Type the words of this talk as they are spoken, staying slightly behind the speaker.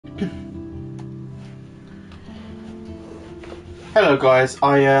Hello guys,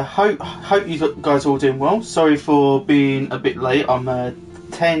 I hope you guys are all doing well. Sorry for being a bit late. I'm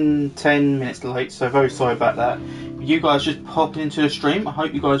 10 minutes late, so very sorry about that. You guys just popping into the stream. I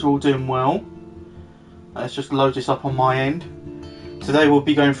hope you guys are all doing well. Let's just load this up on my end. Today we'll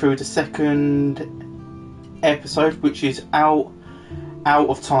be going through the second episode, which is out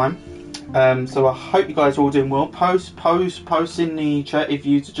of time. So I hope you guys are all doing well. Post in the chat if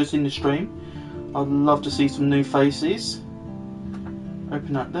you're just in the stream. I'd love to see some new faces.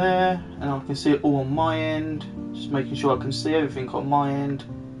 Open that there, and I can see it all on my end. Just making sure I can see everything on my end.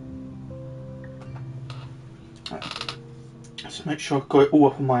 Just make sure I've got it all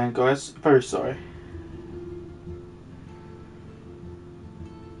up on my end, guys. Very sorry.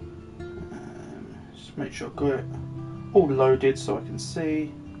 Just make sure I've got it all loaded so I can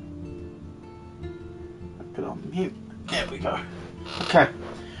see. Put it on mute. There we go. Okay.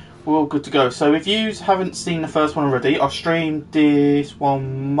 We're all good to go. So if you haven't seen the first one already, I streamed this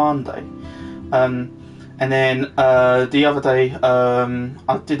one Monday, and then the other day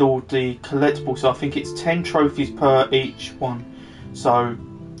I did all the collectibles. So I think it's 10 trophies per each one. So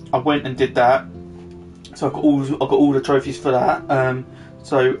I went and did that. So I got all the trophies for that.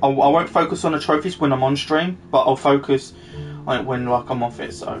 So I won't focus on the trophies when I'm on stream, but I'll focus on it when I'm off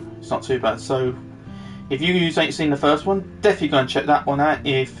it. So it's not too bad. So if you ain't seen the first one, definitely go and check that one out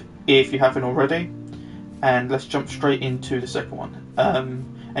if you haven't already. And let's jump straight into the second one.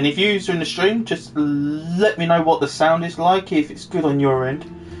 And if you're in the stream, just let me know what the sound is like, if it's good on your end,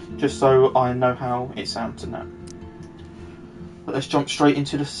 just so I know how it sounds and that. But let's jump straight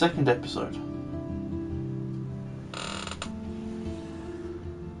into the second episode.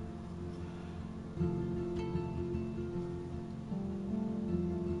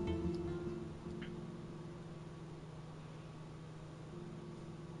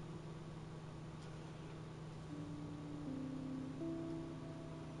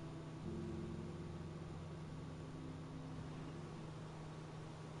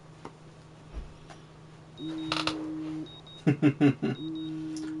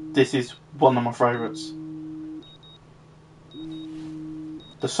 This is one of my favourites.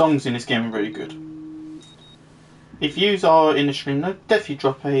 The songs in this game are really good. If yous are in the stream though, definitely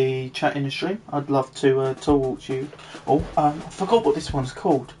drop a chat in the stream. I'd love to talk to you. Oh, I forgot what this one's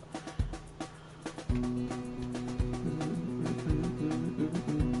called.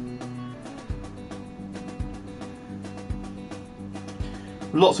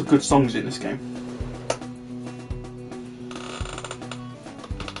 Lots of good songs in this game.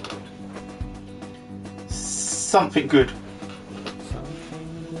 Something good.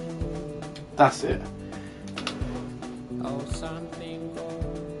 That's it.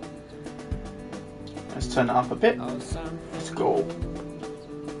 Let's turn it up a bit. Let's go.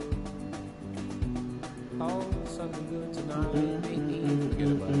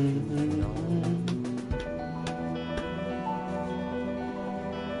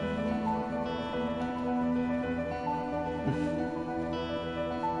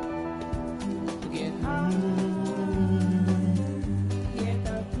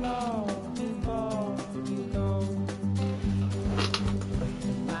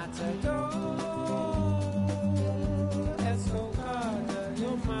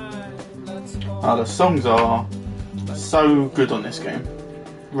 Oh, the songs are so good on this game.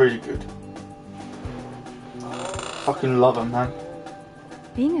 Really good. Fucking love them, man.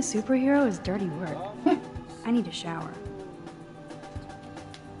 Being a superhero is dirty work. I need a shower.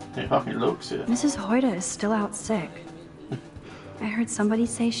 It fucking looks it. Mrs. Hoyda is still out sick. I heard somebody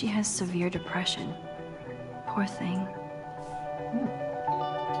say she has severe depression. Poor thing.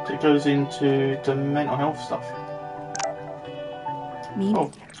 It goes into the mental health stuff.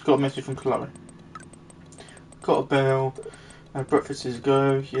 Oh, got a message from Chloe. Got a bell. Breakfast is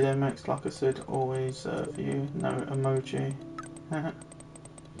go. You there, Max? Like I said, always for you. No emoji.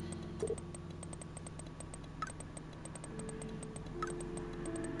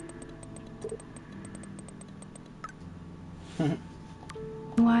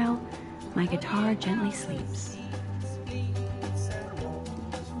 Meanwhile, my guitar gently sleeps.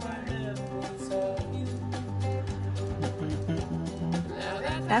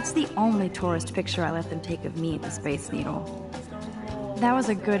 That's the only tourist picture I let them take of me at the Space Needle. That was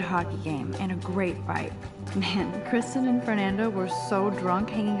a good hockey game and a great fight. Man, Kristen and Fernando were so drunk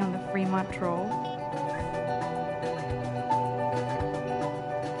hanging on the Fremont Troll.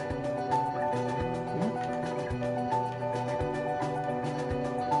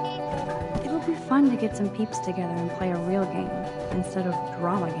 It'll be fun to get some peeps together and play a real game instead of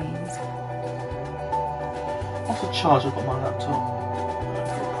drama games. What's the charge I've got on my laptop?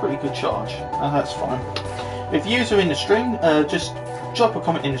 Pretty good charge. That's fine. If yous are in the stream, just drop a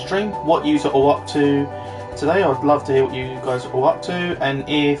comment in the stream what yous are all up to today. I'd love to hear what you guys are all up to, and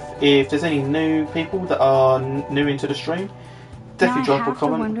if there's any new people that are new into the stream, definitely drop a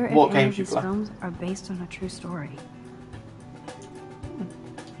comment what games you play. Films are based on a true story.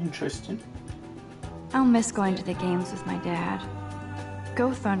 Interesting. I'll miss going to the games with my dad. Go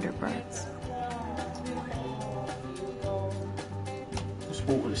Thunderbirds. Let's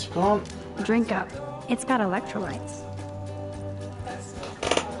water this plant. Drink up. It's got electrolytes.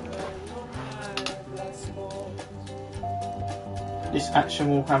 This action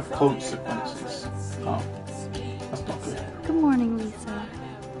will have consequences. Oh, that's not good. Good morning, Lisa.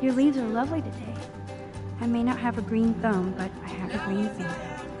 Your leaves are lovely today. I may not have a green thumb, but I have a green finger.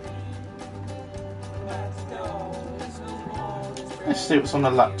 Let's see what's on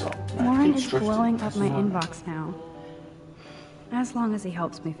the laptop. Warren is blowing up my inbox now. As long as he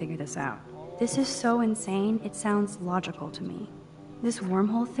helps me figure this out. This is so insane, it sounds logical to me. This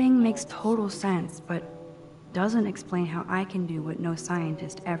wormhole thing makes total sense, but doesn't explain how I can do what no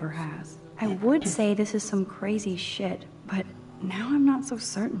scientist ever has. I would say this is some crazy shit, but now I'm not so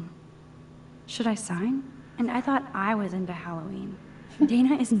certain. Should I sign? And I thought I was into Halloween.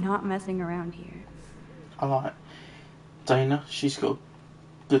 Dana is not messing around here. I like Dana. She's got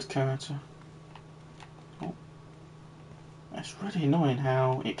good character. Oh. It's really annoying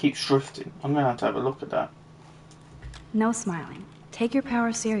how it keeps drifting. I'm going to have a look at that. No smiling. Take your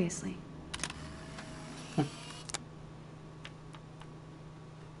power seriously.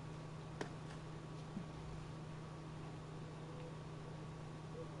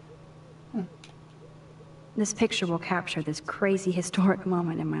 This picture will capture this crazy historic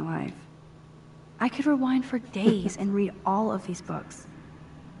moment in my life. I could rewind for days and read all of these books.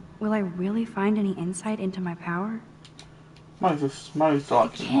 Will I really find any insight into my power? Most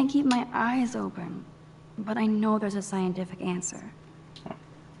likely. I can't keep my eyes open, but I know there's a scientific answer. I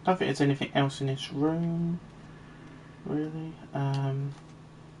don't think there's anything else in this room, really.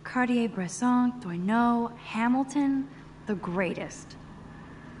 Cartier-Bresson, Dontnod, Hamilton, the greatest.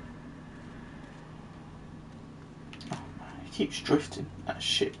 It keeps drifting. That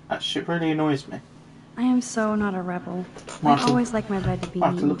shit really annoys me. I am so not a rebel. I always like my bed to be neat and tidy. I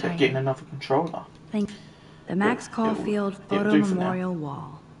have to look at getting another controller. Thank you. The Max Caulfield Photo Memorial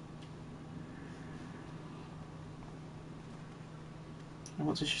Wall.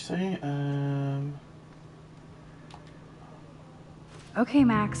 What did she say? Okay,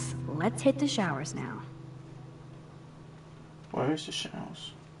 Max, let's hit the showers now. Where is the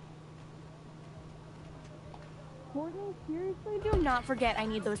showers? Gordon, seriously, do not forget I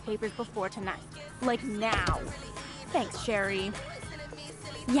need those papers before tonight. Like now. Thanks, Sherry.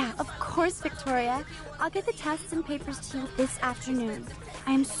 Yeah, of course, Victoria. I'll get the tests and papers to you this afternoon.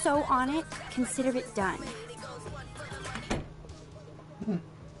 I am so on it. Consider it done.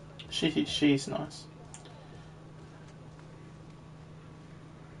 She's nice.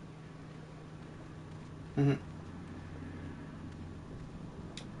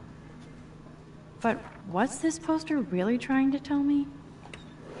 But what's this poster really trying to tell me?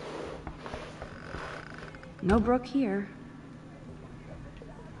 No Brooke here.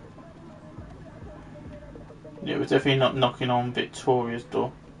 Yeah, we're definitely not knocking on Victoria's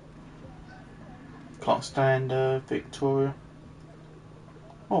door. Can't stand Victoria.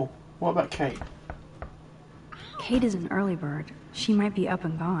 Oh, what about Kate? Kate is an early bird. She might be up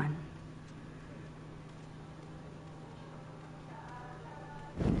and gone.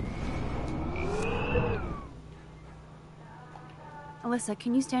 Alyssa,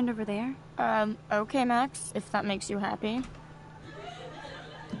 can you stand over there? Okay, Max, if that makes you happy.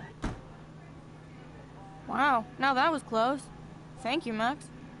 Wow, now that was close. Thank you, Max.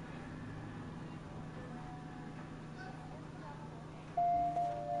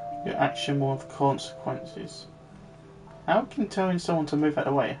 Your action will have consequences. How can telling someone to move out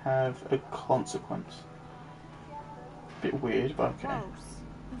of the way have a consequence? Bit weird, but okay. Gross.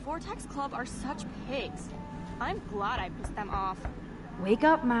 The Vortex Club are such pigs. I'm glad I pissed them off. Wake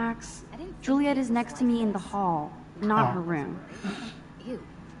up, Max. Juliet is next to me in the hall, not her room. Ew.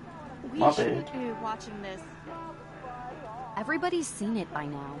 We My shouldn't bad. be watching this. Everybody's seen it by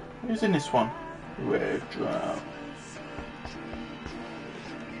now. Who's in this one? Red Drow.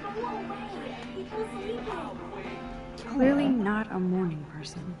 Clearly not a morning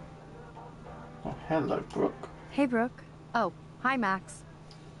person. Oh, hello, Brooke. Hey, Brooke. Oh, hi, Max.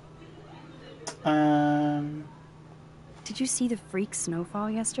 Did you see the freak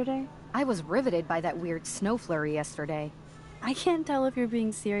snowfall yesterday? I was riveted by that weird snow flurry yesterday. I can't tell if you're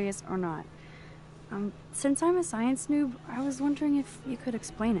being serious or not. Since I'm a science noob, I was wondering if you could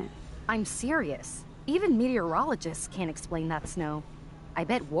explain it. I'm serious. Even meteorologists can't explain that snow. I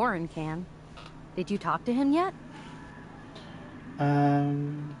bet Warren can. Did you talk to him yet?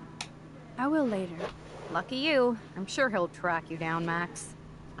 I will later. Lucky you. I'm sure he'll track you down, Max.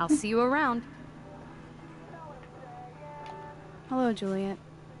 I'll see you around. Hello, Juliet.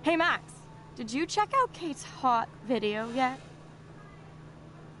 Hey, Max. Did you check out Kate's hot video yet?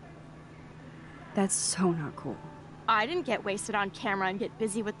 That's so not cool. I didn't get wasted on camera and get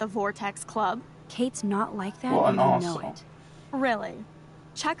busy with the Vortex Club. Kate's not like that, What and an you know arsehole. it. Really?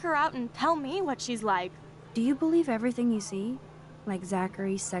 Check her out and tell me what she's like. Do you believe everything you see? Like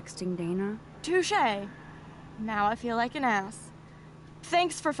Zachary sexting Dana? Touché. Now I feel like an ass.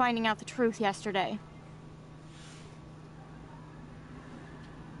 Thanks for finding out the truth yesterday.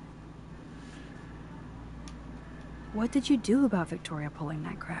 What did you do about Victoria pulling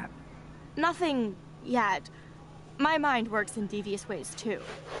that crap? Nothing yet. My mind works in devious ways too.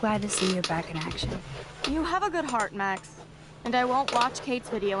 Glad to see you're back in action. You have a good heart, Max. And I won't watch Kate's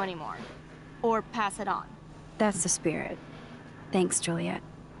video anymore. Or pass it on. That's the spirit. Thanks, Juliet.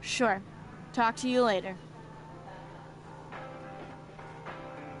 Sure. Talk to you later.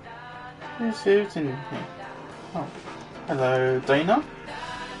 Who's in here? Oh. Hello, Dana?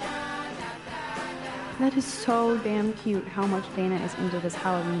 That is so damn cute how much Dana is into this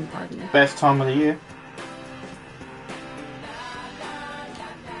Halloween party. Best time of the year.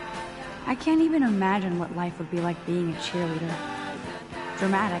 I can't even imagine what life would be like being a cheerleader.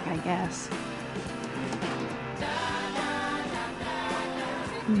 Dramatic, I guess.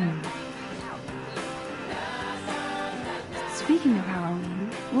 Speaking of Halloween,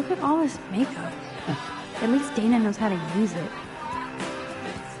 look at all this makeup. At least Dana knows how to use it.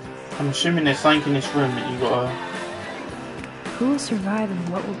 I'm assuming there's something in this room that you gotta... Who will survive and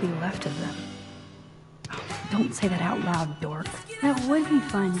what will be left of them? Oh, don't say that out loud, dork. That would be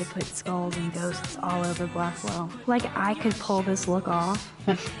fun to put skulls and ghosts all over Blackwell. Like I could pull this look off.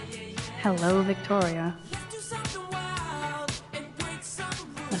 Hello, Victoria.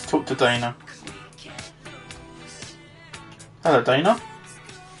 Let's talk to Dana. Hello, Dana.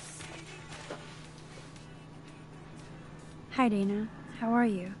 Hi, Dana. How are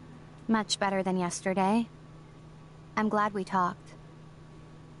you? Much better than yesterday. I'm glad we talked.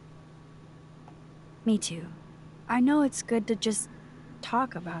 Me too. I know it's good to just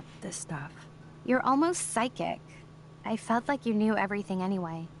talk about this stuff. You're almost psychic. I felt like you knew everything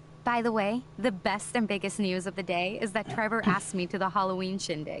anyway. By the way, the best and biggest news of the day is that Trevor asked me to the Halloween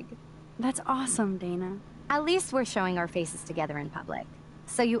shindig. That's awesome, Dana. At least we're showing our faces together in public.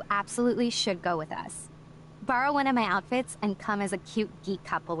 So you absolutely should go with us. Borrow one of my outfits and come as a cute geek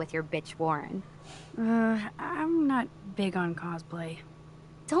couple with your bitch Warren. I'm not big on cosplay.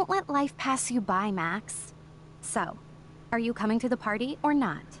 Don't let life pass you by, Max. So, are you coming to the party or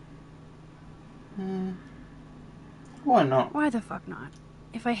not? Why not? Why the fuck not?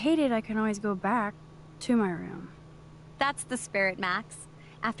 If I hate it, I can always go back to my room. That's the spirit, Max.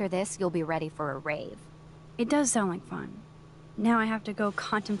 After this, you'll be ready for a rave. It does sound like fun. Now I have to go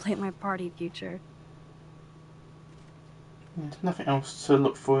contemplate my party future. There's nothing else to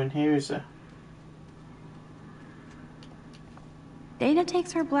look for in here, is there? Dana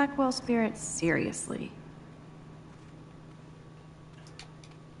takes her Blackwell spirit seriously.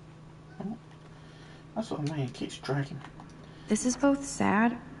 That's what I mean, it keeps dragging. This is both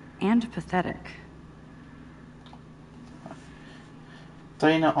sad and pathetic.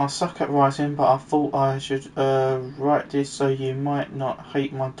 Dana, I suck at writing, but I thought I should write this so you might not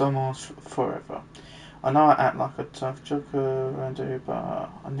hate my dumb ass forever. I know I act like a tough joker around you, but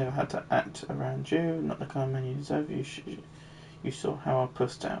I never had to act around you. Not the kind of man you deserve. You saw how I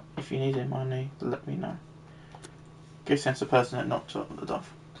pushed out. If you need any money, let me know. Guess that's the person that knocked up the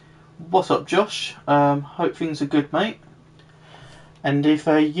dove. What's up, Josh? Hope things are good, mate. And if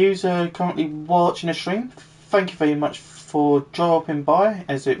a user currently watching the stream, thank you very much for dropping by,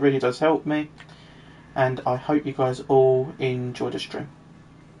 as it really does help me. And I hope you guys all enjoy the stream.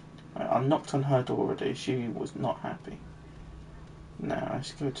 I knocked on her door already. She was not happy. Now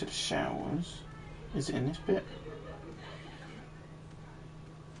let's go to the showers. Is it in this bit?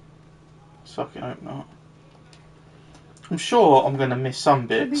 Let's fucking hope not. I'm sure I'm going to miss some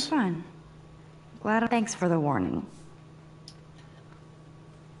bits. It'll be fun. Thanks for the warning.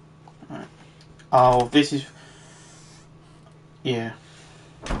 Right. Oh, this is... Yeah.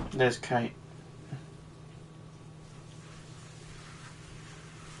 There's Kate.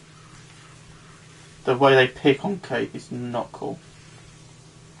 The way they pick on Kate is not cool.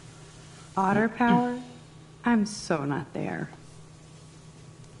 Otter power? I'm so not there.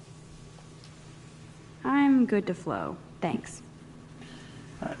 I'm good to flow. Thanks.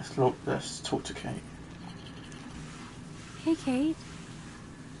 Right, let's talk to Kate. Hey, Kate.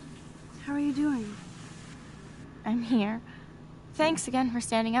 How are you doing? I'm here. Thanks again for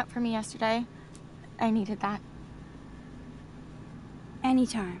standing up for me yesterday. I needed that.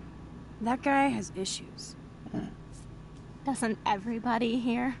 Anytime. That guy has issues. Doesn't everybody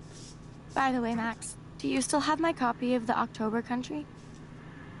here? By the way, Max, do you still have my copy of the October Country?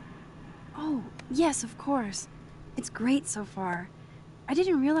 Oh, yes, of course. It's great so far. I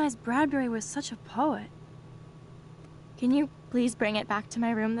didn't realize Bradbury was such a poet. Can you please bring it back to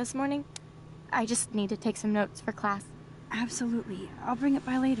my room this morning? I just need to take some notes for class. Absolutely. I'll bring it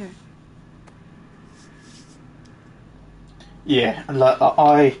by later. Yeah, like,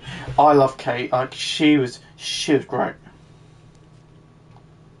 I love Kate. Like she was great.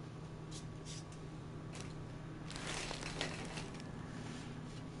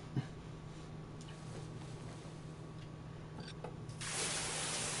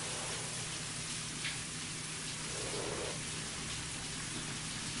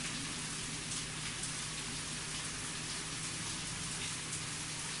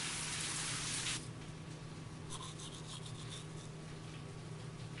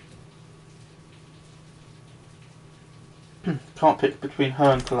 Can't pick between her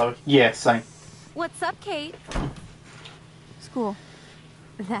and Chloe. Yeah, same. What's up, Kate? School.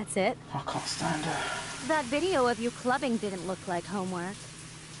 That's it? I can't stand her. That video of you clubbing didn't look like homework.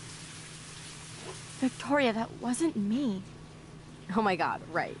 Victoria, that wasn't me. Oh my god,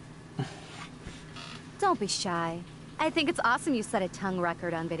 right. Don't be shy. I think it's awesome you set a tongue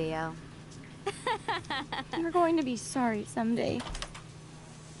record on video. You're going to be sorry someday.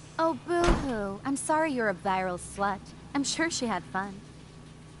 Oh, boo-hoo. I'm sorry you're a viral slut. I'm sure she had fun.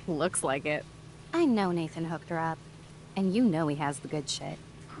 Looks like it. I know Nathan hooked her up. And you know he has the good shit.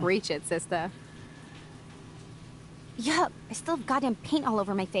 Preach it, sister. Yup, I still have goddamn paint all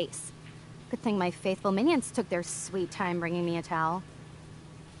over my face. Good thing my faithful minions took their sweet time bringing me a towel.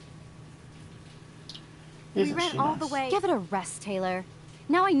 Isn't We ran she all nice? the way. Give it a rest, Taylor.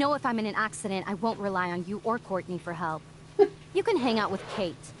 Now I know if I'm in an accident, I won't rely on you or Courtney for help. You can hang out with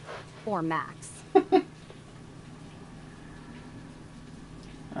Kate. Or Max.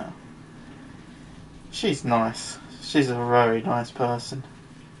 Oh. She's nice. She's a very nice person.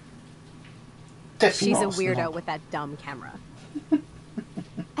 Definitely She's a not weirdo snob. with that dumb camera.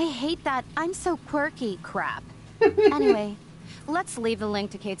 I hate that I'm so quirky crap. Anyway, let's leave the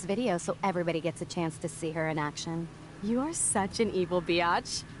link to Kate's video so everybody gets a chance to see her in action. You are such an evil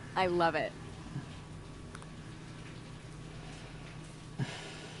biatch. I love it.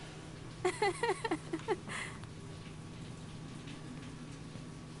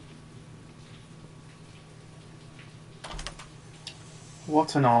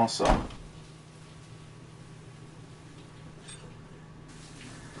 What an arsehole.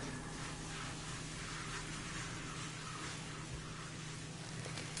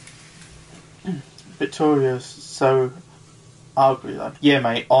 Victoria's so ugly though. Yeah,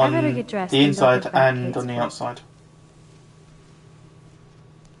 mate, on better get dressed the and go inside pick back and Kate's on the book. outside.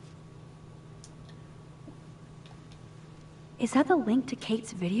 Is that the link to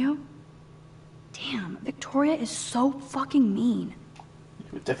Kate's video? Damn, Victoria is so fucking mean.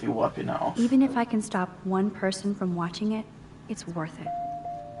 We're definitely wiping that off. Even if I can stop one person from watching it, it's worth it.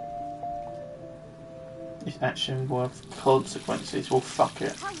 Is action worth consequences? Well, fuck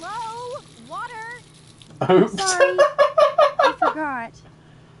it. Hello? Water? Oops. Sorry, I forgot.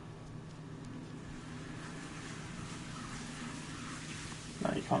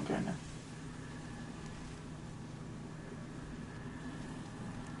 No, you can't go in there.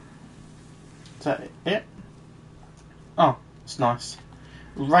 Is that it? Oh, it's nice.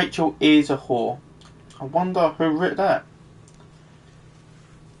 Rachel is a whore. I wonder who wrote that.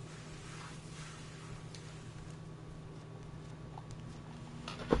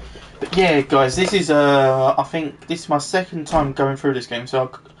 But yeah, guys, this is I think this is my second time going through this game,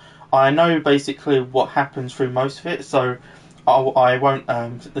 so I know basically what happens through most of it. So I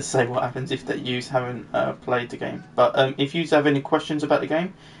won't say what happens if that you haven't played the game. But if you have any questions about the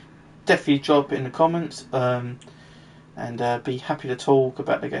game, definitely drop it in the comments, and be happy to talk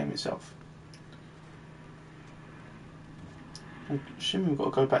about the game itself. I'm assuming we've got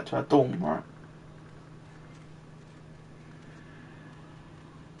to go back to our dorm, right?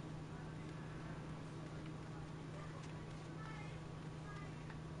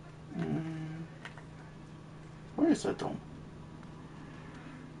 Where is our dorm?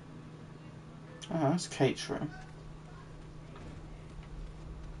 Oh, that's Kate's room.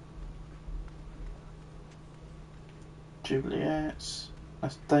 Juliet's.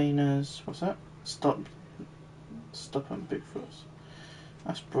 That's Dana's. What's that? Stop and Bigfoot's.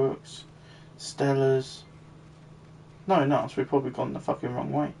 That's Brooks. Stella's. No, nuts. We've probably gone the fucking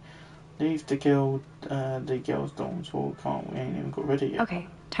wrong way. Leave the girls' dorms. Well, can't we? Ain't even got ready yet. Okay,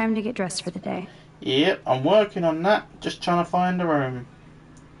 time to get dressed for the day. Yep, I'm working on that. Just trying to find a room.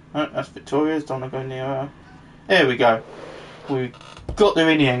 Oh, that's Victoria's. Don't want to go near her. There we go. We got there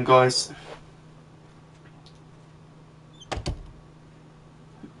in the end, guys.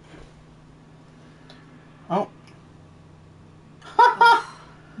 Oh.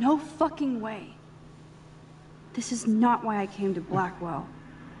 No fucking way. This is not why I came to Blackwell.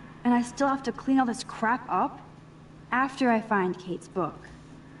 And I still have to clean all this crap up after I find Kate's book.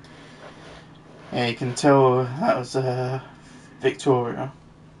 Yeah, you can tell that was Victoria.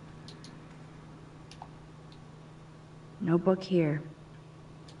 No book here.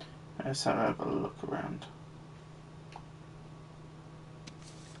 Let's have a look around.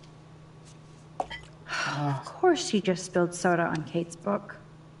 Of course she just spilled soda on Kate's book.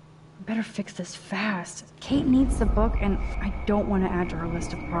 Better fix this fast. Kate needs the book, and I don't want to add to her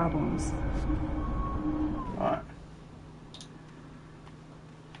list of problems. Right.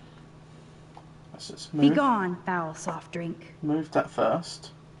 Let's just move. Be gone, foul soft drink. Move that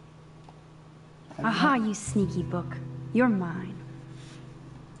first. And Aha, you sneaky book. You're mine.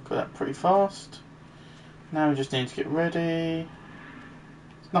 got that pretty fast. Now we just need to get ready.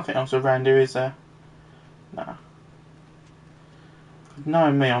 There's nothing else around here, is there? Nah.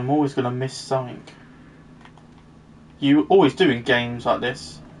 Knowing me, I'm always going to miss something. You always do in games like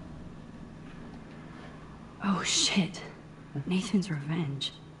this. Oh shit. Nathan's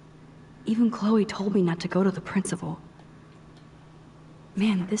revenge. Even Chloe told me not to go to the principal.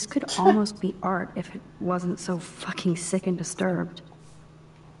 Man, this could almost be art if it wasn't so fucking sick and disturbed.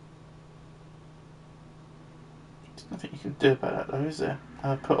 There's nothing you can do about that though, is there?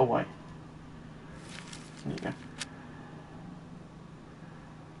 Put away. There you go.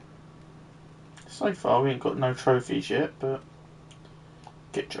 So far we ain't got no trophies yet, but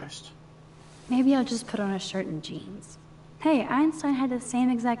get dressed. Maybe I'll just put on a shirt and jeans. Hey, Einstein had the same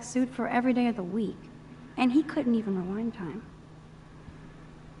exact suit for every day of the week, and he couldn't even rewind time.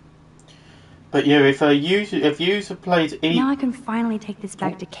 But yeah, if you have played Now I can finally take this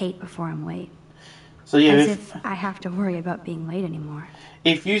back to Kate before I'm late. So yeah, As if I have to worry about being late anymore.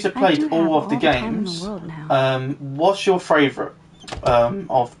 if you have played all of the games, what's your favourite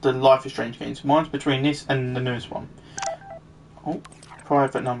of the Life is Strange games? Mine's between this and the newest one. Oh,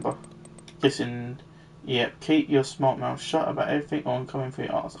 private number. Listen, yeah, keep your smart mouth shut about everything or I'm coming for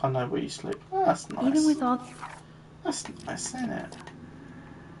your ass. I know where you sleep. Oh, that's nice. Even with all... That's nice, isn't it?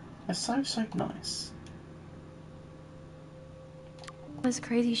 It's so nice. this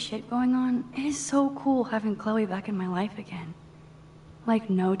crazy shit going on, it is so cool having Chloe back in my life again. Like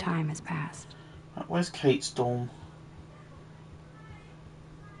no time has passed. Where's Kate's dorm?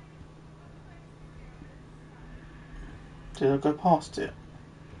 Did I go past it?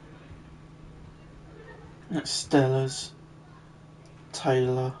 That's Stella's.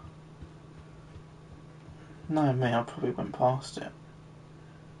 Taylor. No, me, I probably went past it.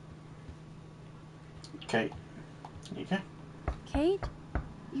 Kate. There you go. Kate?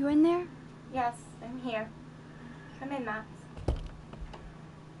 You in there? Yes, I'm here. Come in, Max.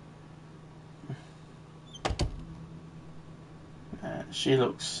 She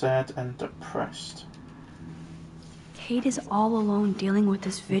looks sad and depressed. Kate is all alone dealing with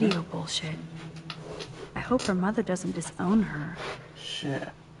this video bullshit. I hope her mother doesn't disown her. Shit.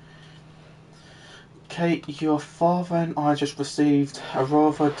 Kate, your father and I just received a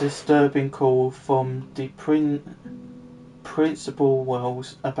rather disturbing call from the principal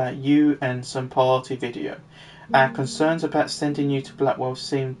Wells about you and some party video. Our concerns about sending you to Blackwell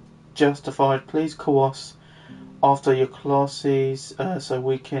seem justified. Please call us after your classes so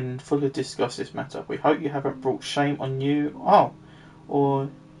we can fully discuss this matter. We hope you haven't brought shame on you or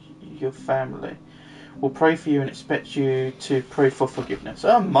your family. We'll pray for you and expect you to pray for forgiveness.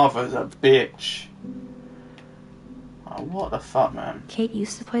 Her mother's a bitch. Oh, what the fuck, man? Kate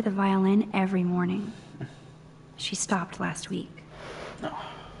used to play the violin every morning. She stopped last week. Oh.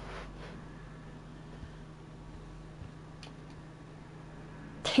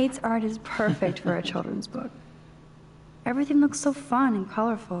 Kate's art is perfect for a children's book. Everything looks so fun and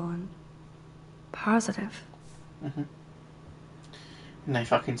colorful and positive. Mm-hmm. And they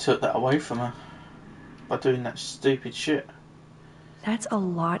fucking took that away from her by doing that stupid shit. That's a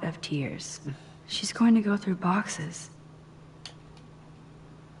lot of tears. She's going to go through boxes.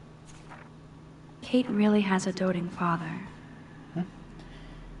 Kate really has a doting father. Mm-hmm.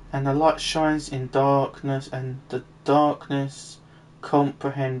 And the light shines in darkness, and the darkness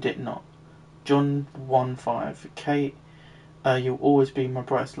comprehend it not. John 1:5. Kate, you'll always be my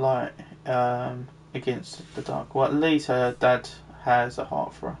brightest light against the dark. Well, at least her dad has a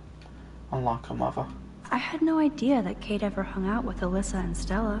heart for her, unlike her mother. I had no idea that Kate ever hung out with Alyssa and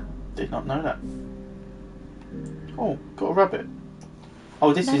Stella. Did not know that. Oh, got a rabbit.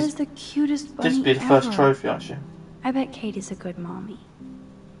 Oh, this That is is the cutest bunny this will be the ever. first trophy, I assume. I bet Kate is a good mommy.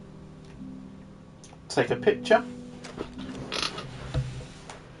 Take a picture.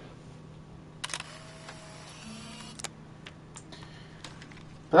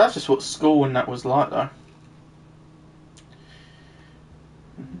 But that's just what school and that was like, though.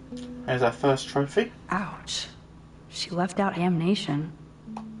 There's our first trophy. Ouch. She left out Ham Nation.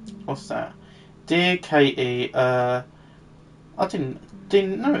 What's that? Dear Katie, I didn't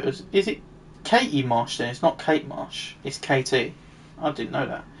know it was. Is it Katie Marsh then? It's not Kate Marsh. It's Katie. I didn't know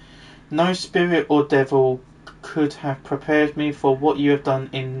that. No spirit or devil could have prepared me for what you have done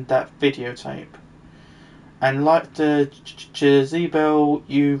in that videotape. And like the Jezebel,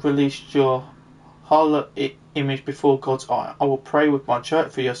 you released your harlot image before God's eye. I will pray with my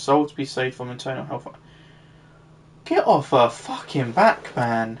church for your soul to be saved from eternal hellfire. Get off her fucking back,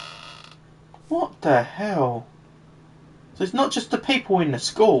 man. What the hell? So it's not just the people in the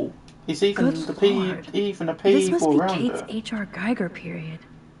school. It's even Good the Lord. even the This people must around be her. Kate's H.R. Geiger period.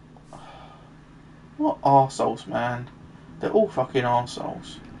 What arseholes, man. They're all fucking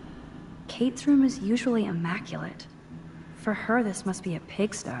arseholes. Kate's room is usually immaculate. For her, this must be a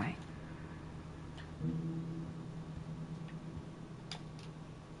pigsty.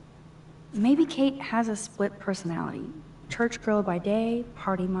 Maybe Kate has a split personality. Church girl by day,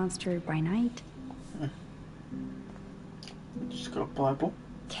 party monster by night. She's got a Bible.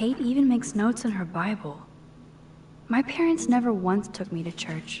 Kate even makes notes in her Bible. My parents never once took me to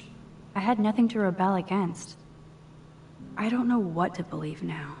church. I had nothing to rebel against. I don't know what to believe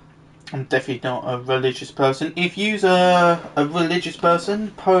now. I'm definitely not a religious person. If you're a religious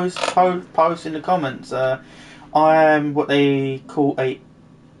person, post in the comments. I am what they call a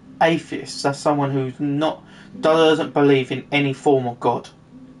atheist. That's someone who's doesn't believe in any form of God.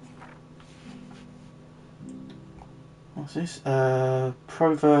 What's this?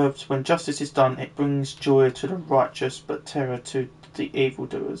 Proverbs: when justice is done, it brings joy to the righteous, but terror to the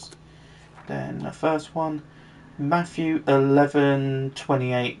evildoers. Then the first one, Matthew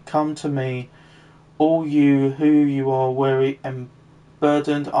 11:28. Come to me, all you who are weary and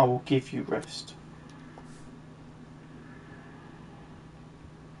burdened, I will give you rest.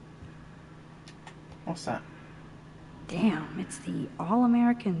 What's that? Damn, it's the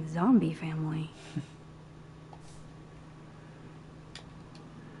all-American zombie family.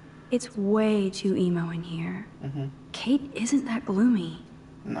 It's way too emo in here. Kate isn't that gloomy.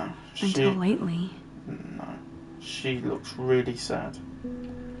 No. Until lately. No. She looks really sad.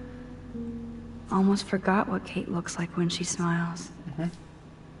 Almost forgot what Kate looks like when she smiles.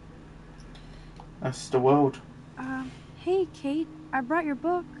 That's the world. Hey, Kate, I brought your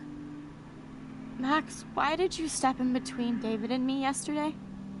book. Max, why did you step in between David and me yesterday?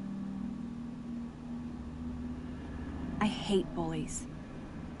 I hate bullies.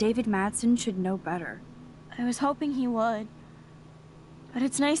 David Madsen should know better. I was hoping he would. But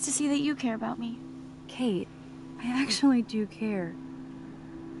it's nice to see that you care about me. Kate, I actually do care.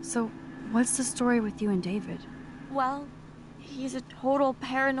 So, what's the story with you and David? Well, he's a total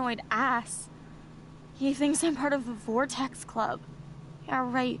paranoid ass. He thinks I'm part of the Vortex Club. Yeah,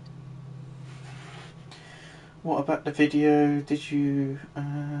 right. What about the video? Did you...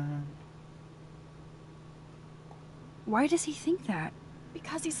 Why does he think that?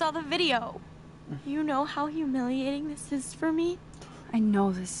 Because he saw the video. You know how humiliating this is for me? I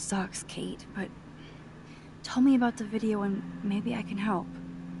know this sucks, Kate, but tell me about the video and maybe I can help.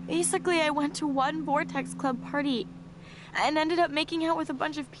 Basically, I went to one Vortex Club party and ended up making out with a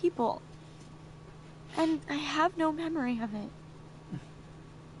bunch of people. And I have no memory of it.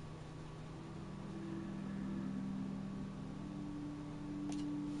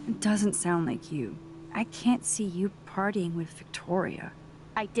 It doesn't sound like you. I can't see you partying with Victoria.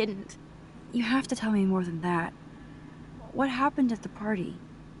 I didn't. You have to tell me more than that. What happened at the party?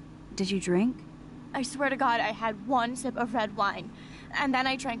 Did you drink? I swear to God, I had one sip of red wine, and then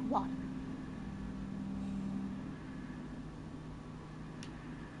I drank water.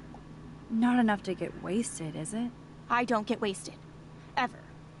 Not enough to get wasted, is it? I don't get wasted. Ever.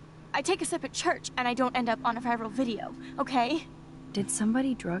 I take a sip at church, and I don't end up on a viral video, okay? Did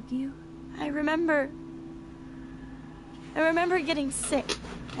somebody drug you? I remember getting sick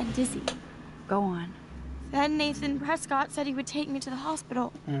and dizzy. Go on. Then Nathan Prescott said he would take me to the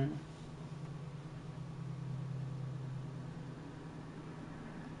hospital.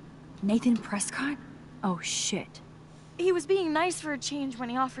 Nathan Prescott? Oh, shit. He was being nice for a change when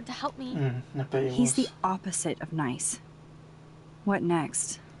he offered to help me. I bet he He's was. the opposite of nice. What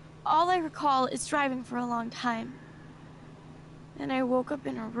next? All I recall is driving for a long time. Then I woke up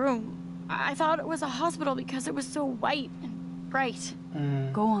in a room. I thought it was a hospital because it was so white and bright.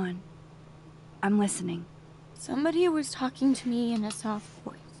 Go on. I'm listening. Somebody was talking to me in a soft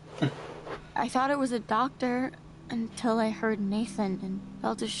voice. I thought it was a doctor until I heard Nathan and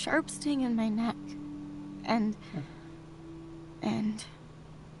felt a sharp sting in my neck. And...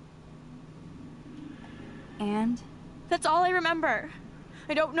 That's all I remember.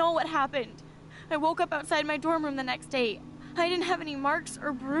 I don't know what happened. I woke up outside my dorm room the next day. I didn't have any marks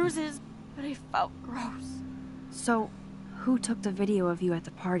or bruises, but I felt gross. So, who took the video of you at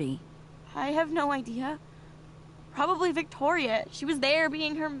the party? I have no idea. Probably Victoria. She was there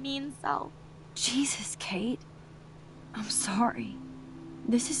being her mean self. Jesus, Kate. I'm sorry.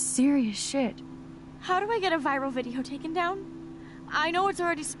 This is serious shit. How do I get a viral video taken down? I know it's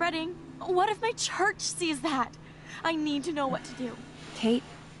already spreading. What if my church sees that? I need to know what to do. Kate,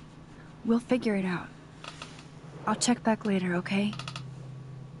 we'll figure it out. I'll check back later, okay?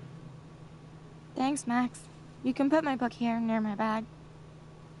 Thanks, Max. You can put my book here near my bag.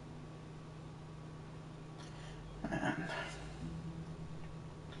 Man.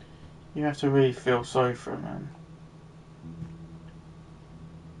 You have to really feel sorry for him, man.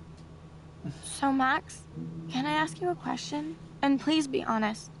 So, Max, can I ask you a question? And please be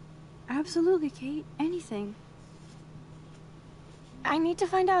honest. Absolutely, Kate. Anything. I need to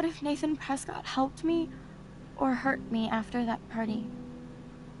find out if Nathan Prescott helped me or hurt me after that party.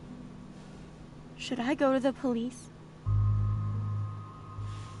 Should I go to the police?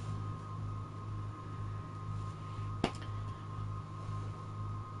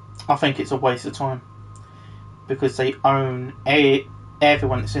 I think it's a waste of time. Because they own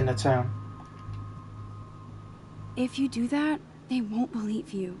everyone that's in the town. If you do that, they won't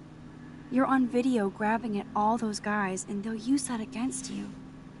believe you. You're on video grabbing at all those guys, and they'll use that against you.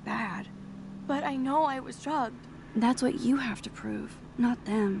 Bad. But I know I was drugged. That's what you have to prove, not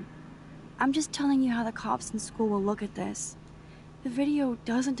them. I'm just telling you how the cops in school will look at this. The video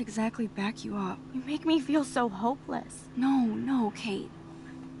doesn't exactly back you up. You make me feel so hopeless. No, Kate.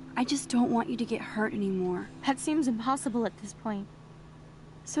 I just don't want you to get hurt anymore. That seems impossible at this point.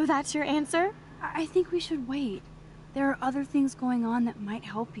 So that's your answer? I think we should wait. There are other things going on that might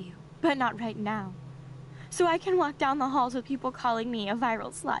help you. But not right now. So I can walk down the halls with people calling me a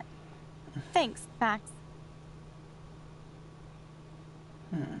viral slut. Thanks, Max.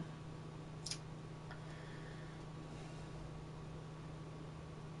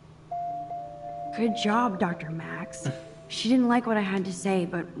 Good job, Dr. Max. She didn't like what I had to say,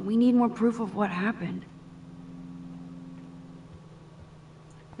 but we need more proof of what happened.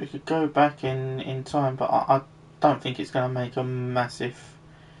 We could go back in time, but I don't think it's going to make a massive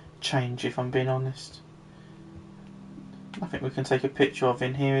change, if I'm being honest. I think we can take a picture of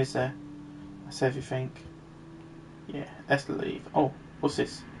in here, is there? That's everything. Yeah, let's leave. Oh, what's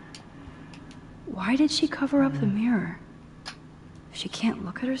this? Why did she cover up the mirror? She can't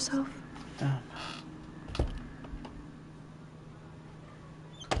look at herself? Damn.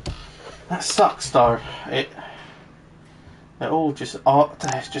 That sucks, though. They're all just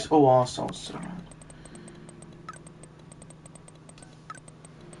it's just all arseholes to around.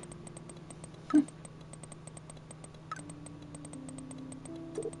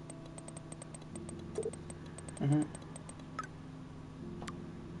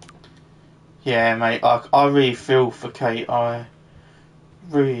 Yeah, mate. I really feel for Kate. I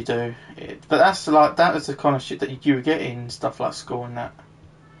really do. But that's like that was the kind of shit that you would get in stuff like school and that.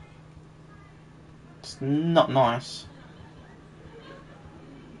 It's not nice.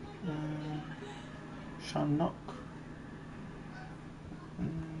 Shall I knock?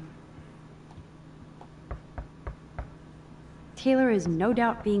 Taylor is no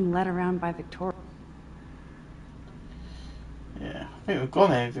doubt being led around by Victoria. Yeah, I think we've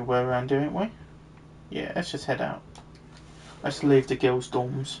gone everywhere around here, haven't we? Yeah, let's just head out. Let's leave the girls'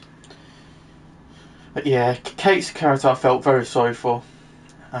 dorms. But yeah, Kate's character I felt very sorry for.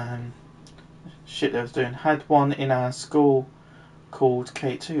 Shit they was doing. Had one in our school called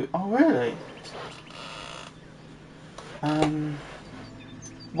Kate too. Oh really?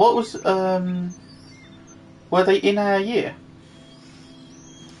 What was were they in our year?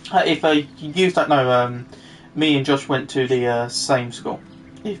 If you don't know, me and Josh went to the same school.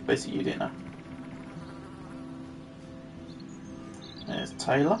 If basically you didn't know. There's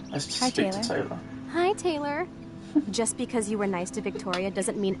Taylor. Let's just speak to Taylor. Hi, Taylor. Just because you were nice to Victoria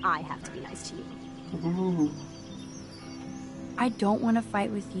doesn't mean I have to be nice to you. Ooh. I don't want to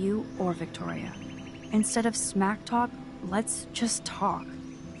fight with you or Victoria. Instead of smack talk, let's just talk.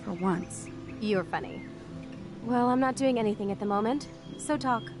 For once. You're funny. Well, I'm not doing anything at the moment, so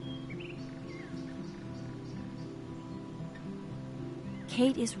talk.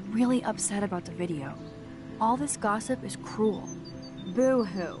 Kate is really upset about the video. All this gossip is cruel.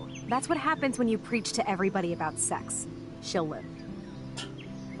 Boo-hoo. That's what happens when you preach to everybody about sex. She'll live.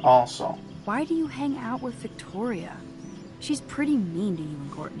 Also. Why do you hang out with Victoria? She's pretty mean to you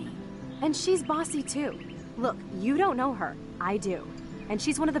and Courtney. And she's bossy too. Look, you don't know her. I do. And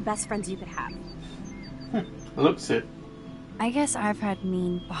she's one of the best friends you could have. Looks it. I guess I've had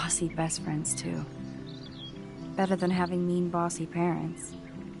mean, bossy best friends too. Better than having mean, bossy parents.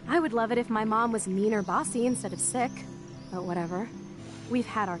 I would love it if my mom was mean or bossy instead of sick. But whatever. We've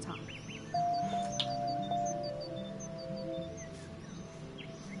had our talk.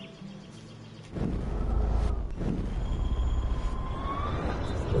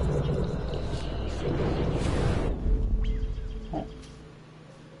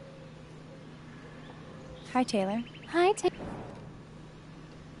 Hi, Taylor. Hi, Taylor.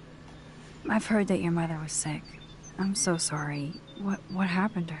 I've heard that your mother was sick. I'm so sorry. What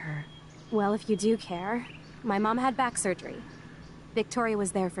happened to her? Well, if you do care, my mom had back surgery. Victoria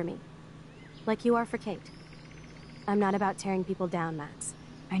was there for me. Like you are for Kate. I'm not about tearing people down, Max.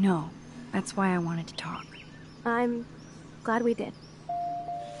 I know. That's why I wanted to talk. I'm glad we did.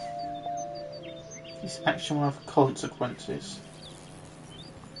 This action will have consequences.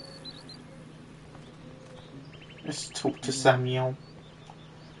 Let's talk to Samuel.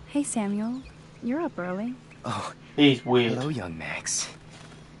 Hey, Samuel. You're up early. Oh, he's weird. Hello, young Max.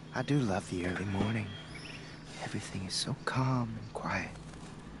 I do love the early morning. Everything is so calm and quiet.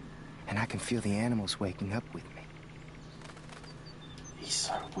 And I can feel the animals waking up with me. He's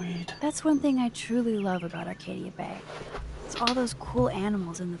so weird. That's one thing I truly love about Arcadia Bay. It's all those cool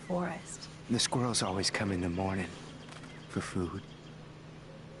animals in the forest. The squirrels always come in the morning for food.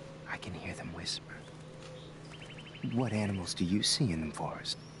 I can hear them whisper. What animals do you see in the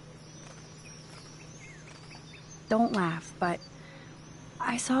forest? Don't laugh, but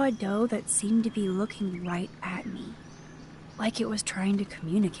I saw a doe that seemed to be looking right at me. Like it was trying to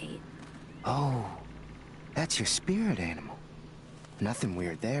communicate. Oh, that's your spirit animal. Nothing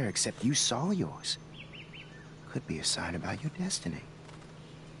weird there except you saw yours. Could be a sign about your destiny.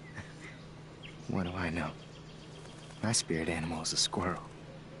 What do I know? My spirit animal is a squirrel.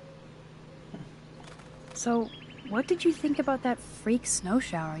 So, what did you think about that freak snow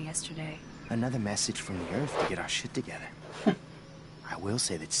shower yesterday? Another message from the Earth to get our shit together. I will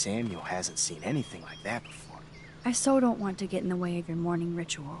say that Samuel hasn't seen anything like that before. I so don't want to get in the way of your morning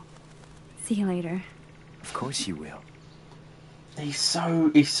ritual. See you later. Of course you will. He's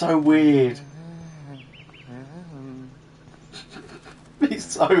so weird. He's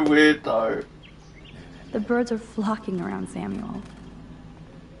so weird though. The birds are flocking around Samuel.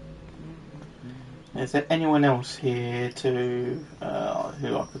 Is there anyone else here to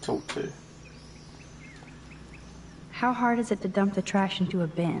who I could talk to? How hard is it to dump the trash into a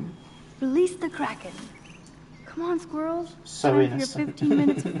bin? Release the Kraken. Come on, squirrels. So time innocent. for your 15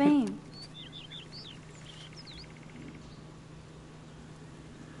 minutes of fame.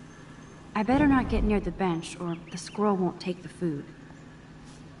 I better not get near the bench, or the squirrel won't take the food.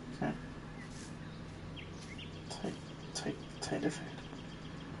 Okay. Take the food.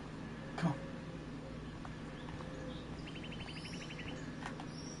 Come on.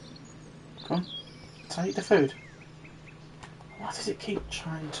 Come on. Take the food. Why does it keep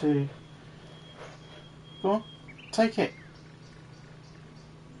trying to... Go on. Take it.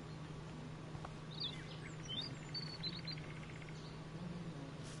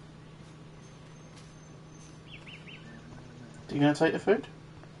 Are you going to take the food?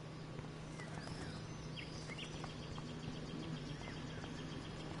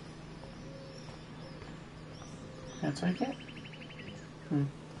 Going to take it?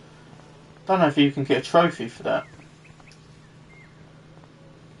 Don't know if you can get a trophy for that.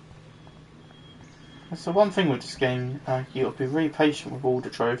 That's the one thing with this game, you got to be really patient with all the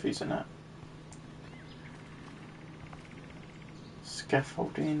trophies in that.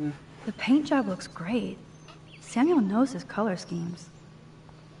 Scaffolding. The paint job looks great. Samuel knows his color schemes.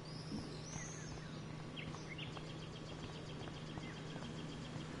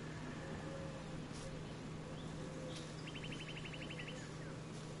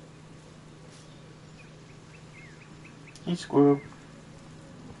 Hey, squirrel.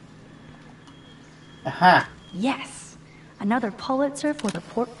 Aha! Yes! Another Pulitzer for the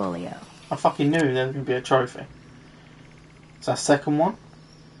portfolio. I fucking knew there was going to be a trophy. It's our second one.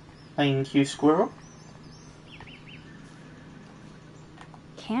 Thank you, squirrel.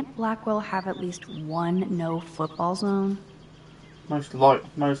 can't Blackwell have at least one no football zone? Most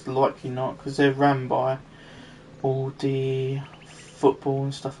likely not, because they're ran by all the football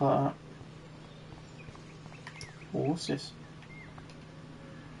and stuff like that. Oh, what's this?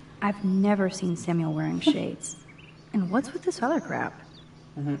 I've never seen Samuel wearing shades. And what's with this other crap?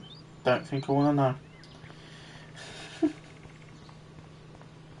 Don't think I want to know.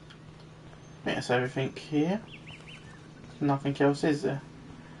 That's everything here. Nothing else is there.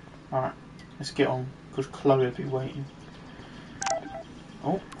 Alright, let's get on, because Chloe will be waiting.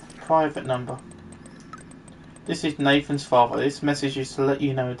 Oh, private number. This is Nathan's father. This message is to let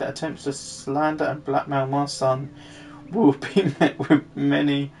you know that attempts to slander and blackmail my son will be met with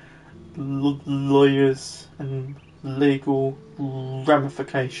many lawyers and legal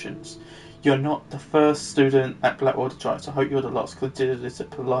ramifications. You're not the first student at Blackwell to try, so I hope you're the last. Consider this a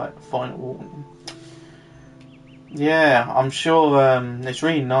polite final warning. Yeah, I'm sure it's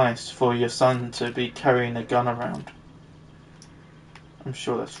really nice for your son to be carrying a gun around. I'm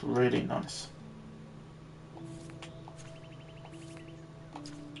sure that's really nice.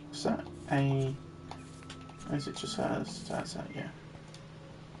 What's that? Is it just that's that? Yeah.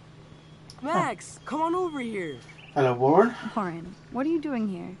 Max, come on over here. Hello, Warren. Warren, what are you doing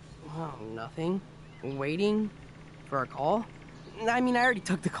here? Oh, nothing. Waiting for a call? I mean, I already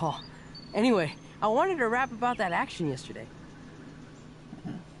took the call. Anyway, I wanted to rap about that action yesterday.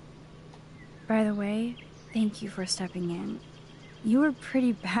 By the way, thank you for stepping in. You were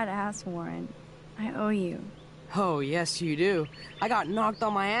pretty badass, Warren. I owe you. Oh, yes, you do. I got knocked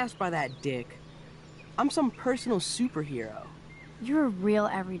on my ass by that dick. I'm some personal superhero. You're a real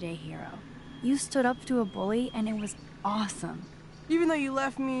everyday hero. You stood up to a bully and it was awesome. Even though you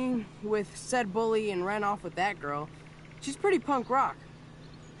left me with said bully and ran off with that girl, she's pretty punk rock.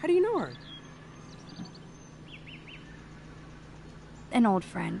 How do you know her? An old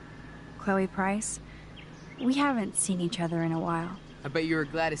friend, Chloe Price. We haven't seen each other in a while. I bet you were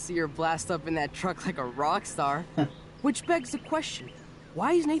glad to see her blast up in that truck like a rock star. Which begs the question,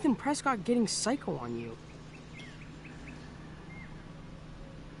 why is Nathan Prescott getting psycho on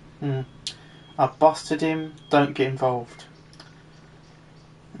you? I busted him, don't get involved.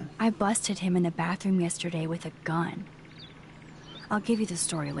 I busted him in the bathroom yesterday with a gun. I'll give you the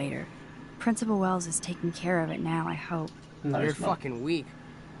story later. Principal Wells is taking care of it now, I hope. No, you're fucking weak.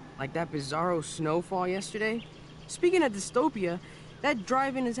 Like that bizarro snowfall yesterday? Speaking of dystopia, that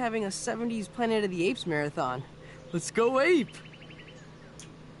drive-in is having a 70s Planet of the Apes marathon. Let's go ape!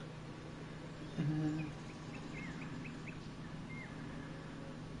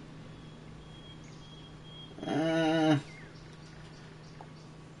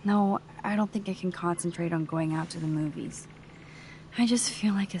 No, I don't think I can concentrate on going out to the movies. I just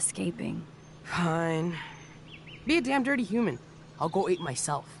feel like escaping. Fine. Be a damn dirty human. I'll go ape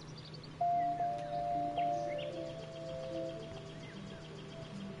myself.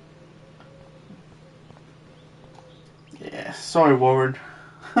 Yeah, sorry, Warren.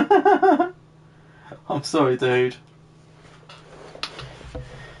 I'm sorry, dude.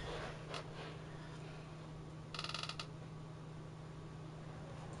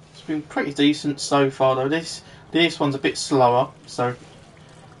 It's been pretty decent so far, though. This one's a bit slower, so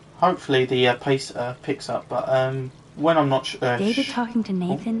hopefully the pace picks up. But when I'm not sure, David talking to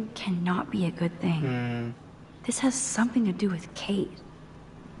Nathan cannot be a good thing. This has something to do with Kate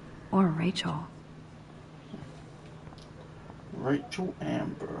or Rachel. Rachel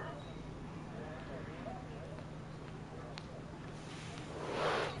Amber.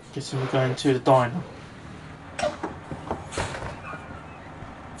 Guessing we're going to the diner.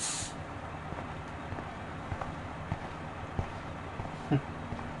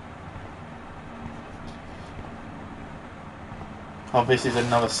 Oh, this is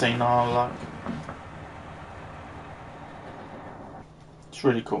another scene I like. It's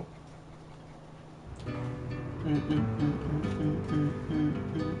really cool. And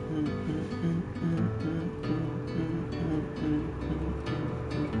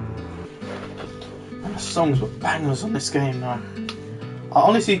the songs were bangers on this game though. I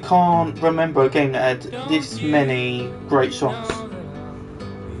honestly can't remember a game that had this many great songs.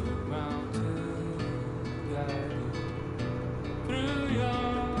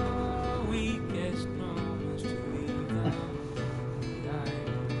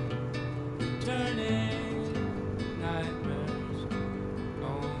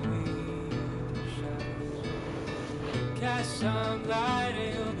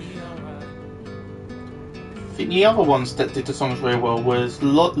 I think the other ones that did the songs really well was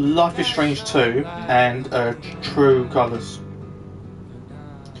Life is Strange 2 and True Colours.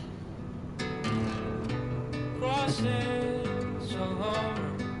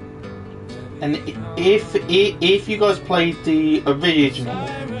 And if you guys played the original,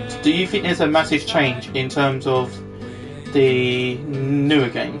 do you think there's a massive change in terms of the newer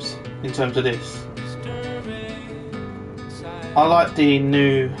games? In terms of this, I like the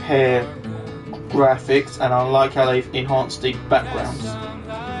new hair graphics, and I like how they've enhanced the backgrounds.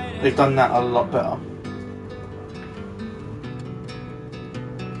 They've done that a lot better.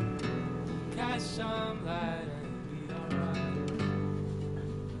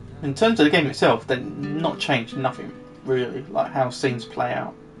 In terms of the game itself, they've not changed nothing really, like how scenes play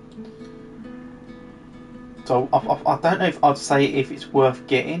out. So I don't know if I'd say if it's worth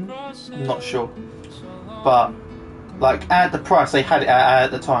getting. I'm not sure, but like at the price they had it at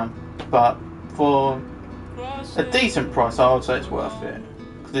the time, but for a decent price, I would say it's worth it.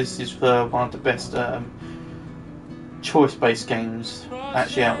 This is for one of the best choice-based games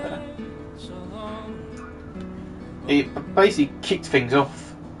actually out there. It basically kicked things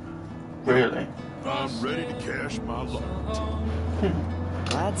off, really. I'm ready to cash my lot.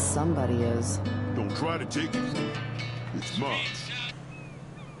 Glad somebody is. Don't try to take it. It's mine.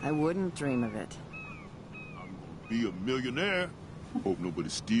 I wouldn't dream of it. I'm gonna be a millionaire. Hope nobody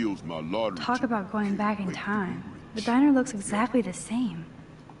steals my lottery. Talk about going back in time. The diner looks exactly the same.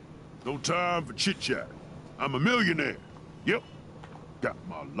 No time for chit-chat. I'm a millionaire. Yep. Got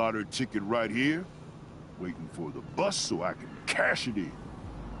my lottery ticket right here. Waiting for the bus so I can cash it in.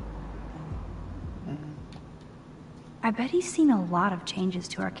 I bet he's seen a lot of changes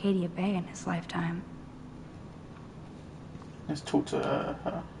to Arcadia Bay in his lifetime. Let's talk to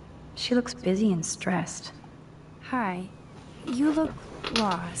her. She looks busy and stressed. Hi. You look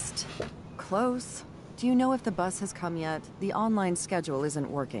lost. Close. Do you know if the bus has come yet? The online schedule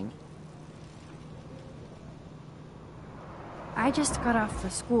isn't working. I just got off the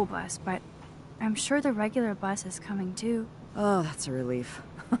school bus, but I'm sure the regular bus is coming too. Oh, that's a relief.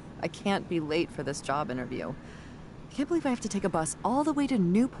 I can't be late for this job interview. I can't believe I have to take a bus all the way to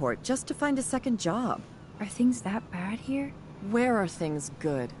Newport just to find a second job. Are things that bad here? Where are things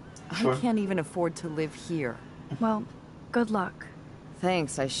good? Sure. I can't even afford to live here. Well, good luck.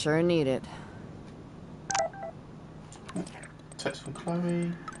 Thanks, I sure need it. Text from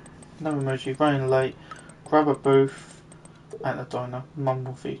Chloe. No emoji. Running late. Grab a booth at the diner. Mum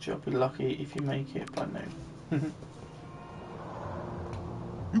will feature. I'll be lucky if you make it by noon.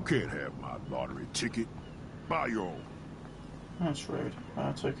 You can't have my lottery ticket. Buy your own. That's rude.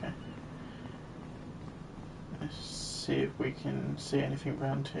 That's okay. Let's see if we can see anything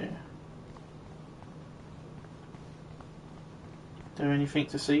around here. Is there anything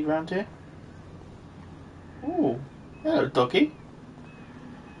to see around here? Ooh, hello, doggy.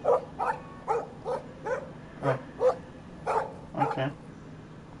 Oh. Okay.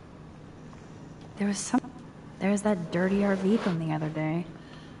 There's that dirty RV from the other day.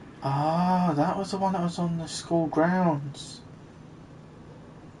 Ah, that was the one that was on the school grounds.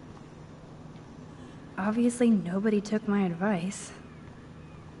 Obviously, nobody took my advice.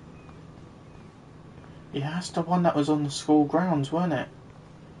 Yeah, that's the one that was on the school grounds, wasn't it?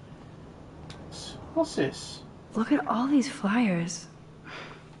 What's this? Look at all these flyers.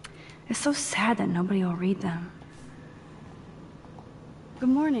 It's so sad that nobody will read them. Good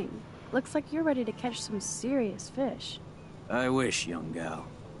morning. Looks like you're ready to catch some serious fish. I wish, young gal.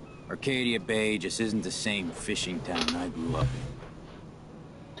 Arcadia Bay just isn't the same fishing town I grew up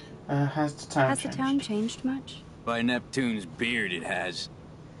in. Has the town changed? Has the town changed much? By Neptune's beard, it has.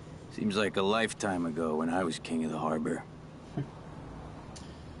 Seems like a lifetime ago when I was king of the harbor.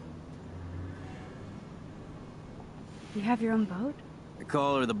 You have your own boat? I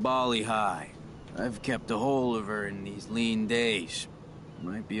call her the Bali High. I've kept a hold of her in these lean days.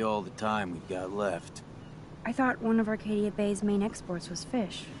 Might be all the time we've got left. I thought one of Arcadia Bay's main exports was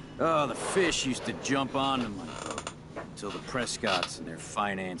fish. Oh, the fish used to jump onto my boat until the Prescotts and their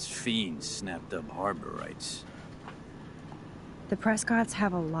finance fiends snapped up harbor rights. The Prescotts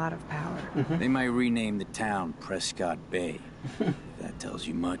have a lot of power. They might rename the town Prescott Bay. If that tells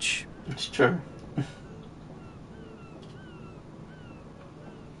you much. It's true.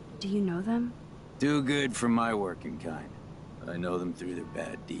 Do you know them? Do good for my working kind. I know them through their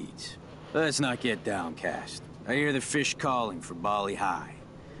bad deeds. Let's not get downcast. I hear the fish calling for Bali High.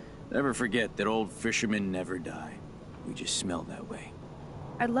 Never forget that old fishermen never die. We just smell that way.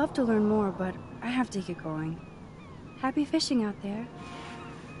 I'd love to learn more, but I have to get going. Happy fishing out there.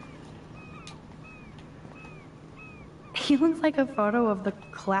 He looks like a photo of the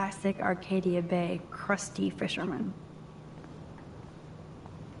classic Arcadia Bay crusty fisherman.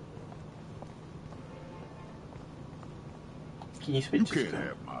 Can you speak You to can't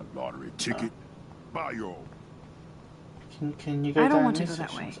have my lottery ticket. Buy your own. Can you go I down don't want to these go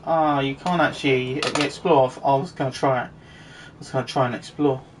that way. sections? Ah, you can't actually explore. I was going to try it. I was going to try and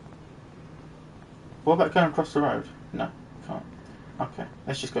explore. What about going across the road? No, can't. Okay,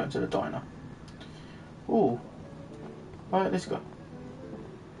 let's just go into the diner. Ooh. Where did this go?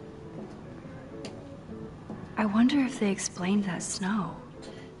 I wonder if they explained that snow.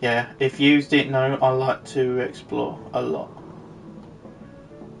 Yeah, if you didn't know, I like to explore a lot.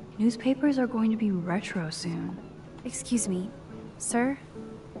 Newspapers are going to be retro soon. Excuse me, sir?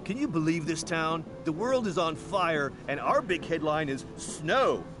 Can you believe this town? The world is on fire, and our big headline is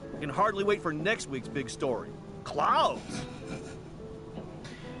snow. I can hardly wait for next week's big story. Clouds!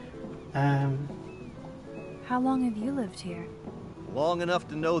 How long have you lived here? Long enough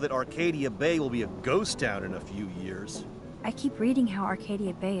to know that Arcadia Bay will be a ghost town in a few years. I keep reading how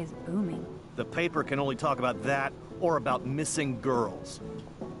Arcadia Bay is booming. The paper can only talk about that or about missing girls.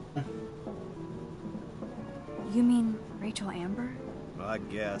 You mean Rachel Amber? I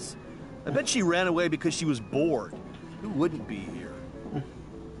guess. I bet she ran away because she was bored. Who wouldn't be here?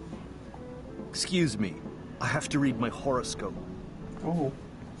 Excuse me. I have to read my horoscope. Oh,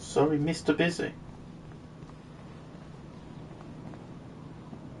 sorry, Mr. Busy.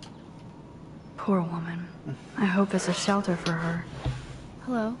 Poor woman. I hope there's a shelter for her.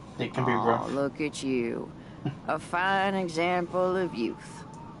 Hello? It can be rough. Oh, look at you. A fine example of youth.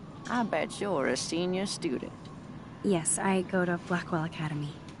 I bet you're a senior student. Yes, I go to Blackwell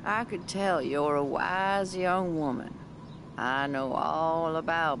Academy. I could tell you're a wise young woman. I know all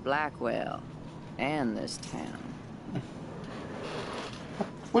about Blackwell and this town.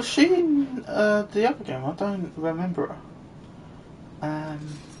 Was she in the other game? I don't remember her.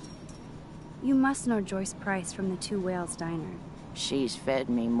 You must know Joyce Price from the Two Whales Diner. She's fed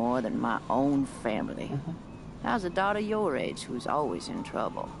me more than my own family. How's a daughter your age who's always in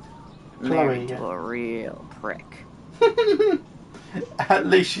trouble? Married to a real prick. At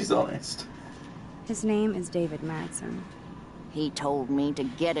least she's honest. His name is David Madsen. He told me to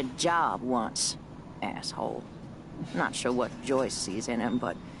get a job once. Asshole. Not sure what Joyce sees in him,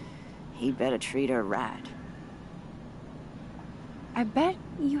 but he better treat her right. I bet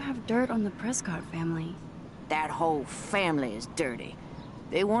you have dirt on the Prescott family. That whole family is dirty.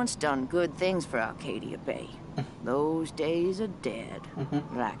 They once done good things for Arcadia Bay. Those days are dead,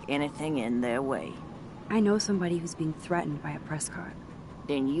 like anything in their way. I know somebody who's being threatened by a Prescott.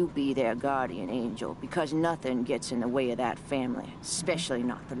 Then you be their guardian angel, because nothing gets in the way of that family, especially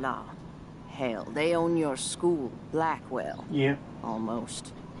not the law. Hell, they own your school, Blackwell. Yeah.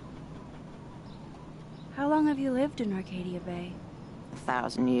 Almost. How long have you lived in Arcadia Bay?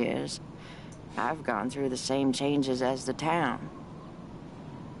 1,000 years. I've gone through the same changes as the town.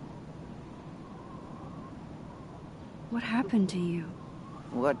 What happened to you?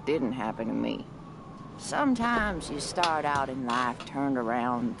 What didn't happen to me? Sometimes you start out in life turned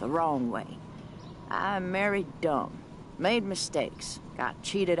around the wrong way. I married dumb, made mistakes, got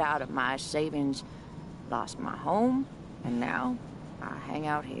cheated out of my savings, lost my home, and now I hang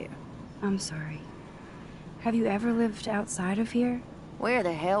out here. I'm sorry. Have you ever lived outside of here? Where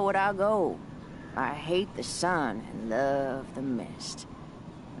the hell would I go? I hate the sun and love the mist.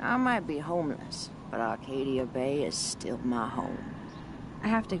 I might be homeless, but Arcadia Bay is still my home. I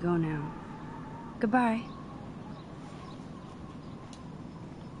have to go now. Goodbye.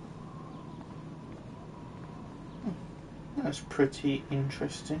 That's pretty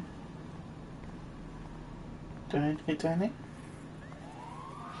interesting. Don't it?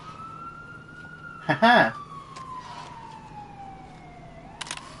 Haha!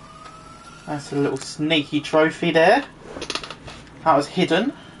 That's a little sneaky trophy there. That was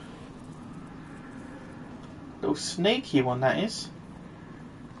hidden. Little sneaky one, that is.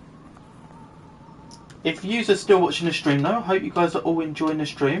 If you are still watching the stream though, I hope you guys are all enjoying the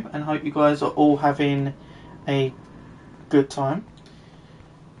stream and hope you guys are all having a good time.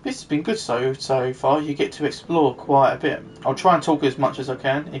 This has been good so far. You get to explore quite a bit. I'll try and talk as much as I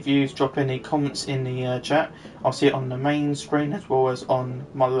can. If you drop any comments in the chat, I'll see it on the main screen as well as on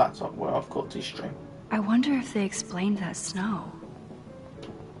my laptop where I've got this stream. I wonder if they explained that snow.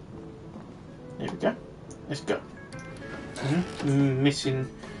 Here we go. Let's go. Missing.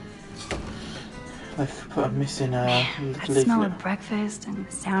 They've put a missing Man, that leaflet. smell of breakfast and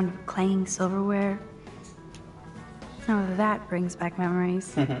the sound of clanging silverware. Now that brings back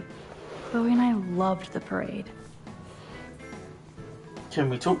memories. Chloe and I loved the parade. Can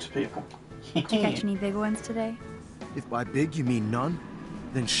we talk to people? Did you catch any big ones today? If by big you mean none,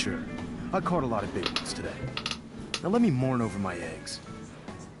 then sure. I caught a lot of big ones today. Now let me mourn over my eggs.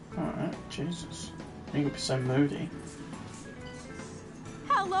 Alright, Jesus. You could be so moody.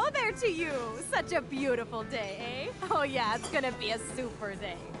 How hello there to you. Such a beautiful day, eh? Oh yeah, it's gonna be a super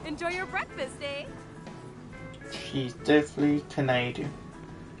day. Enjoy your breakfast, eh? She's definitely Canadian.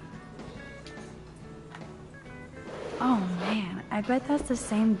 Oh man, I bet that's the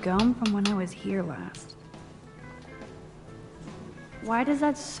same gum from when I was here last. Why does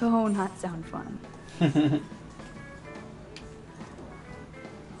that so not sound fun?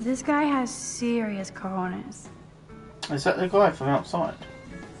 This guy has serious cojones. Is that the guy from outside?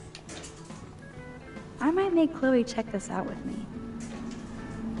 I might make Chloe check this out with me.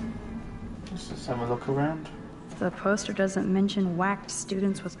 Let's have a look around. The poster doesn't mention whacked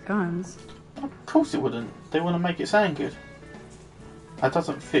students with guns. Of course it wouldn't. They want to make it sound good. That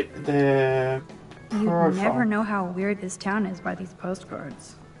doesn't fit their profile. You never know how weird this town is by these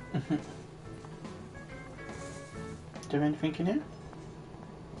postcards. Is there anything in here?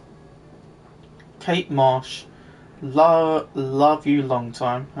 Kate Marsh, love you long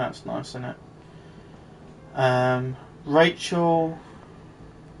time. That's nice, isn't it? Rachel.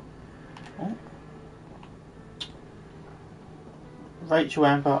 Oh. Rachel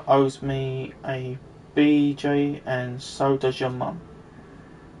Amber owes me a BJ, and so does your mum.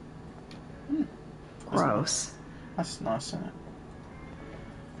 Gross. That's nice, isn't it?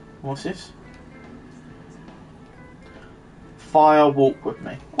 What's this? Fire walk with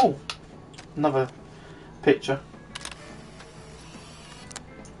me. Oh, another picture.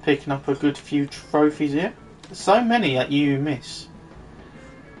 Picking up a good few trophies here. So many that you miss.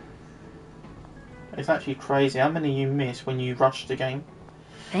 It's actually crazy how many you miss when you rush the game.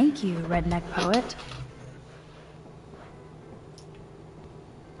 Thank you, redneck poet.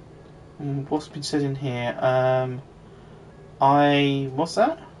 What's been said in here? What's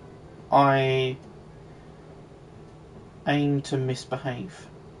that? I aim to misbehave.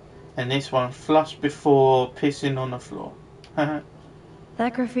 And this one, flush before pissing on the floor.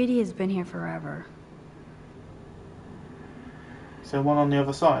 That graffiti has been here forever. Is there one on the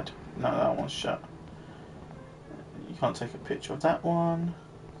other side? No, that one's shut. You can't take a picture of that one.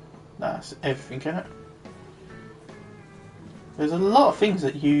 That's everything in it. There's a lot of things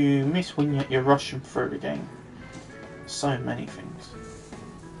that you miss when you're rushing through the game. So many things.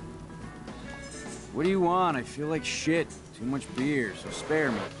 What do you want? I feel like shit. Too much beer, so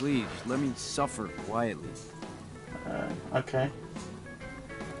spare me, please. Just let me suffer quietly. Okay.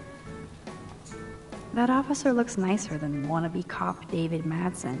 That officer looks nicer than wannabe cop David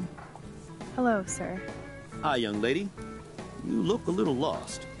Madsen. Hello, sir. Hi, young lady. You look a little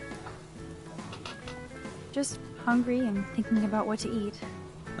lost. Just hungry and thinking about what to eat.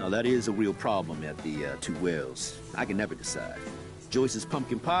 Now, that is a real problem at the Two Wells. I can never decide. Joyce's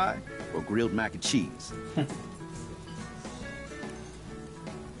pumpkin pie or grilled mac and cheese.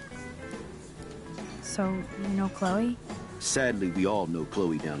 So, you know Chloe? Sadly, we all know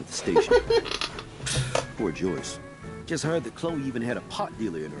Chloe down at the station. Poor Joyce. Just heard that Chloe even had a pot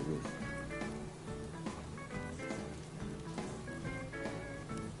dealer in her room.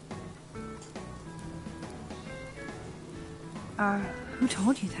 Who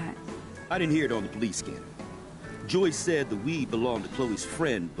told you that? I didn't hear it on the police scanner. Joyce said the weed belonged to Chloe's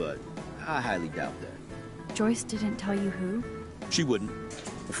friend, but I highly doubt that. Joyce didn't tell you who? She wouldn't.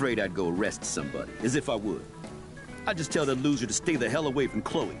 Afraid I'd go arrest somebody, as if I would. I'd just tell that loser to stay the hell away from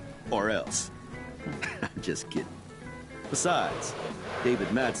Chloe, or else. I'm just kidding. Besides, David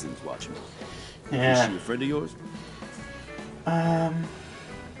Madsen's watching. Yeah. Is she a friend of yours? I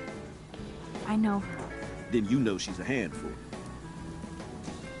know her. Then you know she's a handful.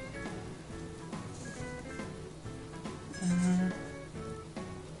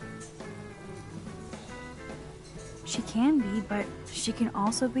 She can be, but she can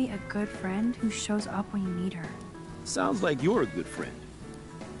also be a good friend who shows up when you need her. Sounds like you're a good friend.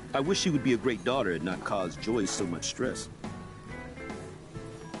 I wish she would be a great daughter and not cause Joyce so much stress.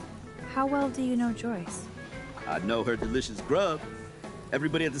 How well do you know Joyce? I know her delicious grub.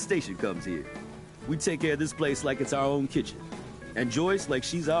 Everybody at the station comes here. We take care of this place like it's our own kitchen. And Joyce like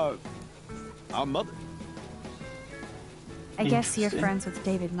she's our mother. I guess you're friends with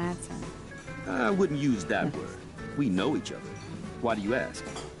David Madsen. I wouldn't use that word. We know each other. Why do you ask?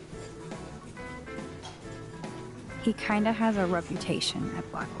 He kinda has a reputation at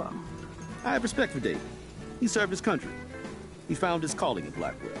Blackwell. I have respect for David. He served his country. He found his calling in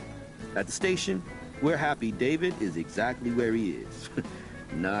Blackwell. At the station, we're happy David is exactly where he is.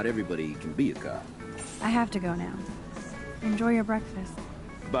 Not everybody can be a cop. I have to go now. Enjoy your breakfast.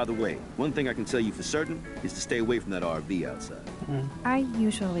 By the way, one thing I can tell you for certain is to stay away from that RV outside. I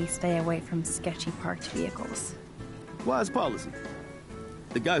usually stay away from sketchy parked vehicles. Wise policy.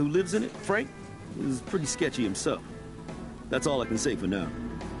 The guy who lives in it, Frank, is pretty sketchy himself. That's all I can say for now.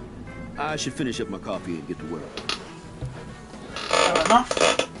 I should finish up my coffee and get to work. Fair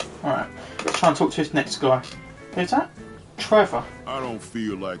enough. Alright, let's try and talk to this next guy. Who's that? Trevor. I don't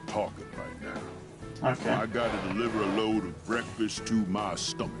feel like talking right now. Okay. I gotta deliver a load of breakfast to my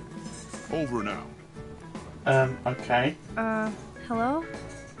stomach. Over and out. Okay. Hello?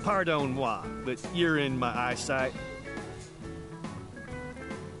 Pardon moi, but you're in my eyesight.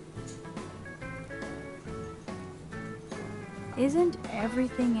 Isn't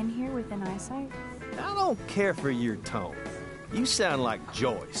everything in here within eyesight? I don't care for your tone. You sound like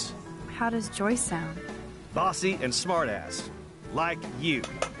Joyce. How does Joyce sound? Bossy and smartass. Like you.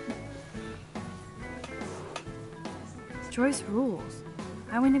 Joyce rules.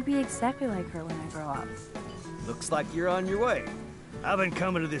 I want to be exactly like her when I grow up. Looks like you're on your way. I've been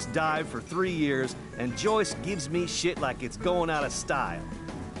coming to this dive for 3 years, and Joyce gives me shit like it's going out of style.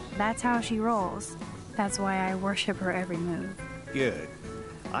 That's how she rolls. That's why I worship her every move. Good.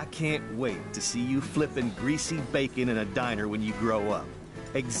 I can't wait to see you flipping greasy bacon in a diner when you grow up.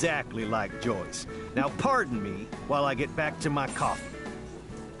 Exactly like Joyce. Now pardon me while I get back to my coffee.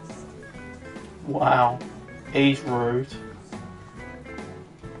 Wow. He's rude.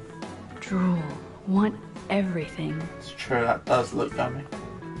 Drool. Want everything. It's true, that does look yummy.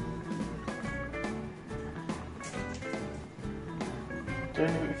 Doing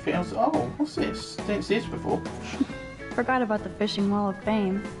anything else? Oh, what's this? Didn't see this before. Forgot about the fishing wall of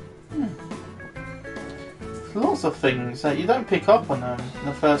fame. There's lots of things that you don't pick up on them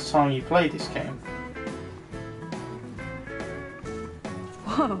the first time you play this game.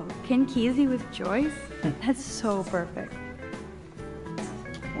 Whoa, Ken Kesey with Joyce? That's so perfect.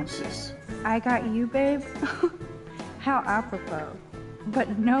 What's this? I got you, babe? How apropos.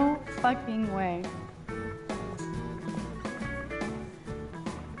 But no fucking way.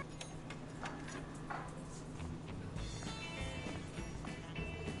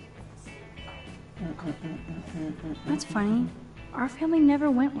 That's funny. Our family never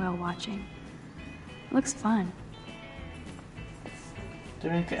went whale watching. Looks fun. Do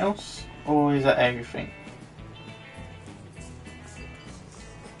anything else? Or is that everything?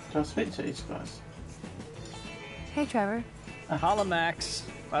 Do I speak to these guys? Hey, Trevor. Holla, Max.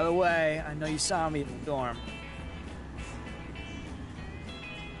 By the way, I know you saw me at the dorm.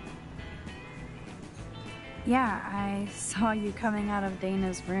 Yeah, I saw you coming out of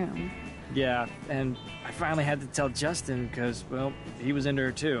Dana's room. Yeah, and I finally had to tell Justin because, well, he was into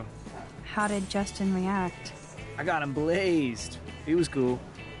her too. How did Justin react? I got him blazed. He was cool.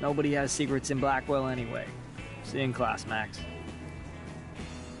 Nobody has secrets in Blackwell anyway. See you in class, Max.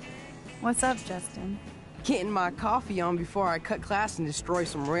 What's up, Justin? Getting my coffee on before I cut class and destroy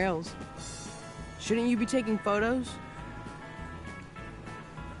some rails. Shouldn't you be taking photos?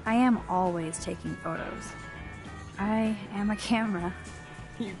 I am always taking photos. I am a camera.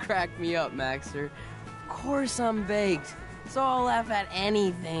 You crack me up, Maxter. Of course I'm baked, so I'll laugh at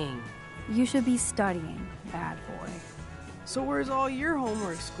anything. You should be studying, bad boy. So where's all your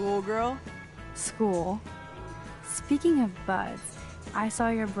homework, schoolgirl? School? Speaking of buds, I saw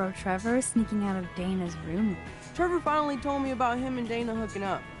your bro Trevor sneaking out of Dana's room. Trevor finally told me about him and Dana hooking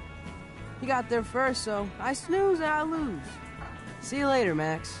up. He got there first, so I snooze and I lose. See you later,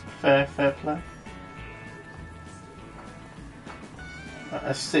 Max. Fair play.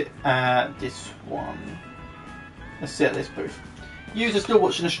 Let's sit at this one. Let's sit at this booth. You are still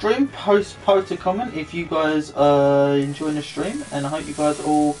watching the stream. Post a comment if you guys are enjoying the stream, and I hope you guys are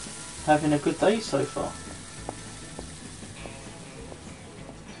all having a good day so far.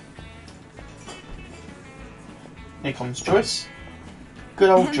 Here comes Joyce. Good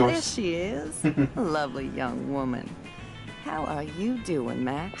old and Joyce. There she is. A lovely young woman. How are you doing,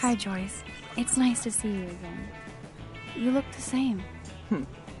 Max? Hi, Joyce. It's nice to see you again. You look the same.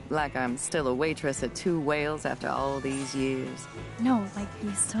 Like I'm still a waitress at Two Whales after all these years. No, like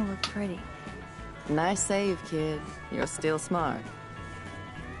you still look pretty. Nice save, kid. You're still smart.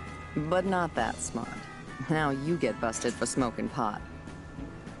 But not that smart. Now you get busted for smoking pot.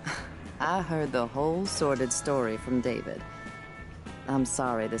 I heard the whole sordid story from David. I'm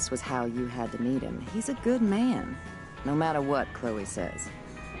sorry this was how you had to meet him. He's a good man, no matter what Chloe says.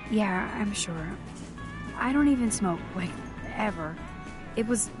 Yeah, I'm sure. I don't even smoke, like, ever. It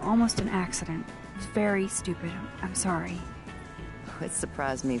was almost an accident. It was very stupid. I'm sorry. It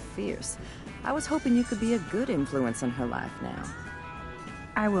surprised me fierce. I was hoping you could be a good influence in her life now.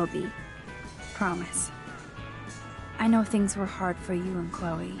 I will be. Promise. I know things were hard for you and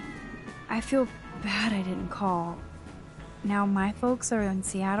Chloe. I feel bad I didn't call. Now my folks are in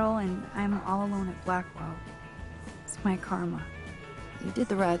Seattle and I'm all alone at Blackwell. It's my karma. You did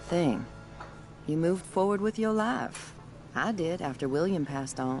the right thing. You moved forward with your life. I did after William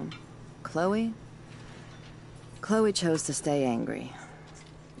passed on. Chloe? Chloe chose to stay angry.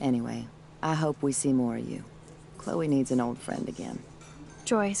 Anyway, I hope we see more of you. Chloe needs an old friend again.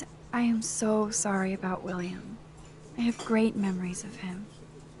 Joyce, I am so sorry about William. I have great memories of him.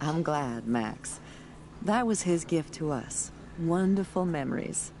 I'm glad, Max. That was his gift to us. Wonderful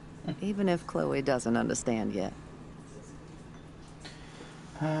memories. Even if Chloe doesn't understand yet.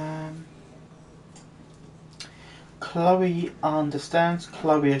 Chloe understands.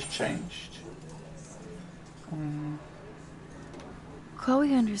 Chloe has changed.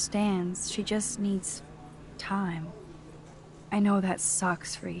 Chloe understands. She just needs time. I know that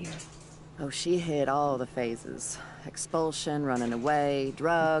sucks for you. Oh, she hit all the phases. Expulsion, running away,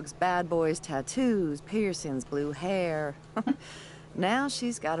 drugs, bad boys, tattoos, piercings, blue hair. Now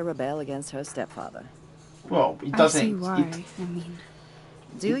she's got to rebel against her stepfather. Well, it doesn't. I see why. I mean,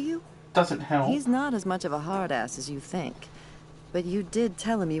 do you? Doesn't help. He's not as much of a hard ass as you think. But you did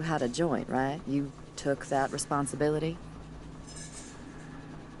tell him you had a joint, right? You took that responsibility?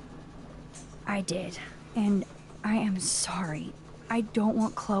 I did. And I am sorry. I don't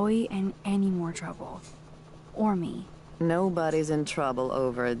want Chloe in any more trouble. Or me. Nobody's in trouble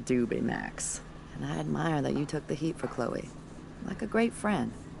over a doobie, Max. And I admire that you took the heat for Chloe. Like a great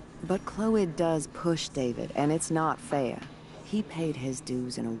friend. But Chloe does push David, and it's not fair. He paid his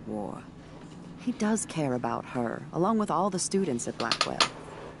dues in a war. He does care about her, along with all the students at Blackwell.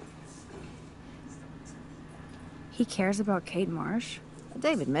 He cares about Kate Marsh?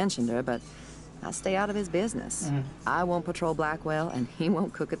 David mentioned her, but I stay out of his business. I won't patrol Blackwell, and he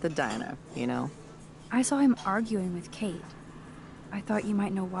won't cook at the diner, you know? I saw him arguing with Kate. I thought you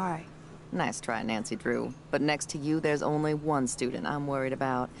might know why. Nice try, Nancy Drew. But next to you, there's only one student I'm worried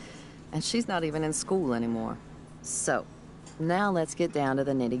about. And she's not even in school anymore. So, now let's get down to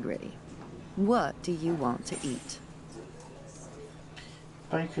the nitty-gritty. What do you want to eat?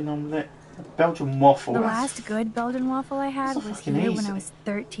 Bacon omelette. Belgian waffle. The last good Belgian waffle I had was here when I was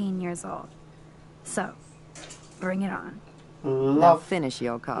 13 years old. So, bring it on. Now finish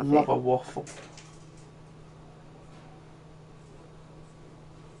your coffee. Love a waffle.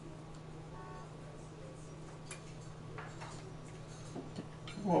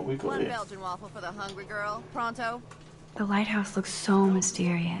 What we got One here? Belgian waffle for the hungry girl. Pronto? The lighthouse looks so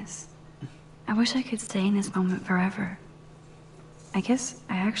mysterious. I wish I could stay in this moment forever. I guess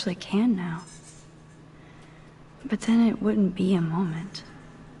I actually can now. But then it wouldn't be a moment.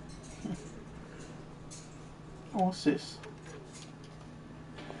 What's this?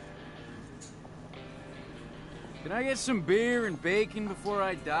 Can I get some beer and bacon before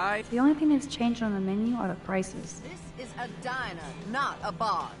I die? The only thing that's changed on the menu are the prices. This is a diner, not a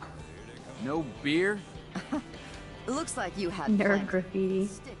bar. No beer? Looks like you had Nerd plenty. graffiti.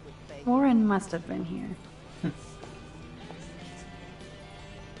 Warren must have been here. Let's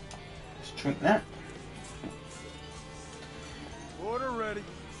drink that. Order ready.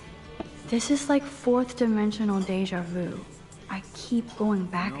 This is like fourth dimensional deja vu. I keep going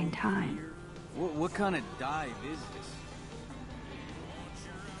back in time. What kind of dive is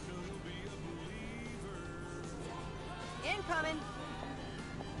this? Incoming.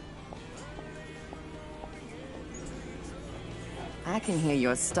 I can hear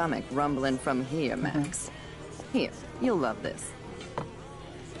your stomach rumbling from here, Max. Here, you'll love this.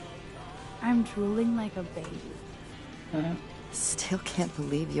 I'm drooling like a baby. Still can't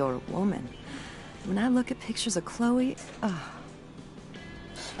believe you're a woman. When I look at pictures of Chloe,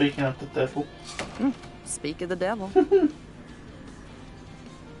 Speaking of the devil. Speak of the devil.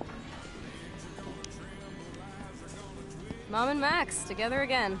 Mom and Max, together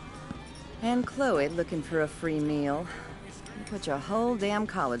again. And Chloe looking for a free meal. You put your whole damn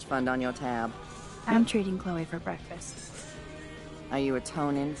college fund on your tab. I'm treating Chloe for breakfast. Are you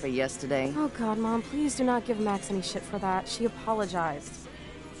atoning for yesterday? Oh God, Mom, please do not give Max any shit for that. She apologized.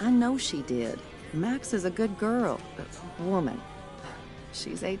 I know she did. Max is a good girl. Woman.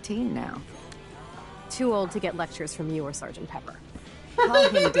 She's 18 now. Too old to get lectures from you or Sergeant Pepper. Call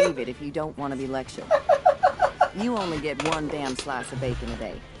him David if you don't want to be lectured. You only get one damn slice of bacon a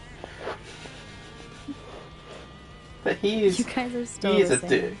day. But he is. You guys are still He is the a same.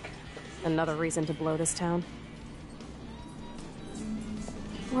 dick. Another reason to blow this town.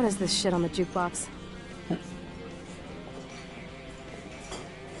 What is this shit on the jukebox?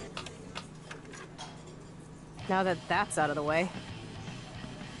 Now that that's out of the way,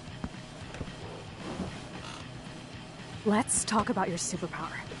 let's talk about your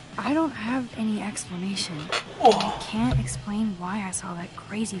superpower. I don't have any explanation. Oh. I can't explain why I saw that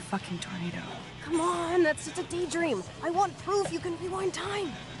crazy fucking tornado. Come on, that's just a daydream. I want proof you can rewind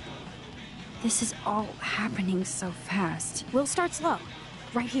time. This is all happening so fast. We'll start slow.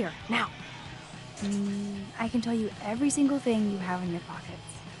 Right here, now. I can tell you every single thing you have in your pockets.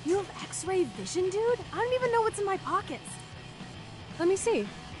 You have X-ray vision, dude? I don't even know what's in my pockets. Let me see.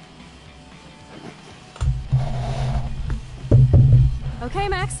 Okay,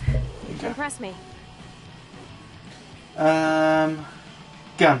 Max. Okay. Impress me. Gun.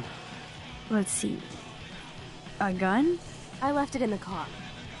 Let's see. A gun? I left it in the car.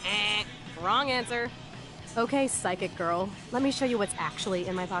 Wrong answer. Okay, psychic girl. Let me show you what's actually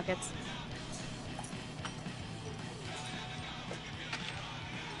in my pockets.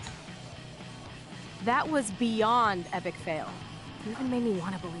 That was beyond epic fail. You even made me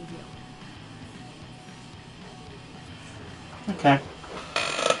want to believe you. Okay.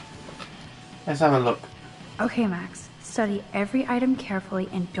 Let's have a look. Okay, Max. Study every item carefully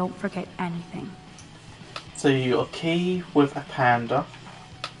and don't forget anything. So you got a key with a panda.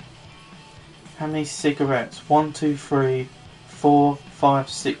 How many cigarettes? 1, 2, 3, 4, 5,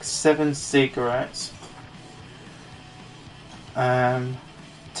 6, 7 cigarettes. 10,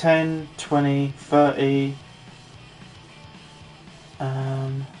 20, 30.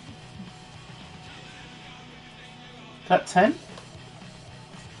 That 10?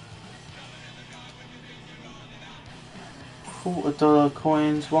 $quarter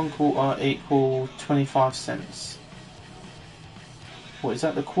coins, 1/4 equal 25 cents. What is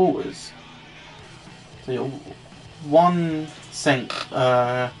that, the quarters? So you're 1 cent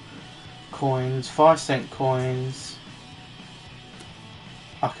coins, 5 cent coins.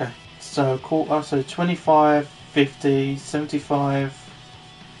 Okay, so quarter, so 25, 50, 75,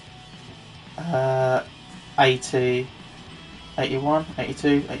 80, 81,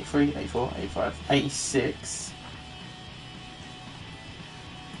 82, 83, 84, 85, 86.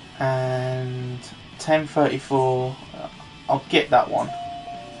 And 1034, I'll get that one.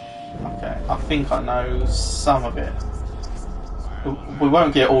 Okay, I think I know some of it. We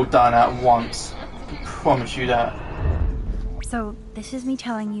won't get it all done at once, I promise you that. So, this is me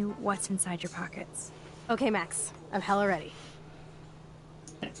telling you what's inside your pockets. Okay, Max. I'm hella ready.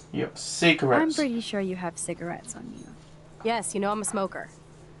 You have cigarettes. I'm pretty sure you have cigarettes on you. Yes, you know I'm a smoker.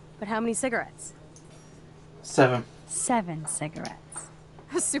 But how many cigarettes? 7. 7 cigarettes.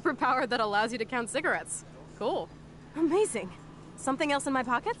 A superpower that allows you to count cigarettes. Cool. Amazing. Something else in my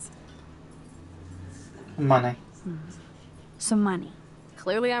pockets? Money. Some money.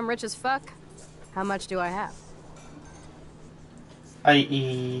 Clearly I'm rich as fuck. How much do I have?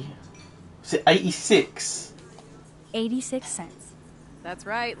 80... Is it 86? 86 cents. That's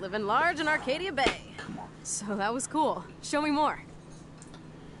right, living large in Arcadia Bay. Come on. So that was cool. Show me more.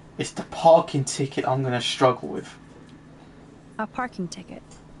 It's the parking ticket I'm going to struggle with. A parking ticket.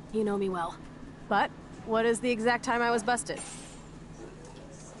 You know me well. But, what is the exact time I was busted?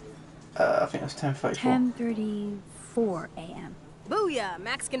 I think it was 10:34. 10:34 a.m. Booyah!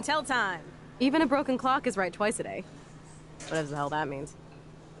 Max can tell time. Even a broken clock is right twice a day. Whatever the hell that means.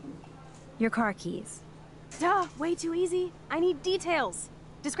 Your car keys. Duh! Way too easy. I need details.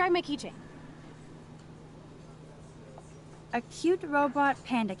 Describe my keychain. A cute robot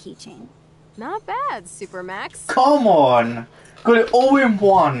panda keychain. Not bad, Super Max. Come on! Got it all in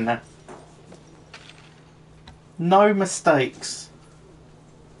one. No mistakes.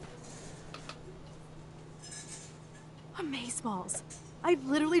 Amazeballs. I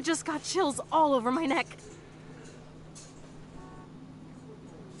literally just got chills all over my neck.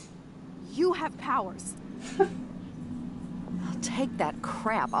 You have powers. I'll take that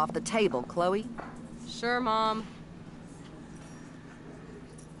crap off the table, Chloe. Sure, Mom.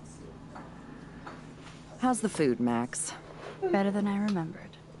 How's the food, Max? Better than I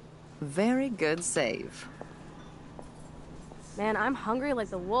remembered. Very good save. Man, I'm hungry like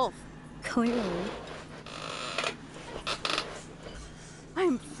the wolf. Clearly.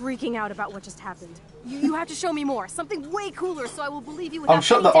 I'm freaking out about what just happened. You have to show me more. Something way cooler so I will believe you. I'm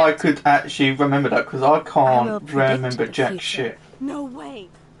shocked that I could actually remember that because I can't remember jack shit. No way.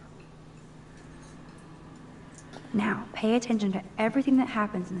 Now, pay attention to everything that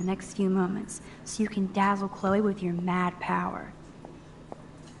happens in the next few moments so you can dazzle Chloe with your mad power.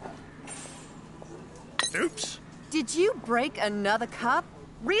 Oops. Did you break another cup?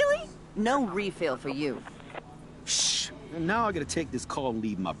 Really? No refill for you. Shh. Now I gotta take this call and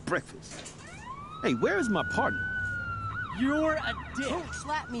leave my breakfast. Hey, where is my partner? You're a dick. Don't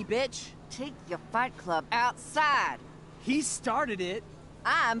slap me, bitch. Take your fight club outside. He started it.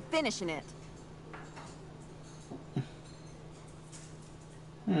 I'm finishing it.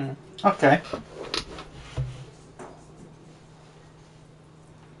 Okay.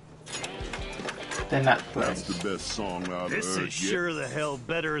 Then that plays. That's the best song I've This heard is yet. sure the hell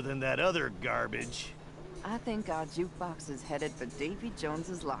better than that other garbage. I think our jukebox is headed for Davy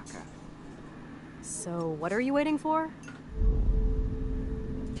Jones's locker. So, what are you waiting for?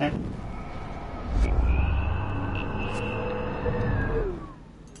 Okay.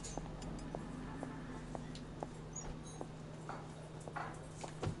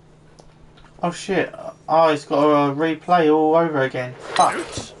 Oh shit. Oh, it's got to replay all over again. Fuck.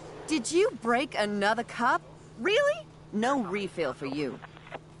 Did you break another cup? Really? No refill for you.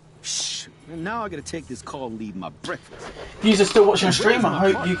 Shh. Now I gotta take this call and leave my breakfast. If you are still watching the stream, I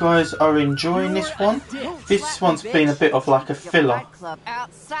hope you guys are enjoying this one. This one's been a bit of like a filler. Club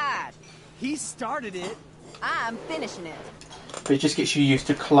outside. He started it. I'm finishing it. But it just gets you used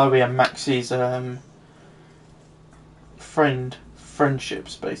to Chloe and Max's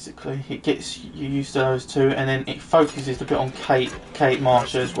friendships, basically. It gets you used to those two, and then it focuses a bit on Kate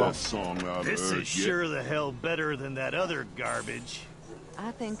Marsha as well. This is sure the hell better than that other garbage.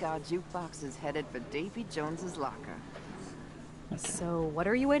 I think our jukebox is headed for Davy Jones's locker. Okay. So, what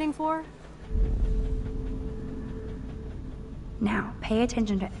are you waiting for? Now, pay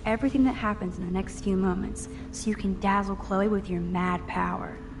attention to everything that happens in the next few moments, so you can dazzle Chloe with your mad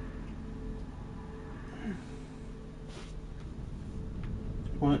power.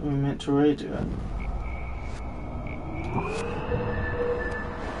 Weren't we meant to redo it?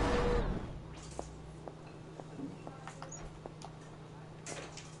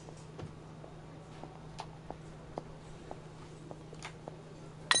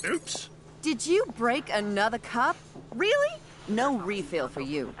 Oops. Did you break another cup? Really? No refill for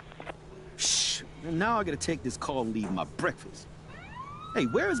you. Shh. Now I gotta take this call and leave my breakfast. Hey,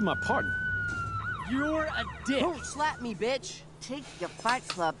 where is my partner? You're a dick. Don't slap me, bitch. Take your fight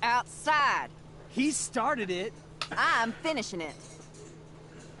club outside. He started it. I'm finishing it.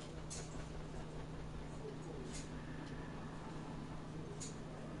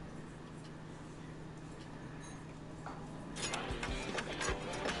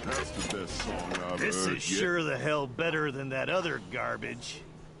 That's the best song I've This heard is yet. sure the hell better than that other garbage.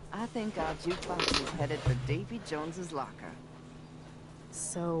 I think our jukebox is headed for Davy Jones's locker.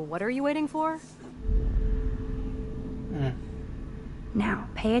 So, what are you waiting for? Now,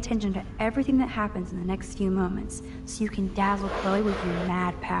 pay attention to everything that happens in the next few moments, so you can dazzle Chloe with your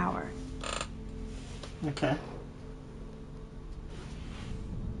mad power. Okay.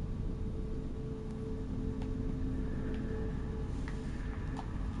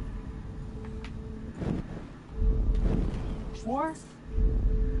 War?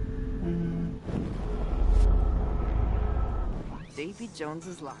 Davy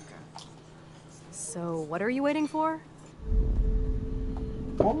Jones's locker. So, what are you waiting for?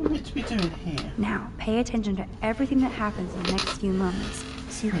 What are we meant to be doing here? Now, pay attention to everything that happens in the next few moments,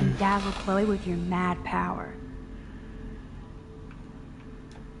 so you can dazzle Chloe with your mad power.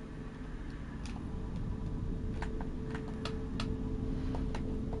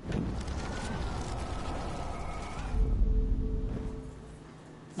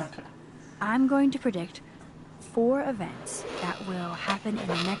 Okay. I'm going to predict 4 events that will happen in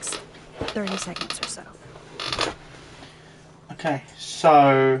the next 30 seconds or so. Okay,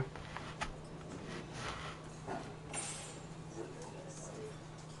 so...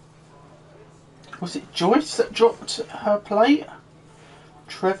 Was it Joyce that dropped her plate?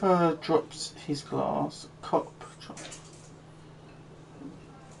 Trevor drops his glass. Cop drops...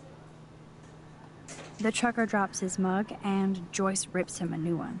 The trucker drops his mug, and Joyce rips him a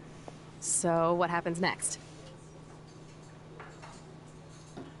new one. So, what happens next?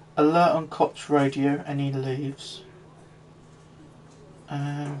 Alert on cop's radio, and he leaves.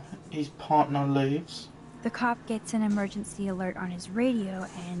 His partner leaves. The cop gets an emergency alert on his radio,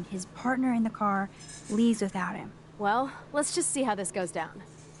 and his partner in the car leaves without him. Well, let's just see how this goes down.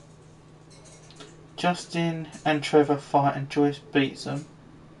 Justin and Trevor fight, and Joyce beats them.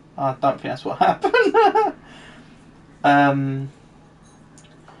 I don't think that's what happened.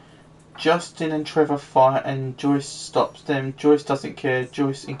 Justin and Trevor fight, and Joyce stops them. Joyce doesn't care.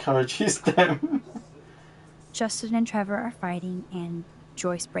 Joyce encourages them. Justin and Trevor are fighting, and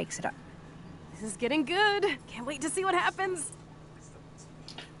Joyce breaks it up. This is getting good. Can't wait to see what happens.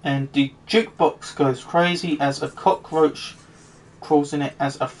 And the jukebox goes crazy as a cockroach crawls in it,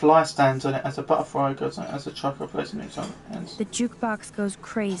 as a fly stands on it, as a butterfly goes on it, as a trucker plays in its own hands. The jukebox goes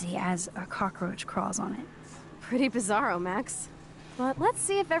crazy as a cockroach crawls on it. Pretty bizarro, Max. But let's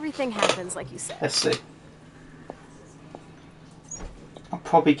see if everything happens like you said. Let's see. I'll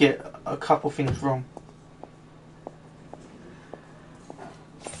probably get a couple things wrong.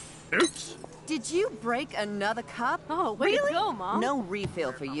 Oops. Did you break another cup? Oh, way really? to go, Mom. No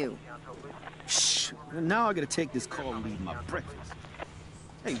refill for you. Shh. Now I gotta take this call and leave my breakfast.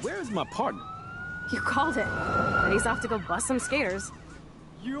 Hey, where is my partner? You called it. And he's off to go bust some skaters.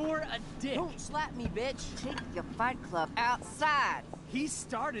 You're a dick. Don't slap me, bitch. Take your fight club outside. He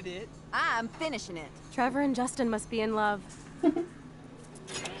started it. I'm finishing it. Trevor and Justin must be in love.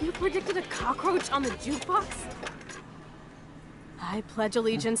 You predicted a cockroach on the jukebox? I pledge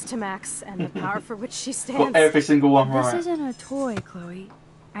allegiance to Max and the power for which she stands. Got every single one This right. isn't a toy, Chloe.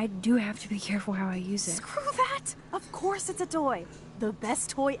 I do have to be careful how I use it. Screw that! Of course it's a toy. The best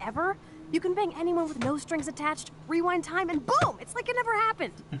toy ever? You can bang anyone with no strings attached, rewind time, and boom! It's like it never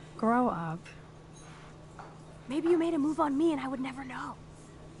happened. Grow up. Maybe you made a move on me and I would never know.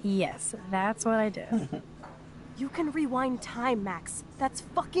 Yes, that's what I did. You can rewind time, Max. That's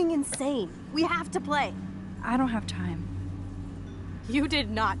fucking insane. We have to play. I don't have time. You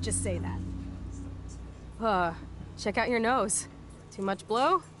did not just say that. Check out your nose. Too much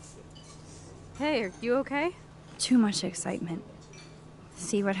blow? Hey, are you okay? Too much excitement.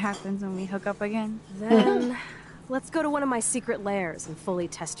 See what happens when we hook up again? Then, let's go to one of my secret lairs and fully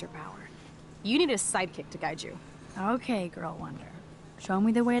test your power. You need a sidekick to guide you. Okay, Girl Wonder. Show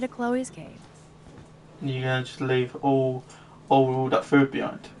me the way to Chloe's cave. You're gonna just leave all that food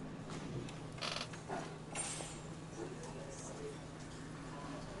behind.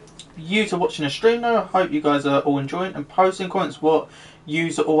 You are watching the stream though. I hope you guys are all enjoying and posting comments what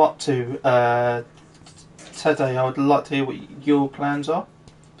you are all up to today. I would like to hear what your plans are.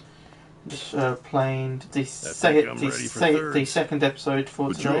 Just playing the second episode for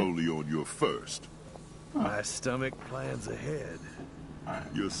but today. you're only on your first. My stomach plans ahead.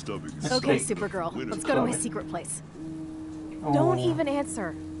 Your stomach is Okay, so Supergirl. winter Let's go to my time. secret place. Oh. Don't even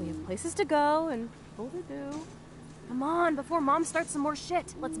answer. We have places to go and people to do. Come on, before Mom starts some more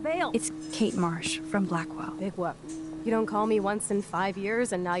shit. Let's bail. It's Kate Marsh from Blackwell. Big whoop. You don't call me once in 5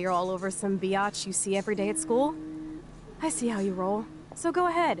 years and now you're all over some biatch you see every day at school? I see how you roll. So go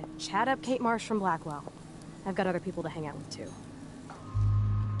ahead, chat up Kate Marsh from Blackwell. I've got other people to hang out with too.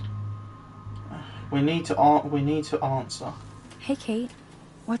 We need to answer. Hey, Kate.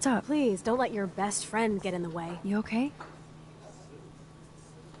 What's up? Please, don't let your best friend get in the way. You okay?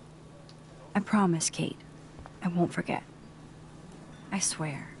 I promise, Kate. I won't forget. I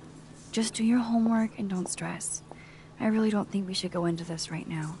swear. Just do your homework and don't stress. I really don't think we should go into this right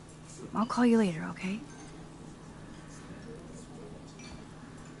now. I'll call you later, okay?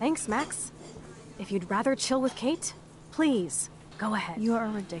 Thanks, Max. If you'd rather chill with Kate, please, go ahead. You are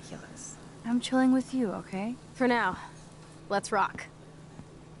ridiculous. I'm chilling with you, okay? For now, let's rock.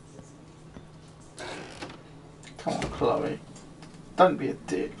 Come on, Chloe. Don't be a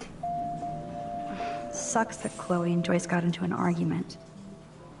dick. Sucks that Chloe and Joyce got into an argument.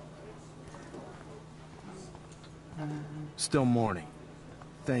 Still morning.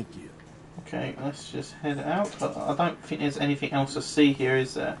 Thank you. Okay, let's just head out. I don't think there's anything else to see here,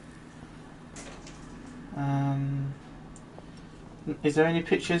 is there? Is there any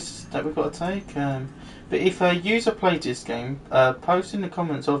pictures that we've got to take? But if a user played this game, post in the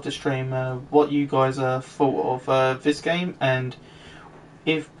comments of the stream what you guys thought of this game, and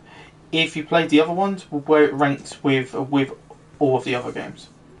if you played the other ones, where it ranks with all of the other games.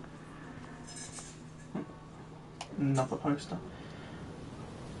 Another poster.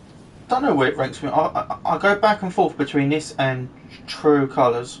 Don't know where it ranks with. I go back and forth between this and True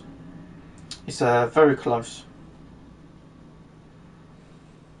Colours. It's very close.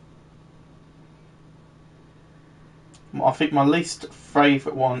 I think my least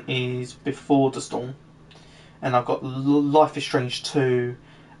favourite one is Before the Storm, and I've got Life is Strange 2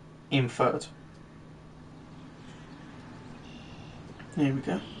 in third. Here we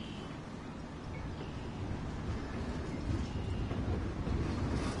go.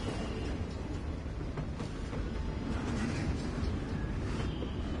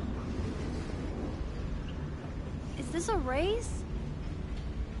 Is this a race?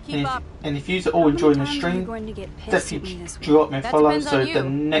 Keep up. And if you're all enjoying the stream, definitely drop me a follow so the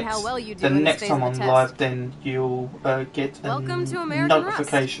next time I'm live, then you'll get a Welcome to American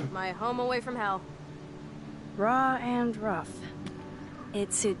notification. Rust, my home away from hell. Raw and rough.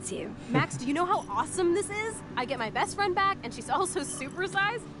 It suits you. Max, do you know how awesome this is? I get my best friend back, and she's also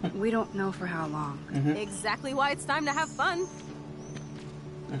supersized. We don't know for how long. Exactly why it's time to have fun.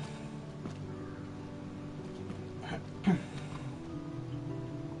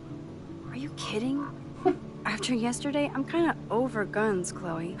 Are you kidding? After yesterday, I'm kind of over guns,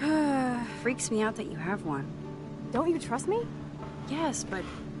 Chloe. Freaks me out that you have one. Don't you trust me? Yes, but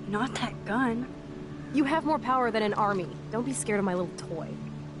not that gun. You have more power than an army. Don't be scared of my little toy.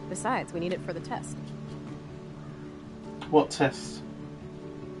 Besides, we need it for the test. What test?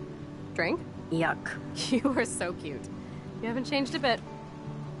 Drink? Yuck. You are so cute. You haven't changed a bit.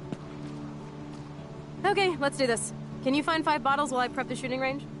 Okay, let's do this. Can you find 5 bottles while I prep the shooting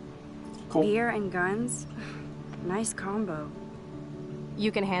range? Cool. Beer and guns? Nice combo.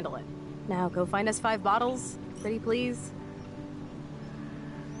 You can handle it. Now go find us 5 bottles, pretty please.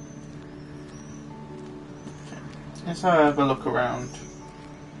 Let's have a look around.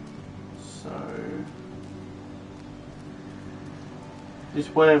 So, this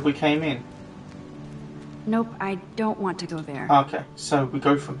is where we came in. Nope, I don't want to go there. Okay, so we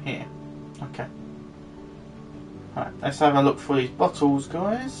go from here. Okay. Alright, let's have a look for these bottles,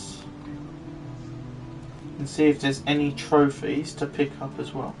 guys. And see if there's any trophies to pick up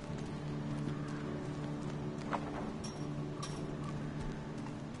as well.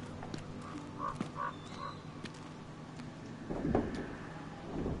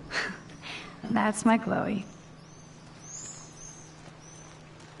 That's my Chloe.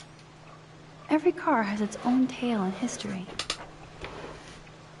 Every car has its own tale and history.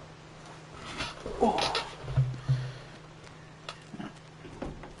 Oh.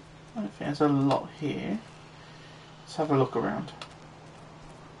 I think there's a lot here. Let's have a look around.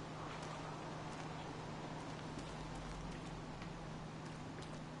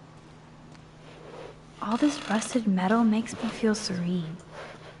 All this rusted metal makes me feel serene.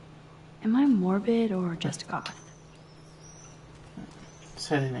 Am I morbid or just goth? Let's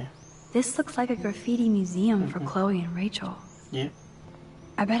head in here. This looks like a graffiti museum for Chloe and Rachel. Yeah.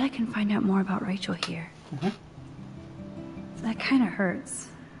 I bet I can find out more about Rachel here. That kind of hurts.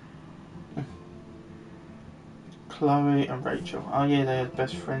 Chloe and Rachel. Oh yeah, they had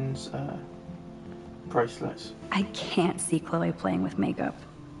best friends bracelets. I can't see Chloe playing with makeup.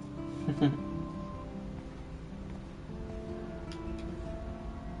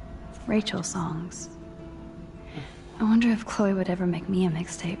 Rachel songs. I wonder if Chloe would ever make me a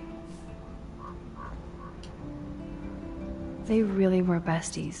mixtape. They really were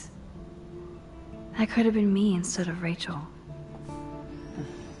besties. That could have been me instead of Rachel.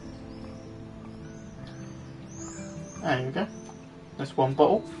 There you go. That's one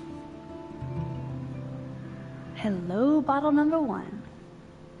bottle. Hello, bottle number 1.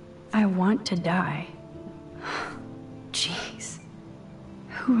 I want to die. Jeez.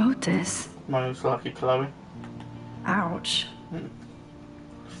 Who wrote this? Most likely Chloe. Ouch.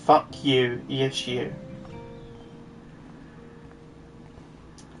 Fuck you. Yes, you.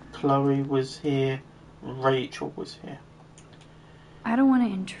 Chloe was here. Rachel was here. I don't want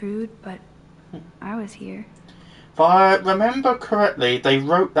to intrude, but I was here. If I remember correctly, they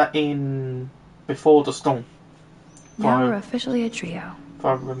wrote that in before the storm. Now we're officially a trio. If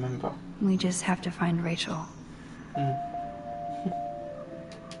I remember. We just have to find Rachel.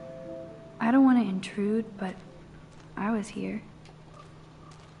 I don't want to intrude, but I was here.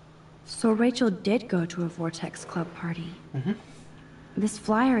 So Rachel did go to a Vortex Club party. This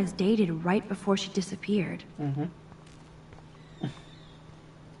flyer is dated right before she disappeared.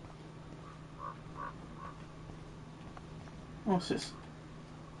 What's this?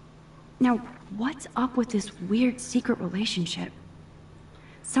 Now, what's up with this weird secret relationship?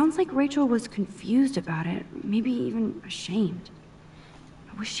 Sounds like Rachel was confused about it, maybe even ashamed.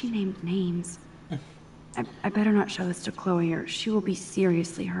 I wish she named names. I better not show this to Chloe or she will be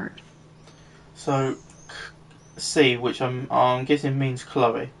seriously hurt. So, C, which I'm guessing means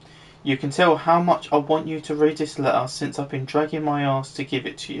Chloe. You can tell how much I want you to read this letter since I've been dragging my ass to give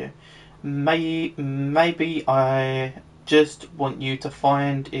it to you. Maybe I just want you to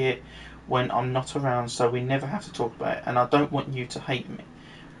find it when I'm not around so we never have to talk about it, and I don't want you to hate me.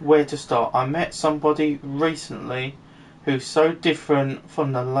 Where to start? I met somebody recently who's so different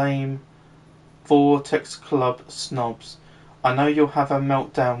from the lame Vortex Club snobs. I know you'll have a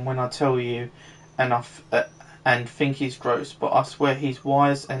meltdown when I tell you and think he's gross, but I swear he's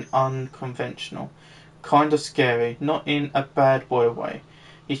wise and unconventional. Kind of scary, not in a bad boy way.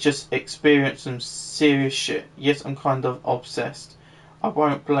 He's just experienced some serious shit. Yes, I'm kind of obsessed. I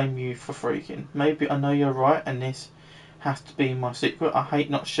won't blame you for freaking. Maybe I know you're right and this has to be my secret. I hate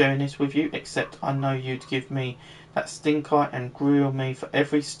not sharing this with you, except I know you'd give me that stink eye and grill me for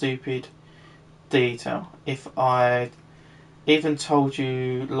every stupid detail. If I even told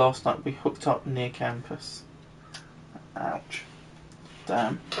you last night we hooked up near campus. Ouch.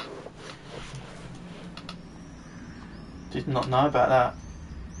 Damn. Did not know about that.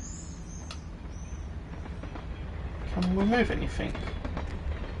 Can we move anything?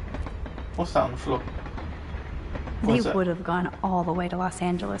 What's that on the floor? They would have gone all the way to Los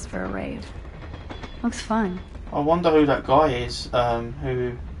Angeles for a rave. Looks fun. I wonder who that guy is,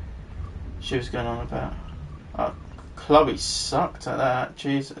 who she was going on about. Chloe sucked at that,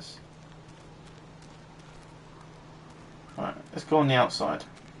 Jesus. Alright, let's go on the outside.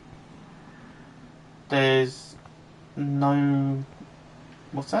 there's no...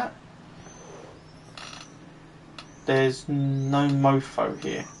 What's that? There's no mofo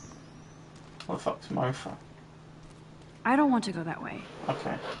here. What the fuck's mofo? I don't want to go that way.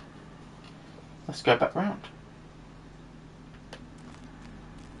 Okay. Let's go back round.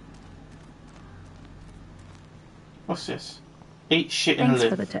 What's this? Eat shit and Thanks live.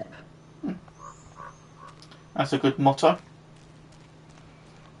 for the tip. That's a good motto.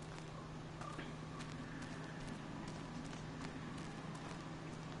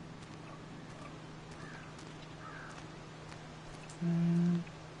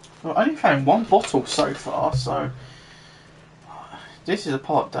 Well, I only found one bottle so far, so this is a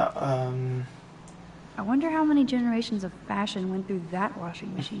part that I wonder how many generations of fashion went through that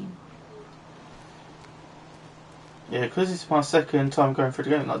washing machine. yeah, because it's my second time going through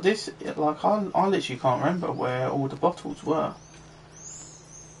the game. Like this, like I literally can't remember where all the bottles were.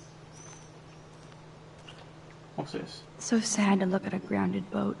 What's this? So sad to look at a grounded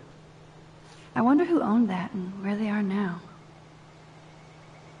boat. I wonder who owned that and where they are now.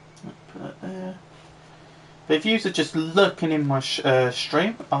 Put that there. But if you are just looking in my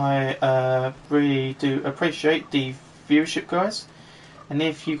stream, I really do appreciate the viewership, guys. And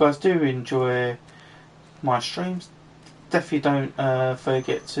if you guys do enjoy my streams, definitely don't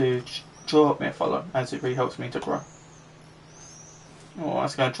forget to drop me a follow, as it really helps me to grow. Oh,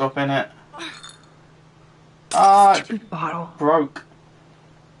 that's going to drop in it. Ah, stupid bottle. Broke.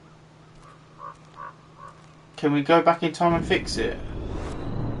 Can we go back in time and fix it?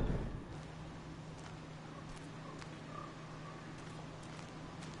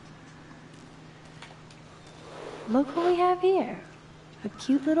 Look what we have here. A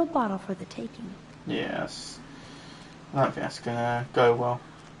cute little bottle for the taking. Yes. I don't think that's gonna go well.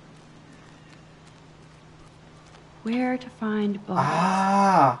 Where to find bottles?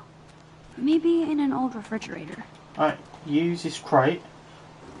 Ah! Maybe in an old refrigerator. Alright, use this crate.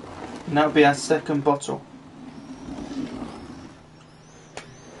 And that'll be our second bottle.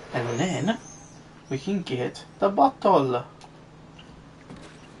 And then we can get the bottle.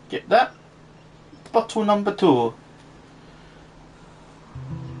 Get that? Bottle number 2.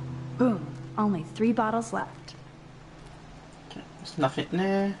 Boom. Only 3 bottles left. Okay, there's nothing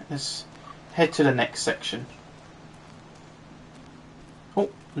there. Let's head to the next section. Oh,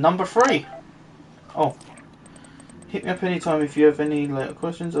 number 3. Oh. Hit me up anytime if you have any later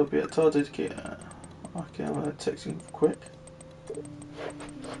questions. I'll be at Target. Okay, I'm going to text him quick.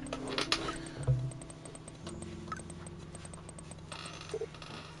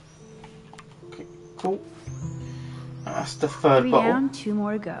 Okay, cool. That's the third 3 bottle. down, 2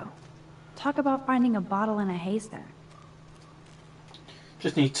 more to go. Talk about finding a bottle in a haystack.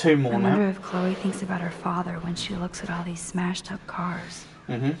 Just need 2 more I now. wonder if Chloe thinks about her father when she looks at all these smashed up cars.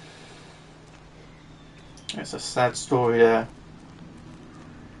 Mm-hmm. It's a sad story there.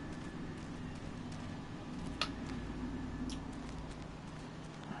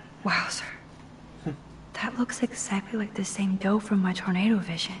 Wowzer. That looks exactly like the same dough from my tornado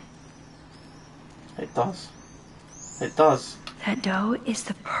vision. It does. It does. That dough is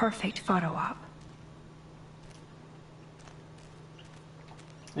the perfect photo op.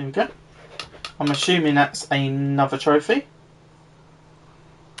 There we go. I'm assuming that's another trophy.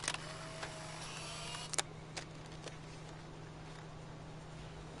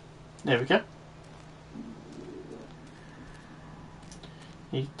 There we go.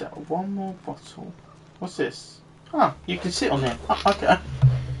 Need that one more bottle. What's this? Ah, you can sit on there. Oh, okay.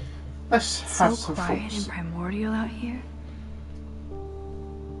 Let's have So some quiet thoughts. and primordial out here.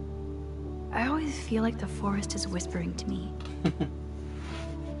 I always feel like the forest is whispering to me.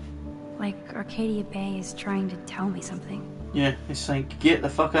 Like Arcadia Bay is trying to tell me something. Yeah, it's saying get the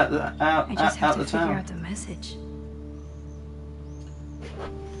fuck out I just have out to the figure town. out the message.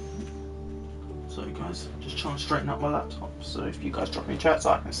 Sorry guys, just trying to straighten up my laptop. So if you guys drop me chats,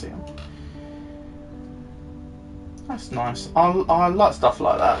 I can see them. That's nice. I like stuff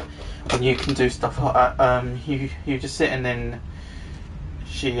like that. When you can do stuff like that. You just sit and then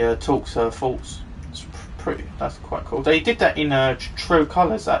she talks her thoughts. It's pretty. That's quite cool. They did that in True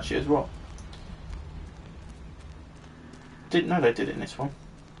Colours actually as well. Didn't know they did it in this one.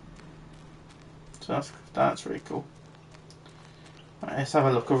 So that's really cool. Right, let's have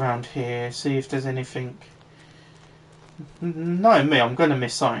a look around here, see if there's anything. Knowing me, I'm gonna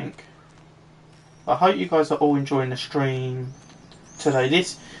miss something. I hope you guys are all enjoying the stream today.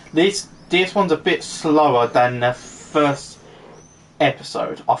 This one's a bit slower than the first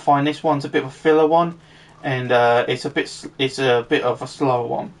episode. I find this one's a bit of a filler one, and it's a bit of a slower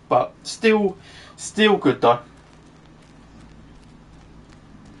one, but still good though.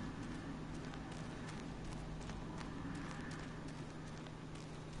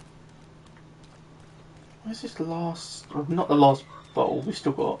 Where's this last... Well, not the last bottle, we've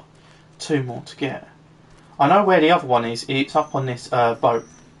still got 2 more to get. I know where the other one is. It's up on this boat.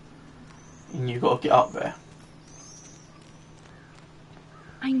 And you've got to get up there.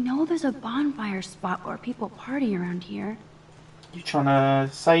 I know there's a bonfire spot where people party around here. You trying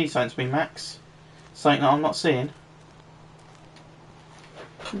to say something to me, Max? Something that I'm not seeing?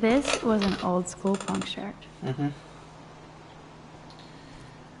 This was an old school punk shirt. Mm-hmm.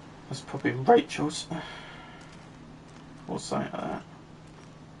 That's probably Rachel's. Or something like that.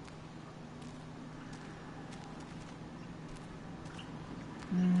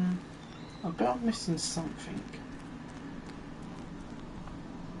 I bet I'm missing something.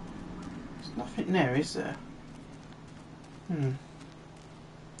 There's nothing there, is there?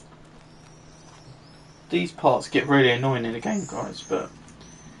 These parts get really annoying in the game, guys, but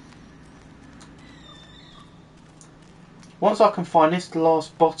once I can find this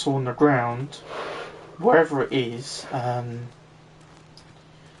last bottle on the ground, wherever it is, I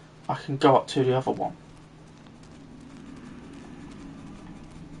can go up to the other one.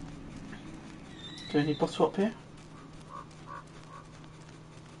 Is there any bottle up here?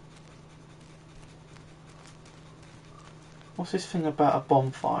 What's this thing about a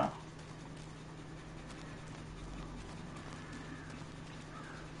bonfire?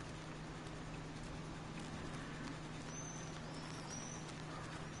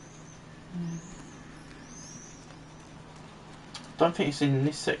 Don't think it's in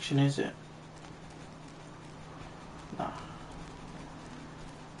this section, is it? No.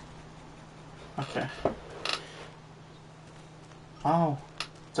 Okay. Oh,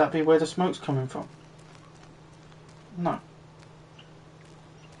 does that be where the smoke's coming from? No.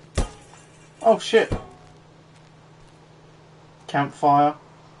 Oh shit. Campfire.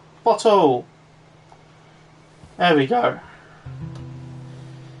 Bottle! There we go.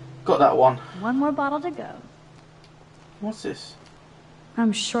 Got that one. One more bottle to go. What's this?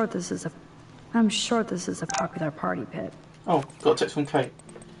 I'm sure this is a popular party pit. Oh, got a text from Kate.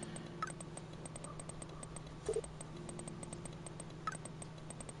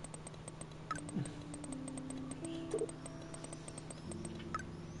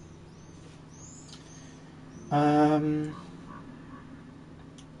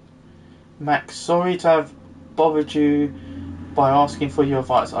 Max, sorry to have bothered you by asking for your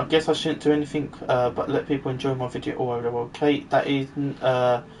advice. I guess I shouldn't do anything but let people enjoy my video all over the world. Kate, that is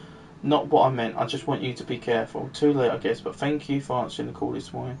not what I meant. I just want you to be careful. Too late, I guess, but thank you for answering the call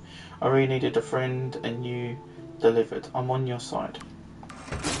this morning. I really needed a friend and you delivered. I'm on your side.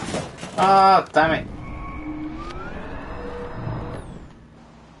 Ah, damn it.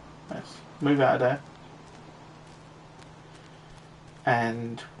 Let's move out of there.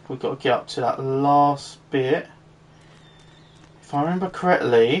 And we've got to get up to that last bit. If I remember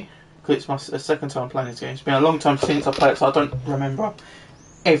correctly, because it's my second time playing this game, it's been a long time since I played it, so I don't remember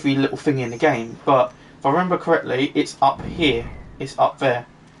every little thing in the game. But if I remember correctly, it's up here. It's up there.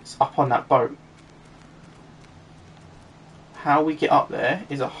 It's up on that boat. How we get up there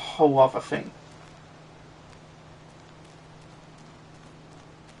is a whole other thing.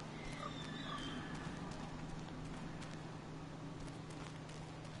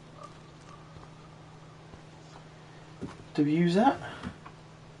 Do we use that?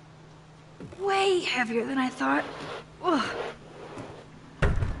 Way heavier than I thought. Ugh.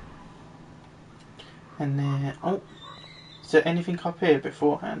 And then, oh, is there anything up here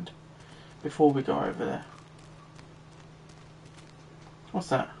beforehand? Before we go over there? What's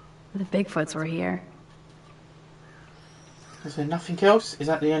that? The Bigfoots were here. Is there nothing else? Is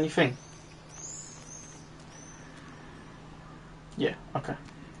that the only thing? Yeah, okay.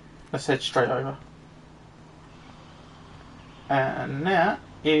 Let's head straight over. And that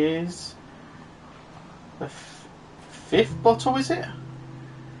is the 5th bottle, is it?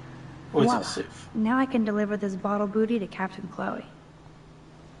 Or is Voila. it 6th? Now I can deliver this bottle booty to Captain Chloe.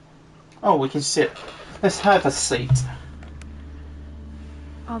 Oh, we can sit. Let's have a seat.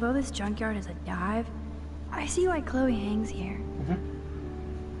 Although this junkyard is a dive, I see why Chloe hangs here.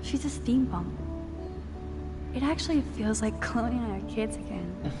 She's a steampunk. It actually feels like Chloe and I are kids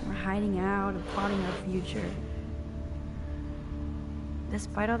again. We're hiding out and plotting our future.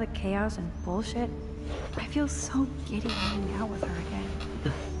 Despite all the chaos and bullshit, I feel so giddy hanging out with her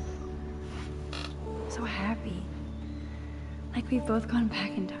again. So happy. Like we've both gone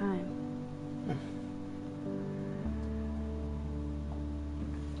back in time.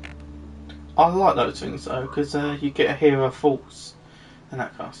 I like those things though, because you get to hear her thoughts and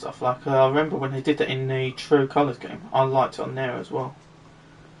that kind of stuff. Like I remember when they did that in the True Colours game. I liked it on there as well.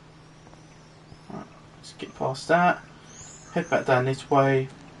 Right, let's get past that. Head back down this way.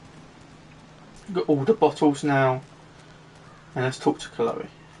 We've got all the bottles now. And let's talk to Chloe.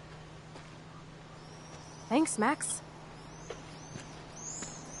 Thanks, Max.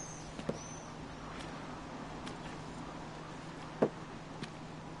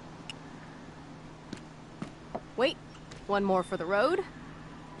 Wait, one more for the road.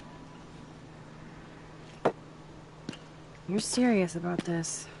 You're serious about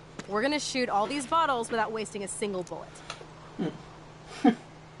this? We're gonna shoot all these bottles without wasting a single bullet.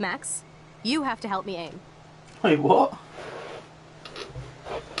 Max, you have to help me aim. Wait, what?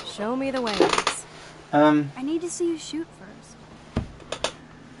 Show me the way, Max. I need to see you shoot first.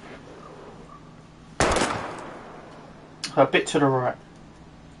 A bit to the right.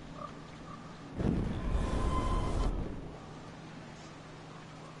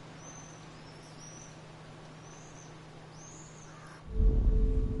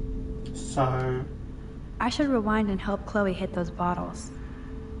 So... I should rewind and help Chloe hit those bottles.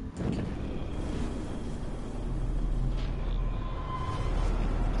 Okay.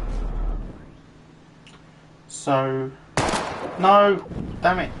 So... No!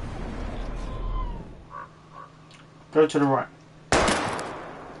 Damn it! Go to the right.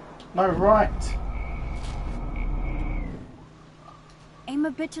 No, right! Aim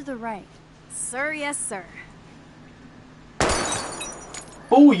a bit to the right. Sir, yes, sir.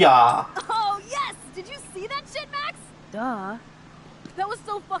 Booyah! Oh, yes! Did you see that shit, Max? Duh. That was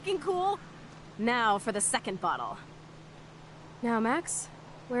so fucking cool. Now for the second bottle. Now, Max,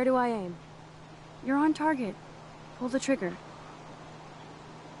 where do I aim? You're on target. Pull the trigger.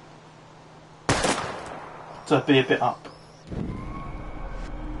 So be a bit up.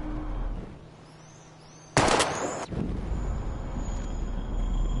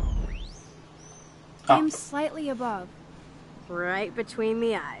 Aim slightly above. Right between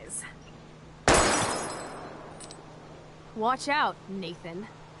the eyes. Watch out, Nathan.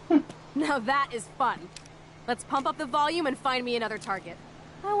 Now that is fun. Let's pump up the volume and find me another target.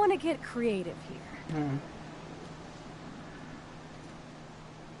 I want to get creative here.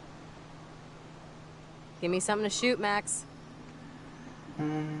 Give me something to shoot, Max.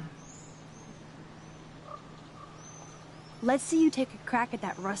 Let's see you take a crack at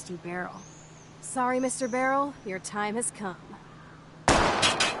that rusty barrel. Sorry, Mr. Barrel, your time has come.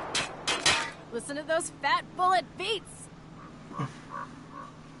 Listen to those fat bullet beats!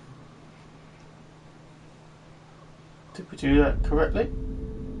 Did we do that correctly?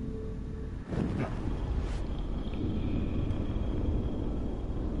 No.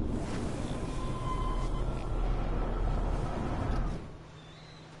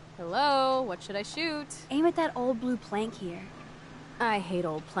 Hello, what should I shoot? Aim at that old blue plank here. I hate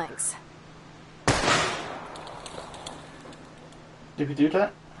old planks. Did we do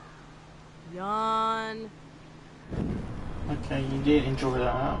that? Yawn. Okay, you didn't enjoy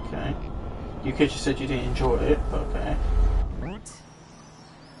that, okay. You could just said you didn't enjoy it, but okay. What?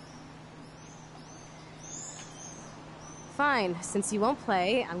 Fine, since you won't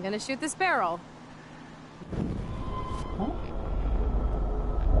play, I'm gonna shoot this barrel. What?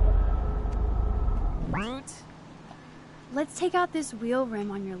 Root. Let's take out this wheel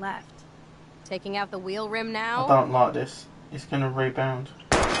rim on your left. Taking out the wheel rim now? I don't like this. It's gonna rebound.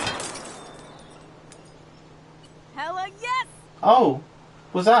 Hella yes! Oh!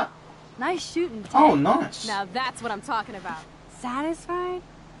 Was that? Nice shooting, Ted. Oh, nice. Now that's what I'm talking about. Satisfied?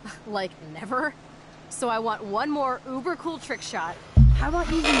 Like, never? So I want one more uber cool trick shot. How about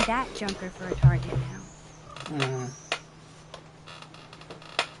using that junker for a target now?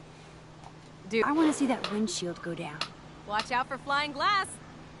 Dude, I want to see that windshield go down. watch out for flying glass.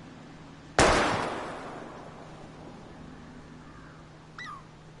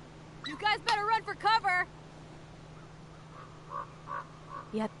 You guys better run for cover.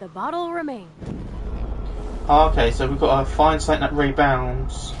 Yet the bottle remained. Okay, so we've got to find something that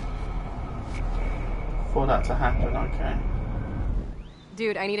rebounds for that to happen, okay.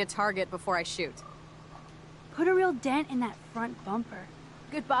 Dude, I need a target before I shoot. Put a real dent in that front bumper.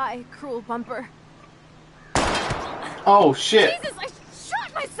 Goodbye, cruel bumper. Oh, shit. Jesus, I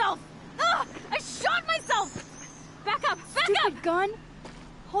shot myself! Ah, I shot myself! Back up, back Stupid up! gun!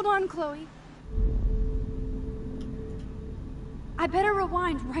 Hold on, Chloe. I better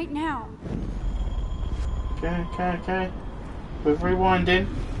rewind right now. Okay. We're rewinding.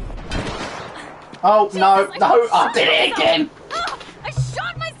 Oh, Jesus, no, I did it again! Ah, I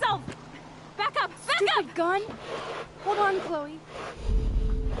shot myself! Back up, back Stupid up! gun! Hold on, Chloe.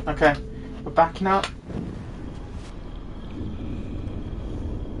 Okay, we're backing up.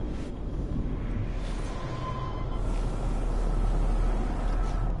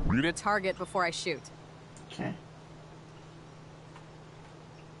 Need a target before I shoot. Okay.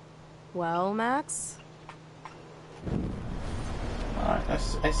 Well, Max? Alright,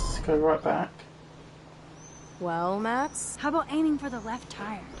 let's go right back. Well, Max? How about aiming for the left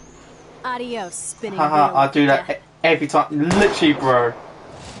tire? Adios, spinning Haha, wheel. I do that every time. Literally, bro.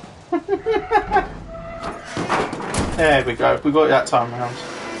 There we go. We got it that time round.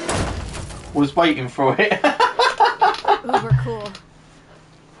 Was waiting for it. Uber cool.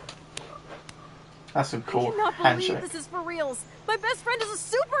 That's some cool I cannot handshake. believe this is for reals. My best friend is a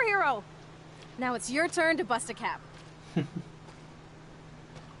superhero. Now it's your turn to bust a cap.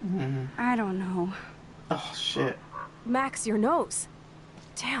 I don't know. Oh, shit. Max, your nose.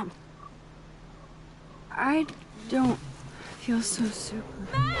 Damn. I don't feel so super.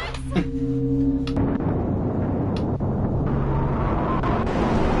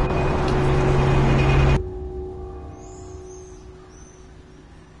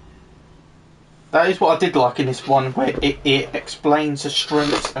 That is what I did like in this one, where it explains the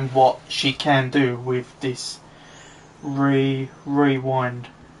strengths and what she can do with this rewind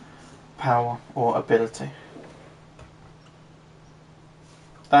power or ability.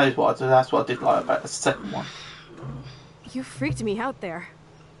 That is what I did. That's what I did like about the second one. You freaked me out there.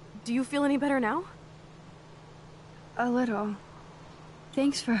 Do you feel any better now? A little.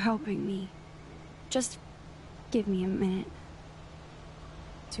 Thanks for helping me. Just give me a minute.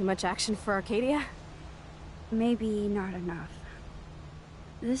 Too much action for Arcadia? Maybe not enough.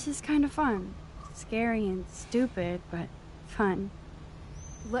 This is kind of fun. Scary and stupid, but fun.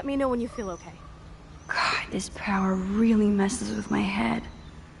 Let me know when you feel okay. God, this power really messes with my head.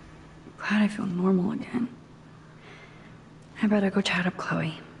 I'm glad I feel normal again. I better go chat up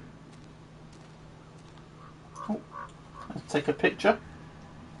Chloe. Oh, let's take a picture.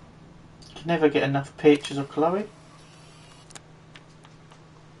 You can never get enough pictures of Chloe.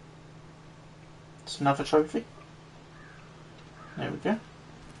 It's another trophy. There we go.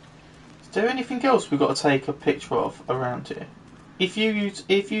 Is there anything else we've got to take a picture of around here? If you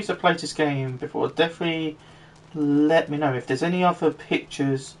have played this game before, definitely let me know if there's any other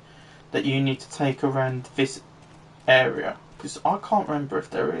pictures that you need to take around this area, because I can't remember if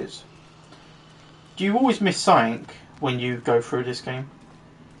there is. Do you always miss something when you go through this game?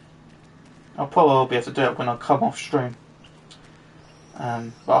 I'll probably be able to do it when I come off stream.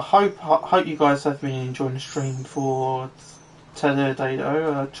 But I hope you guys have been enjoying the stream for today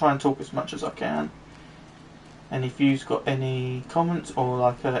though. I'll try and talk as much as I can. And if you've got any comments or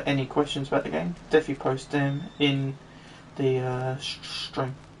like any questions about the game, definitely post them in the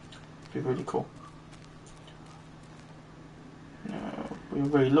stream. It'd be really cool. We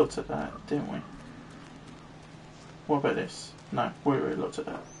already looked at that, didn't we? What about this? No, we already looked at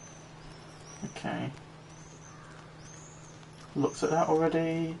that. Okay. Looked at that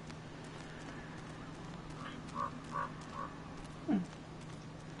already.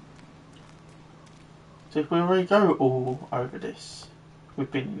 Did we already go all over this? We've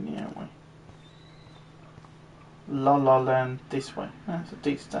been in here, haven't we? La La Land this way. That's a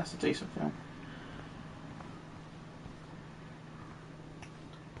decent film.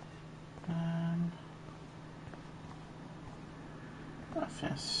 I think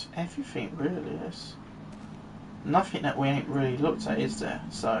that's everything really is. Nothing that we ain't really looked at, is there?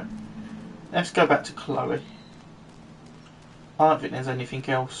 So let's go back to Chloe. I don't think there's anything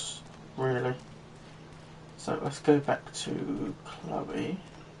else really. So let's go back to Chloe.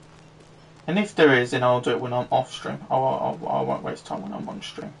 And if there is, then I'll do it when I'm off stream. I won't waste time when I'm on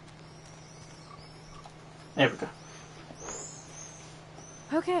stream. There we go.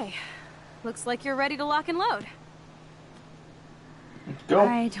 Okay. Looks like you're ready to lock and load. Let's go.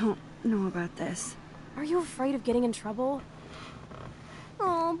 I don't know about this. Are you afraid of getting in trouble?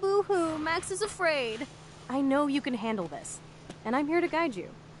 Oh, boo-hoo, Max is afraid. I know you can handle this, and I'm here to guide you.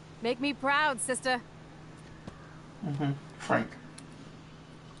 Make me proud, sister. Frank.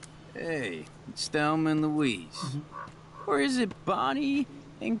 Hey, it's Thelma and Louise. Or is it Bonnie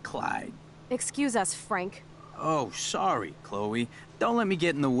and Clyde? Excuse us, Frank. Oh, sorry, Chloe. Don't let me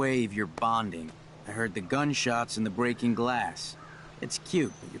get in the way of your bonding. I heard the gunshots and the breaking glass. It's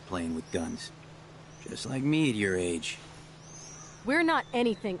cute that you're playing with guns. Just like me at your age. We're not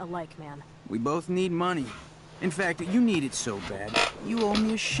anything alike, man. We both need money. In fact, you need it so bad, you owe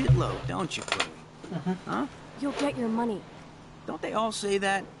me a shitload, don't you, Chloe? Huh? You'll get your money. Don't they all say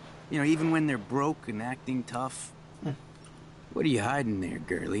that? You know, even when they're broke and acting tough? What are you hiding there,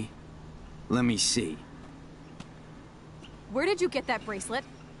 girlie? Let me see. Where did you get that bracelet?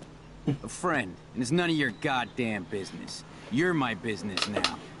 A friend, and it's none of your goddamn business. You're my business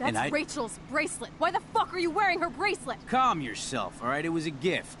now. That's Rachel's bracelet. Why the fuck are you wearing her bracelet? Calm yourself, all right? It was a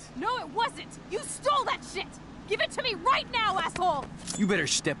gift. No, it wasn't. You stole that shit. Give it to me right now, asshole! You better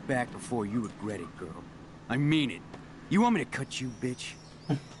step back before you regret it, girl. I mean it. You want me to cut you, bitch?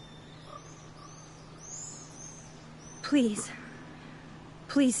 Please.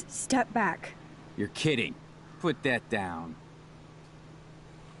 Please, step back. You're kidding. Put that down.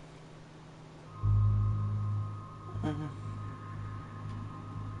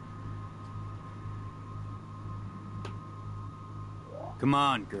 Come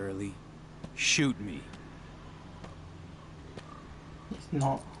on, girlie. Shoot me. It's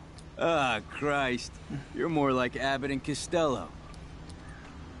not. Ah, Christ. You're more like Abbott and Costello.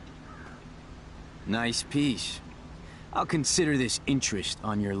 Nice piece. I'll consider this interest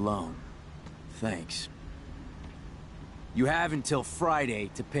on your loan. Thanks. You have until Friday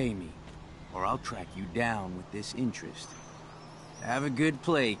to pay me, or I'll track you down with this interest. Have a good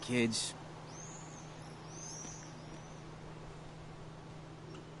play, kids.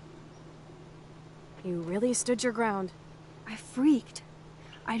 You really stood your ground. I freaked.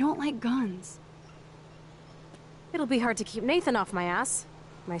 I don't like guns. It'll be hard to keep Nathan off my ass.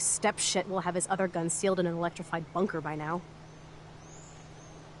 My step-shit will have his other gun sealed in an electrified bunker by now.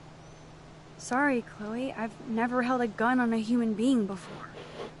 Sorry, Chloe. I've never held a gun on a human being before.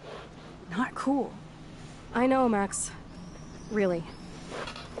 Not cool. I know, Max. Really.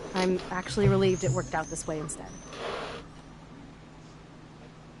 I'm actually relieved it worked out this way instead.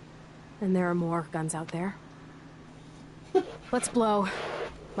 And there are more guns out there. Let's blow.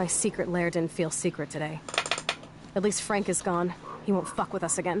 My secret lair didn't feel secret today. At least Frank is gone. He won't fuck with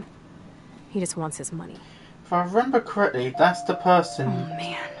us again. He just wants his money. If I remember correctly, that's the person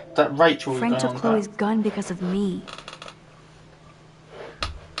that Rachel was Frank going took on Chloe's about. gun because of me.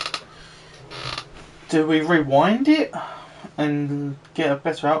 Do we rewind it and get a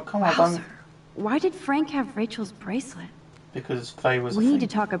better outcome? I don't. Why did Frank have Rachel's bracelet? Because Faye was. We need to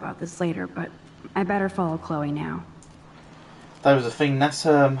talk about this later, but I better follow Chloe now. That was a thing. That's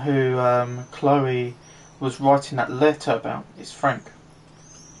who Chloe was writing that letter about. It's Frank.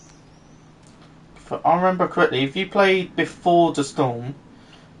 If I remember correctly, if you played before the storm,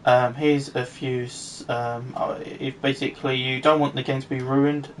 here's a few. If basically you don't want the game to be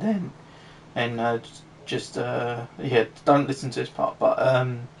ruined, then don't listen to this part. But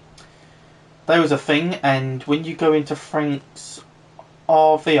there was a thing, and when you go into Frank's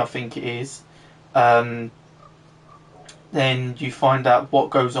RV, I think it is, then you find out what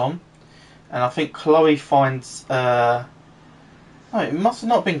goes on, and I think Chloe finds. No, it must have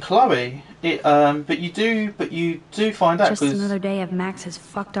not been Chloe. But you do find out. Just another day of Max's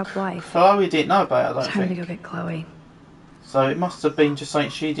fucked up life. Chloe didn't know about it, I don't Time think. to go get Chloe. So it must have been just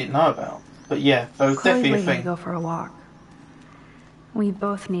something she didn't know about. But yeah, there was Chloe's definitely a waiting to thing. go for a walk. We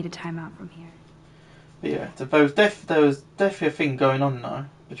both need a time out from here. But yeah, there was definitely a thing going on now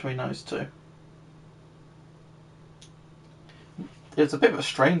between those two. It's a bit of a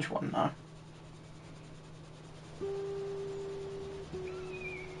strange one though.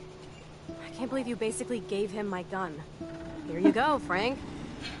 I can't believe you basically gave him my gun. Here you go, Frank.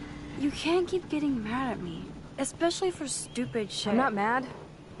 You can't keep getting mad at me. Especially for stupid shit. I'm not mad.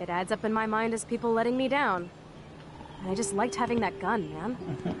 It adds up in my mind as people letting me down. And I just liked having that gun, man.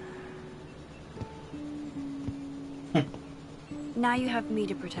 Now you have me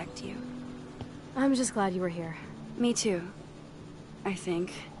to protect you. I'm just glad you were here. Me too. I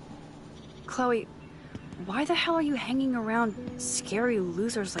think. Chloe, why the hell are you hanging around scary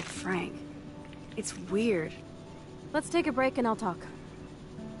losers like Frank? It's weird. Let's take a break and I'll talk.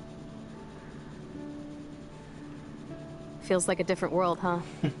 Feels like a different world, huh?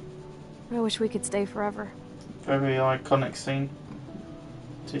 I wish we could stay forever. Very iconic scene.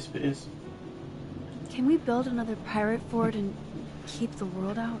 This bit is. Can we build another pirate fort and keep the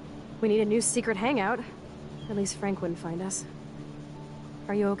world out? We need a new secret hangout. At least Frank wouldn't find us.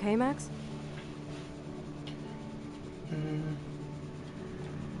 Are you okay, Max?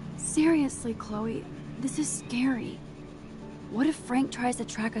 Seriously, Chloe, this is scary. What if Frank tries to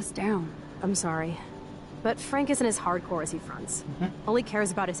track us down? I'm sorry, but Frank isn't as hardcore as he fronts. All he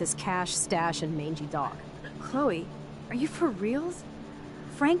cares about is his cash, stash, and mangy dog. Chloe, are you for reals?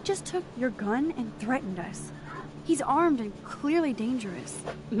 Frank just took your gun and threatened us. He's armed and clearly dangerous.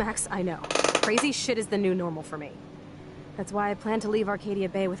 Max, I know. Crazy shit is the new normal for me. That's why I plan to leave Arcadia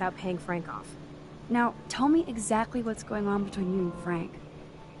Bay without paying Frank off. Now, tell me exactly what's going on between you and Frank.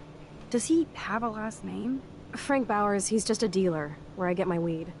 Does he have a last name? Frank Bowers, he's just a dealer, where I get my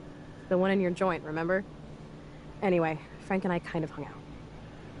weed. The one in your joint, remember? Anyway, Frank and I kind of hung out.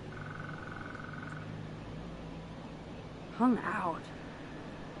 Hung out?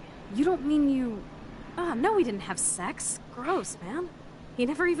 You don't mean you... No, we didn't have sex. Gross, man. He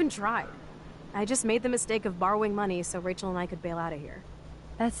never even tried. I just made the mistake of borrowing money so Rachel and I could bail out of here.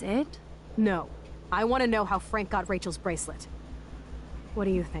 That's it? No. I want to know how Frank got Rachel's bracelet. What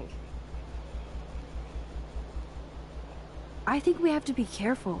do you think? I think we have to be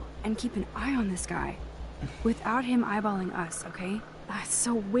careful and keep an eye on this guy. Without him eyeballing us, okay? It's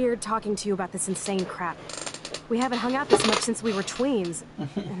so weird talking to you about this insane crap. We haven't hung out this much since we were tweens,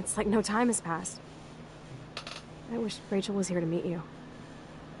 and it's like no time has passed. I wish Rachel was here to meet you.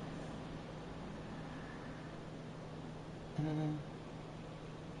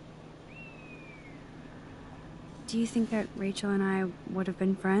 Do you think that Rachel and I would have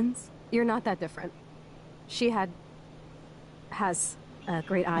been friends? You're not that different. She has a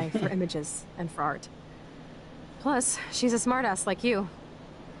great eye for images and for art. Plus, she's a smartass like you.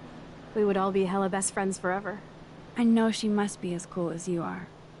 We would all be hella best friends forever. I know she must be as cool as you are.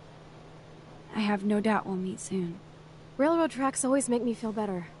 I have no doubt we'll meet soon. Railroad tracks always make me feel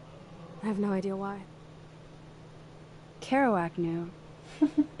better. I have no idea why. Kerouac knew.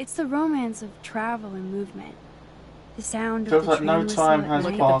 It's the romance of travel and movement. The sound Feels of the like train no whistle time at has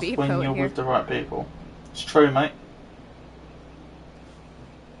night. passed when you're with the right people. It's true, mate.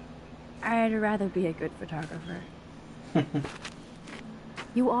 I'd rather be a good photographer.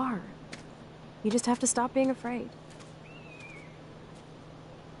 You are. You just have to stop being afraid.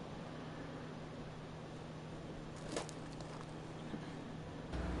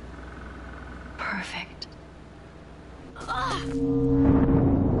 Perfect.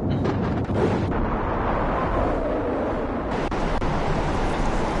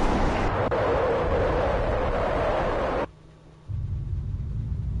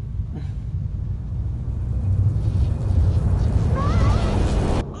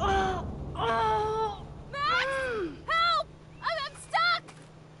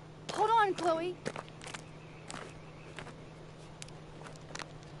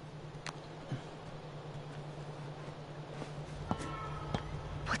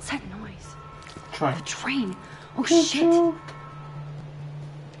 Train. The train. Oh shit.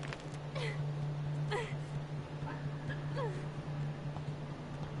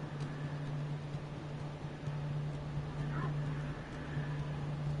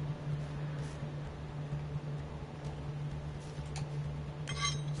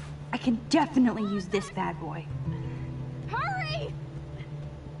 I can definitely use this bad boy. Hurry!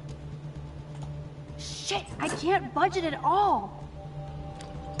 Shit, I can't budget at all.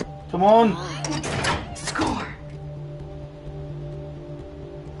 Come on. Score.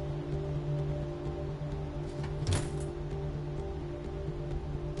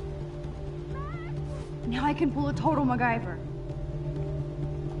 Now I can pull a total MacGyver.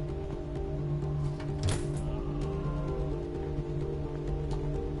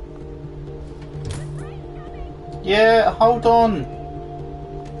 Yeah, hold on.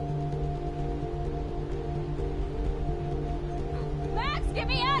 Get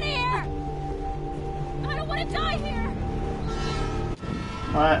me out of here! I don't want to die here!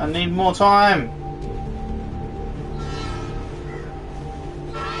 Right, I need more time.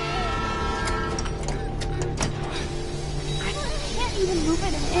 I can't even move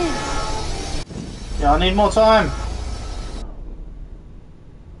it an inch. Yeah, I need more time.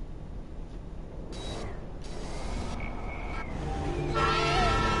 I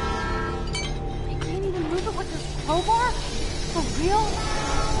can't even move it with this crowbar? For real?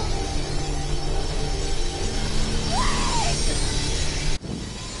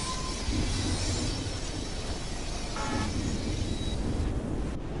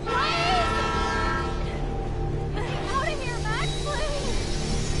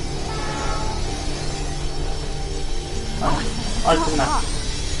 Open that.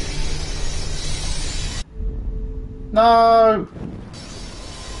 No!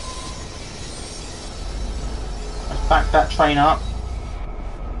 Let's back that train up.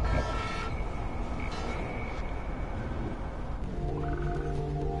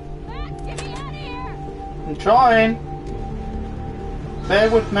 I'm trying. Bear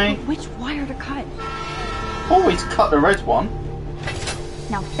with me. Which wire to cut? Always cut the red one.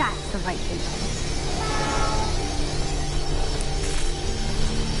 Now that's the right thing.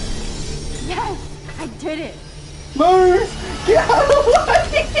 Yes! I did it! Move! Get out of the way!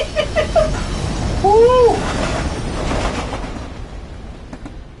 Woo!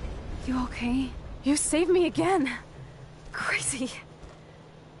 You okay? You saved me again. Crazy.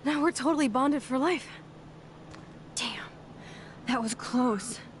 Now we're totally bonded for life. Damn. That was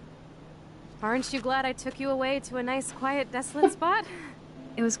close. Aren't you glad I took you away to a nice, quiet, desolate spot?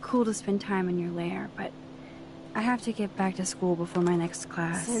 It was cool to spend time in your lair, but I have to get back to school before my next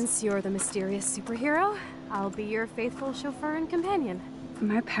class. Since you're the mysterious superhero, I'll be your faithful chauffeur and companion.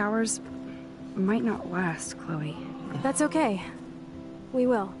 My powers might not last, Chloe. That's okay. We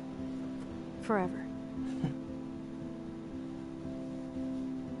will. Forever.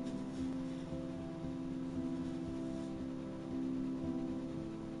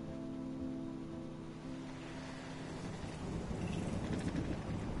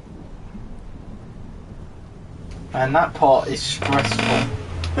 And that part is stressful.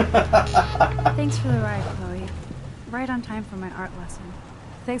 Thanks for the ride, Chloe. Right on time for my art lesson.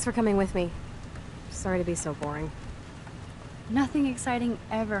 Thanks for coming with me. Sorry to be so boring. Nothing exciting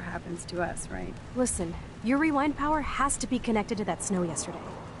ever happens to us, right? Listen, your rewind power has to be connected to that snow yesterday.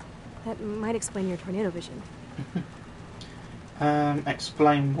 That might explain your tornado vision.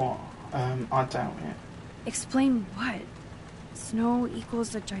 Explain what? I doubt it. Explain what? Snow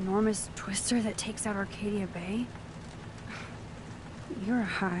equals a ginormous twister that takes out Arcadia Bay? You're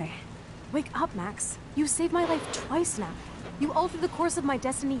high. Wake up, Max. You saved my life twice now. You altered the course of my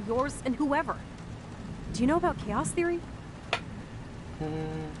destiny, yours, and whoever. Do you know about chaos theory?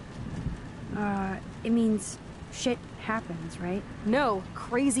 It means shit happens, right? No,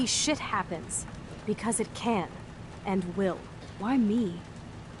 crazy shit happens. Because it can. And will. Why me?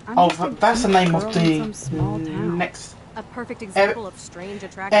 That's the name of the next a perfect example of strange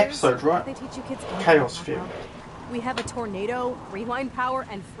attractors. episode, right? They teach you kids Chaos theory. We have a tornado, rewind power,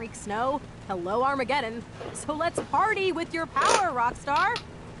 and freak snow. Hello, Armageddon. So let's party with your power, Rockstar!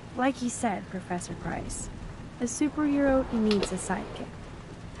 Like he said, Professor Price, a superhero needs a sidekick.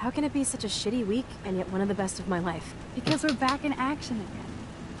 How can it be such a shitty week and yet one of the best of my life? Because we're back in action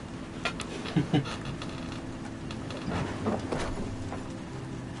again.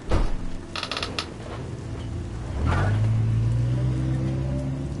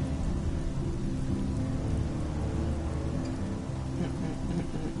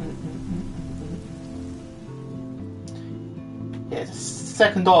 Yeah, the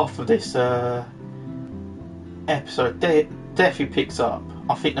second half of this episode definitely picks up.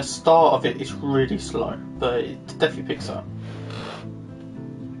 I think the start of it is really slow, but it definitely picks up.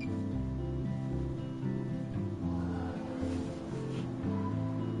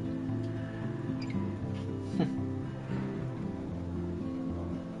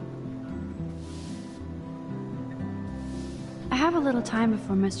 I have a little time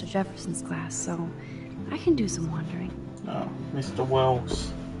before Mr. Jefferson's class, so I can do some wandering. Oh, Mr.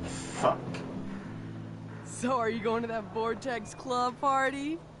 Wells. Fuck. So are you going to that Vortex Club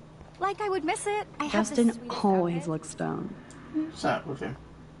party? Like I would miss it. I have Justin the sweetest always outfit. looks stoned. What's that with him?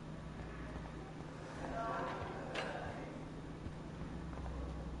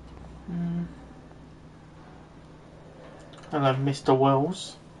 Hello, Mr.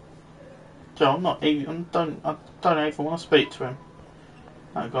 Wells. Joe, I'm not even. I don't even want to speak to him.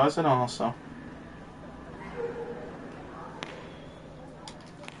 That guy's an arsehole.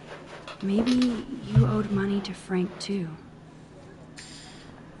 Maybe you owed money to Frank too.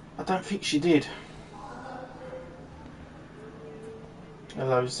 I don't think she did.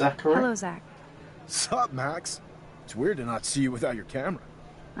 Hello, Zachary. Hello, Zach. Sup, Max? It's weird to not see you without your camera.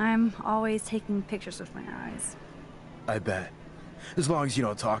 I'm always taking pictures with my eyes. I bet. As long as you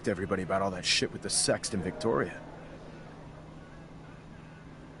don't talk to everybody about all that shit with the sext in Victoria.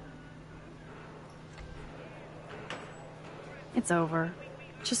 It's over.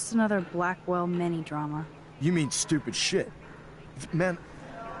 Just another Blackwell mini-drama. You mean stupid shit. Man,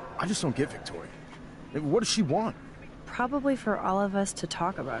 I just don't get Victoria. What does she want? Probably for all of us to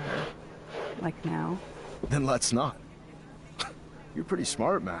talk about her. Like now. Then let's not. You're pretty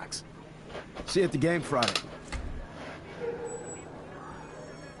smart, Max. See you at the game Friday.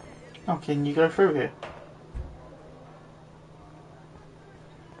 Oh, can you go through here?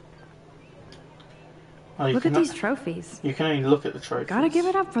 Oh, Look at these trophies. You can only look at the trophies. Gotta give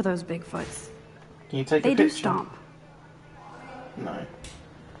it up for those Bigfoots. Can you take a They picture? do stomp. No.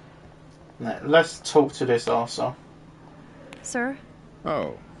 No. Let's talk to this arsehole. Sir?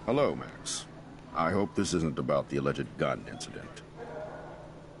 Oh, hello, Max. I hope this isn't about the alleged gun incident.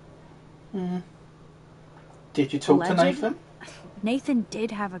 Did you talk to Alleged? Nathan? Nathan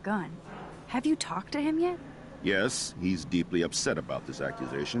did have a gun. Have you talked to him yet? Yes, he's deeply upset about this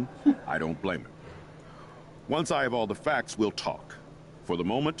accusation. I don't blame him. Once I have all the facts, we'll talk. For the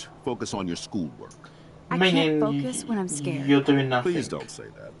moment, focus on your schoolwork. I can't focus when I'm scared. You're doing nothing. Please don't say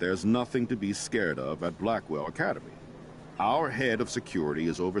that. There's nothing to be scared of at Blackwell Academy. Our head of security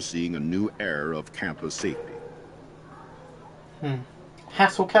is overseeing a new era of campus safety.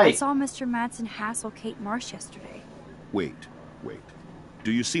 Hassle I Kate. saw Mr. Madsen hassle Kate Marsh yesterday. Wait.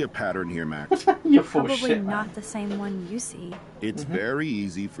 Do you see a pattern here, Max? You're full of Probably shit, not man. the same one you see. It's very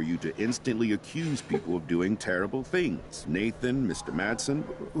easy for you to instantly accuse people of doing terrible things. Nathan, Mr. Madsen,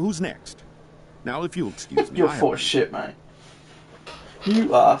 who's next? Now, if you'll excuse me, You're full of shit, mate.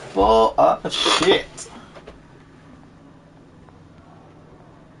 You are full of shit.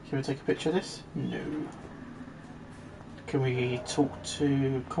 Can we take a picture of this? No. Can we talk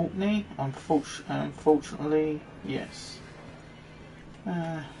to Courtney? Unfortunately, yes.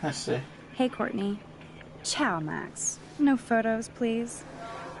 Let's see. Hey, Courtney. Ciao, Max. No photos, please.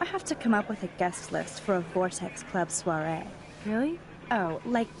 I have to come up with a guest list for a Vortex Club soiree. Really? Oh,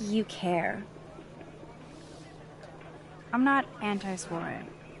 like you care. I'm not anti-soiree.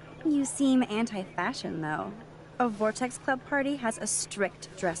 You seem anti-fashion, though. A Vortex Club party has a strict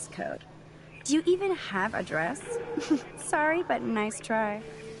dress code. Do you even have a dress? Sorry, but nice try.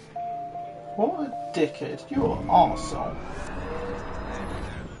 What a dickhead. You're an arsehole.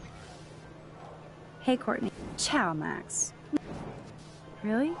 Hey, Courtney. Ciao, Max.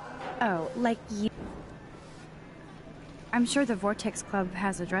 Really? Oh, like you... I'm sure the Vortex Club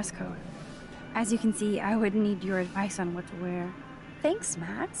has a dress code. As you can see, I would need your advice on what to wear. Thanks,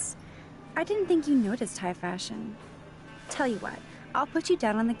 Max. I didn't think you noticed high fashion. Tell you what, I'll put you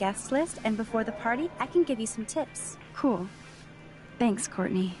down on the guest list, and before the party, I can give you some tips. Cool. Thanks,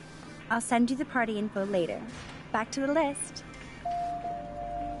 Courtney. I'll send you the party info later. Back to the list.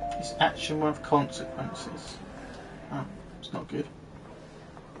 Is action worth consequences? Oh, it's not good.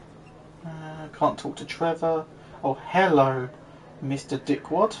 Can't talk to Trevor. Oh, hello, Mr.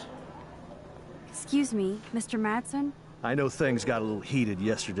 Dickwad. Excuse me, Mr. Madsen? I know things got a little heated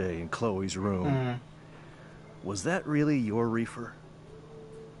yesterday in Chloe's room. Was that really your reefer?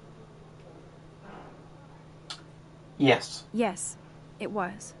 Yes. Yes, it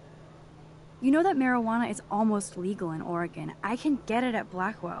was. You know that marijuana is almost legal in Oregon. I can get it at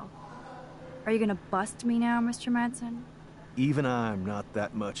Blackwell. Are you gonna bust me now, Mr. Madsen? Even I'm not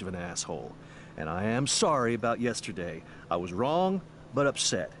that much of an asshole. And I am sorry about yesterday. I was wrong, but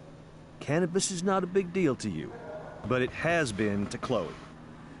upset. Cannabis is not a big deal to you, but it has been to Chloe.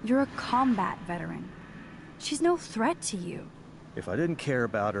 You're a combat veteran. She's no threat to you. If I didn't care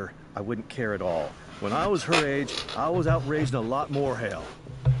about her, I wouldn't care at all. When I was her age, I was out raising a lot more hell.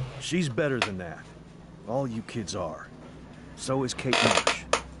 She's better than that. All you kids are. So is Kate Marsh.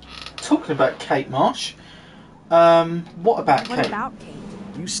 Talking about Kate Marsh, what about Kate? What about Kate?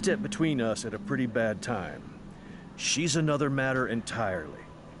 You stepped between us at a pretty bad time. She's another matter entirely.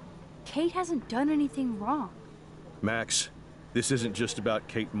 Kate hasn't done anything wrong. Max, this isn't just about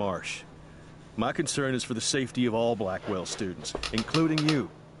Kate Marsh. My concern is for the safety of all Blackwell students, including you.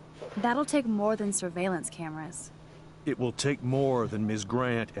 That'll take more than surveillance cameras. It will take more than Ms.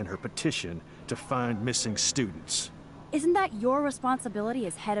 Grant and her petition to find missing students. Isn't that your responsibility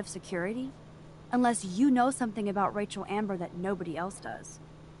as head of security? Unless you know something about Rachel Amber that nobody else does.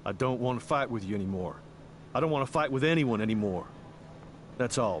 I don't want to fight with you anymore. I don't want to fight with anyone anymore.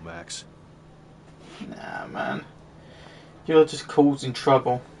 That's all, Max. Nah, man. You're just causing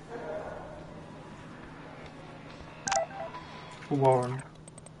trouble. Warren.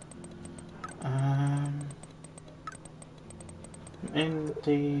 In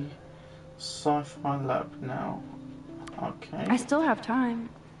the sci-fi lab now. Okay. I still have time.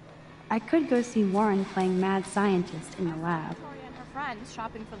 I could go see Warren playing mad scientist in the lab. Victoria and her friends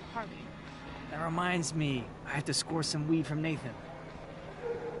shopping for the party. That reminds me, I have to score some weed from Nathan.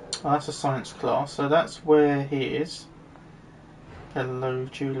 Oh, that's a science class, so that's where he is. Hello,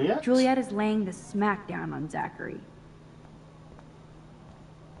 Juliet. Juliet is laying the smackdown on Zachary.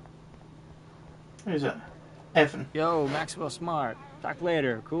 Who's that? Evan. Yo, Maxwell Smart. Talk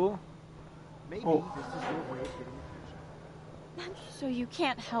later, cool? Maybe Oh. this is your way of getting attention. So you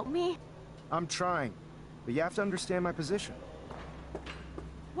can't help me? I'm trying, but you have to understand my position.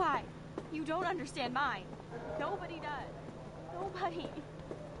 Why? You don't understand mine. Nobody does. Nobody.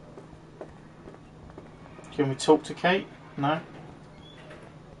 Can we talk to Kate? No?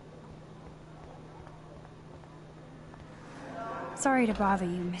 Sorry to bother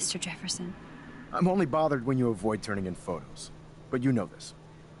you, Mr. Jefferson. I'm only bothered when you avoid turning in photos. But you know this.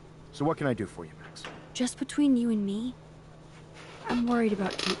 So what can I do for you, Max? Just between you and me, I'm worried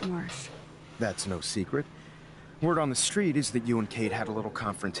about Kate Marsh. That's no secret. Word on the street is that you and Kate had a little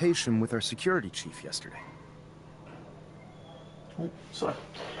confrontation with our security chief yesterday. Oh, sorry.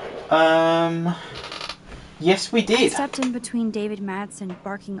 Yes, we I did. stepped in between David Madsen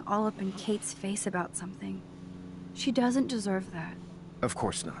barking all up in Kate's face about something. She doesn't deserve that. Of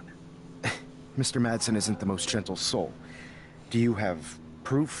course not. Mr. Madsen isn't the most gentle soul. Do you have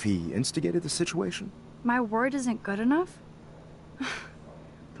proof he instigated the situation? My word isn't good enough?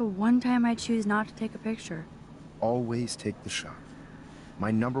 The one time I choose not to take a picture. Always take the shot.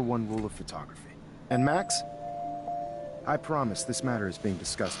 My #1 rule of photography. And Max, I promise this matter is being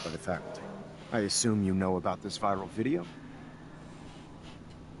discussed by the faculty. I assume you know about this viral video?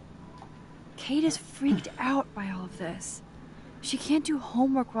 Kate is freaked out by all of this. She can't do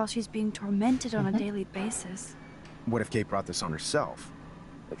homework while she's being tormented on a daily basis. What if Kate brought this on herself?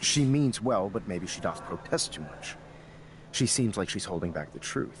 She means well, but maybe she does protest too much. She seems like she's holding back the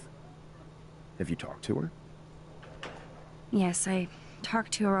truth. Have you talked to her? Yes, I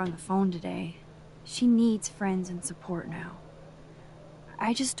talked to her on the phone today. She needs friends and support now.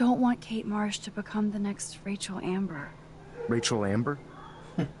 I just don't want Kate Marsh to become the next Rachel Amber. Rachel Amber?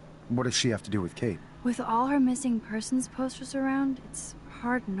 What does she have to do with Kate? With all her missing persons posters around, it's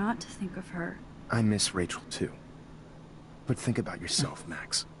hard not to think of her. I miss Rachel too. But think about yourself,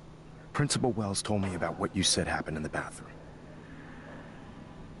 Max. Principal Wells told me about what you said happened in the bathroom.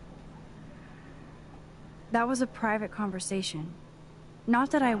 That was a private conversation.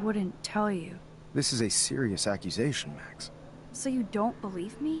 Not that I wouldn't tell you. This is a serious accusation, Max. So you don't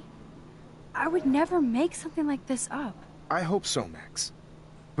believe me? I would never make something like this up. I hope so, Max.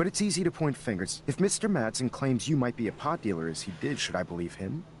 But it's easy to point fingers. If Mr. Madsen claims you might be a pot dealer as he did, should I believe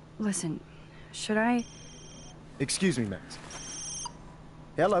him? Listen, should I... Excuse me, Max.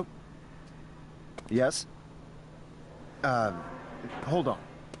 Hello? Yes? Hold on.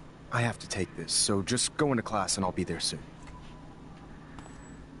 I have to take this, so just go into class and I'll be there soon.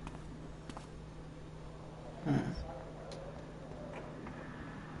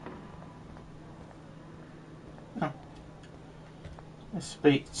 Oh. Let's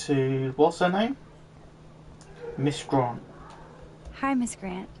speak to... what's her name? Miss Grant. Hi, Miss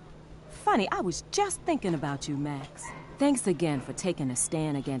Grant. Funny, I was just thinking about you, Max. Thanks again for taking a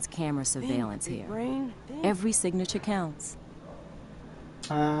stand against camera surveillance here. Every signature counts.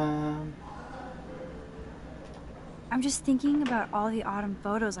 I'm just thinking about all the autumn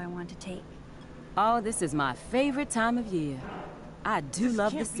photos I want to take. Oh, this is my favorite time of year. I do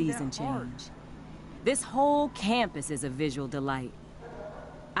love the season change. This whole campus is a visual delight.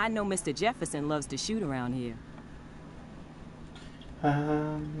 I know Mr. Jefferson loves to shoot around here.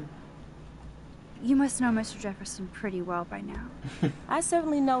 You must know Mr. Jefferson pretty well by now. I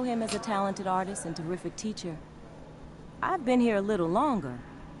certainly know him as a talented artist and terrific teacher. I've been here a little longer,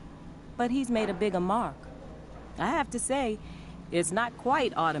 but he's made a bigger mark. I have to say, it's not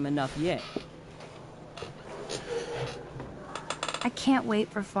quite autumn enough yet. I can't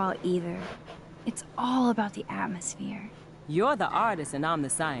wait for fall either. It's all about the atmosphere. You're the artist and I'm the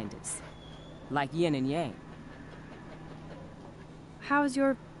scientist. Like yin and yang. How's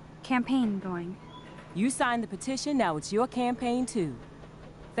your campaign going? You signed the petition, now it's your campaign too.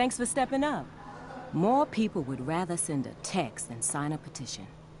 Thanks for stepping up. More people would rather send a text than sign a petition.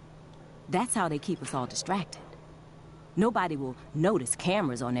 That's how they keep us all distracted. Nobody will notice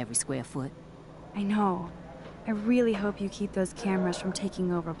cameras on every square foot. I know. I really hope you keep those cameras from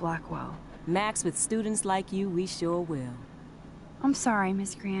taking over Blackwell. Max, with students like you, we sure will. I'm sorry,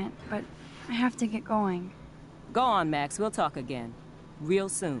 Miss Grant, but I have to get going. Go on, Max. We'll talk again. Real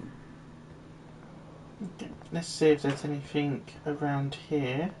soon. Okay, let's see if there's anything around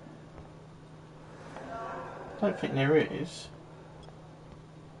here. I don't think there is.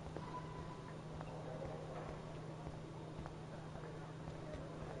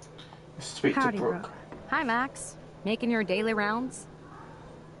 Let's speak Howdy, to Brooke. Brooke. Hi, Max. Making your daily rounds?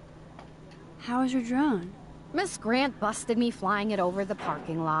 How's your drone? Miss Grant busted me flying it over the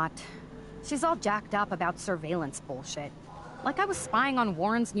parking lot. She's all jacked up about surveillance bullshit. Like I was spying on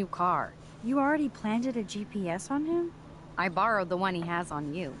Warren's new car. You already planted a GPS on him? I borrowed the one he has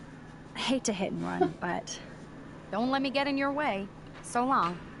on you. I hate to hit and run, but... Don't let me get in your way. So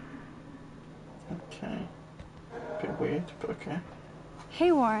long. Okay. Bit weird, but okay.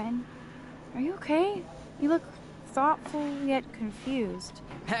 Hey, Warren. Are you okay? You look thoughtful yet confused.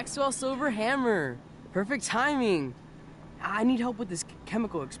 Maxwell Silver Hammer. Perfect timing. I need help with this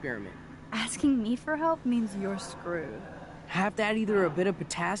chemical experiment. Asking me for help means you're screwed. Have to add either a bit of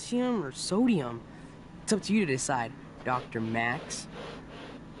potassium or sodium. It's up to you to decide, Dr. Max.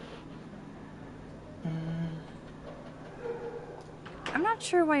 I'm not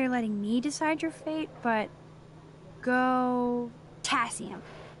sure why you're letting me decide your fate, but go potassium.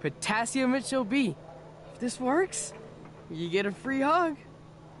 Potassium it shall be. If this works, you get a free hug.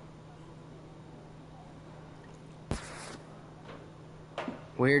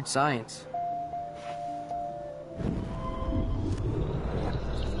 Weird science.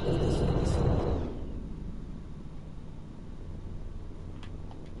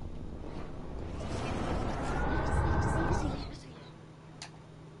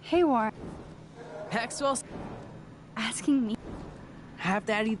 Hey, Warren. Maxwell's asking me. Have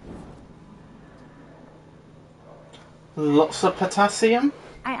Daddy. Lots of potassium?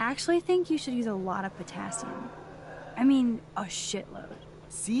 I actually think you should use a lot of potassium. I mean, a shitload.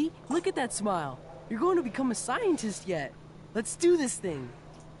 See? Look at that smile. You're going to become a scientist yet. Let's do this thing.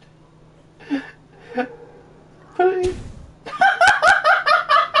 Please.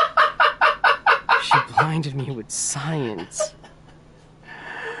 She blinded me with science.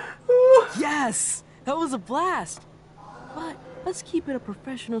 Yes! That was a blast! But let's keep it a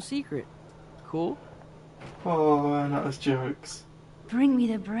professional secret. Cool? Oh, that was jokes. Bring me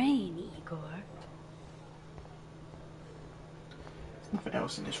the brain, Igor. There's nothing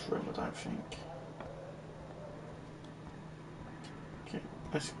else in this room, I don't think. Okay,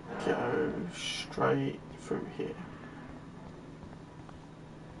 let's go straight through here.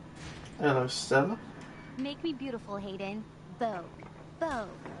 Hello, Stella. Make me beautiful, Hayden. Vogue. Vogue.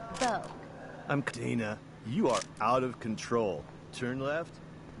 Vogue. I'm Dana. You are out of control. Turn left,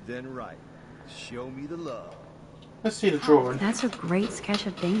 then right. Show me the love. Let's see the drawing. That's a great sketch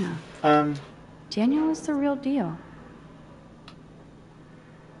of Dana. Daniel is the real deal.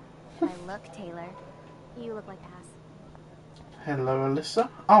 I look, Taylor. You look like ass. Hello, Alyssa.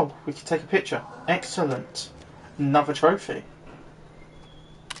 Oh, we can take a picture. Excellent. Another trophy.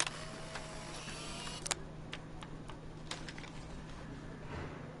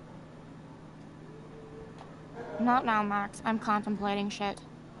 Not now, Max. I'm contemplating shit.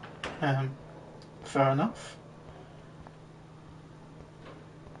 Fair enough.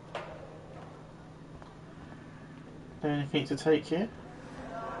 Anything to take here?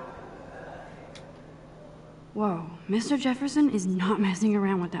 Whoa, Mr. Jefferson is not messing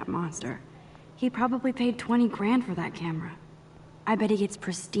around with that monster. He probably paid 20 grand for that camera. I bet he gets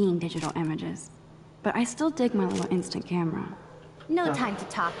pristine digital images. But I still dig my little instant camera. No time to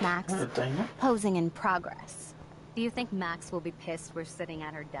talk, Max. Dana. Posing in progress. Do you think Max will be pissed we're sitting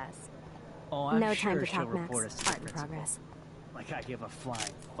at her desk? Oh, I'm No sure time to she'll talk, report Max. us to Art in principal. progress. Like I give a flying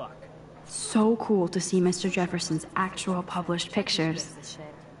fuck. So cool to see Mr. Jefferson's actual published pictures.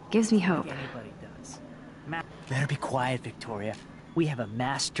 Gives me hope. Anybody does. Better be quiet, Victoria. We have a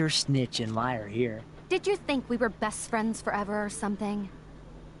master snitch and liar here. Did you think we were best friends forever or something?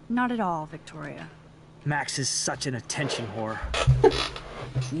 Not at all, Victoria. Max is such an attention whore.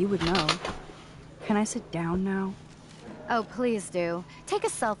 You would know. Can I sit down now? Oh, please do. Take a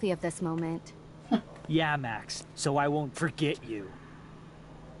selfie of this moment. Yeah, Max, so I won't forget you.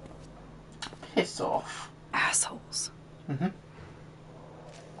 Piss off. Assholes. Mm-hmm.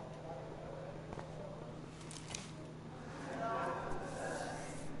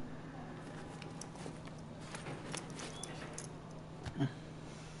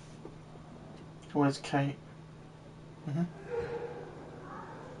 Where's Kate? Mm-hmm.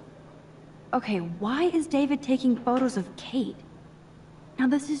 Okay, why is David taking photos of Kate? Now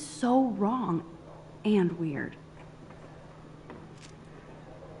this is so wrong and weird.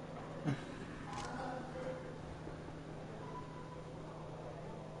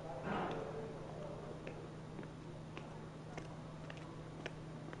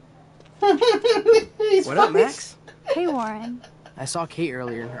 What up, Max? Hey, Warren. I saw Kate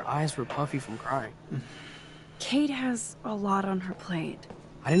earlier and her eyes were puffy from crying. Kate has a lot on her plate.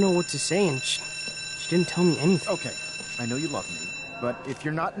 I didn't know what to say and she didn't tell me anything. Okay, I know you love me, but if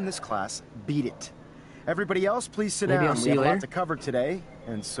you're not in this class, beat it. Everybody else, please sit Maybe down. I'll We see have you a lot later. to cover today,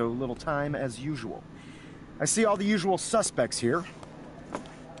 and so little time as usual. I see all the usual suspects here.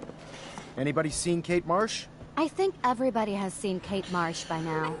 Anybody seen Kate Marsh? I think everybody has seen Kate Marsh by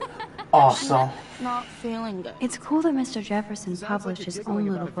now. Awesome. Not feeling good. It's cool that Mr. Jefferson Sounds published like his you're own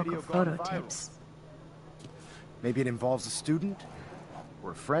giggling little about a book video of going photo viral. tips. Maybe it involves a student?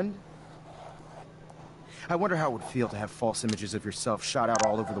 Or a friend? I wonder how it would feel to have false images of yourself shot out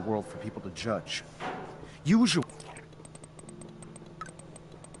all over the world for people to judge. Usually...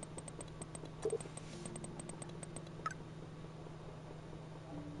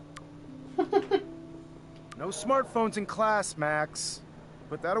 No smartphones in class, Max.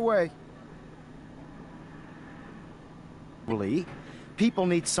 Put that away. People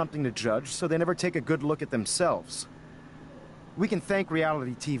need something to judge, so they never take a good look at themselves. We can thank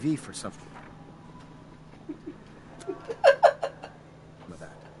reality TV for something.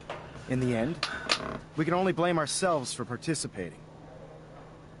 In the end, we can only blame ourselves for participating.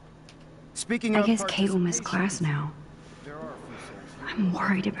 Speaking I of guess Kate will miss participation, class now. there are a few souls I'm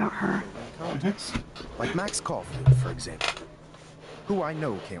worried about her. contests, like Max Caulfield, for example, who I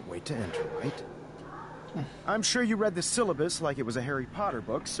know can't wait to enter, right? I'm sure you read the syllabus like it was a Harry Potter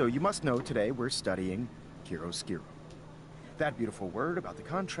book, so you must know today we're studying chiaroscuro. That beautiful word about the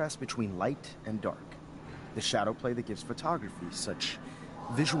contrast between light and dark. The shadow play that gives photography such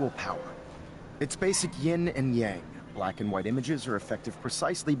visual power. It's basic yin and yang, Black and white images are effective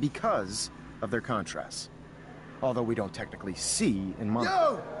precisely because of their contrast. Although we don't technically see in mono.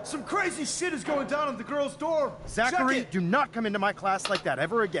 Yo! Some crazy shit is going down in the girls' dorm! Zachary, do not come into my class like that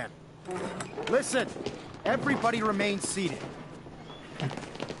ever again. Listen, everybody remain seated.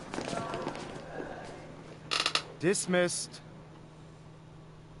 Dismissed.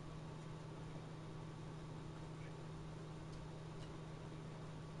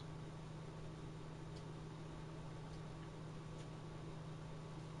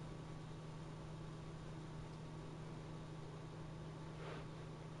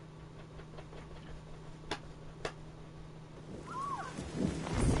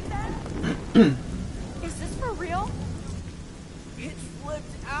 Is this for real? It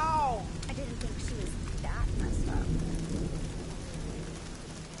flipped out! I didn't think she was that messed up.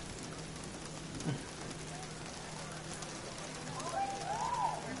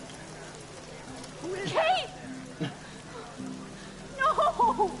 Kate! No!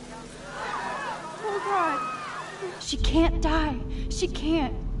 Oh God. She can't die. She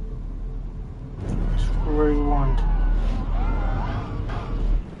can't. Let's rewind.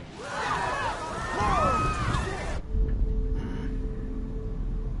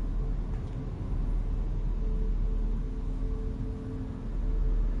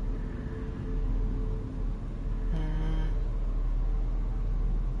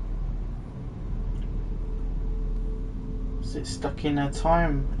 Is it stuck in a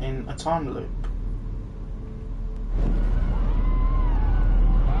time loop?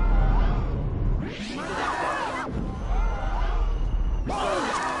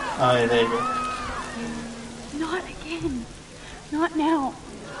 Oh yeah, there you go. Not again. Not now.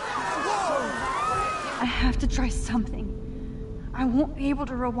 I have to try something. I won't be able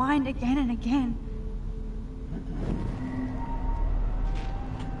to rewind again and again.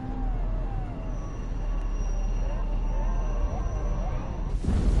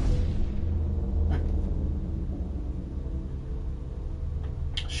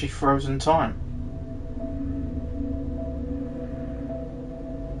 She frozen time.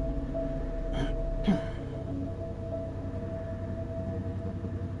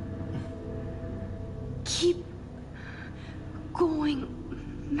 Keep going,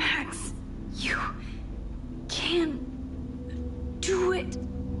 Max. You can do it.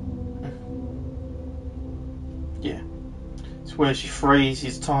 Yeah. It's where she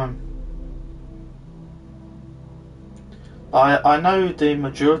freezes time. I know the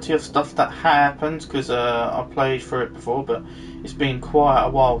majority of stuff that happens because I played through it before, but it's been quite a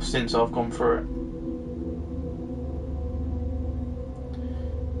while since I've gone through it.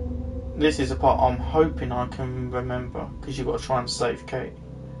 This is a part I'm hoping I can remember because you've got to try and save Kate.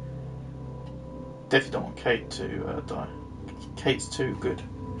 Definitely don't want Kate to die. Kate's too good.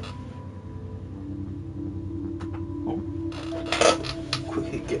 Oh.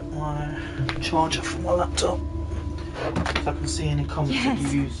 Quickly get my charger from my laptop. If I can see any comments that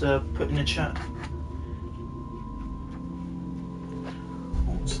you use, put in the chat.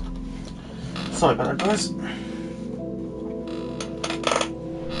 Sorry about that, guys.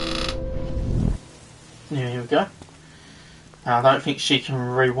 Yeah, here we go. I don't think she can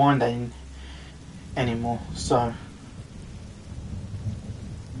rewind anymore, so.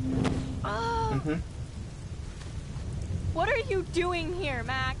 What are you doing here,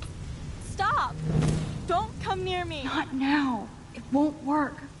 Max? Stop! Don't come near me! Not now. It won't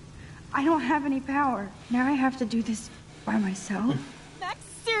work. I don't have any power. Now I have to do this by myself. Max,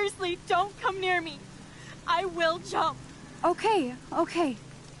 seriously, don't come near me. I will jump. Okay.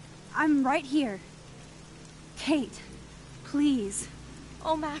 I'm right here. Kate, please.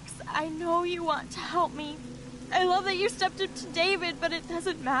 Oh, Max, I know you want to help me. I love that you stepped up to David, but it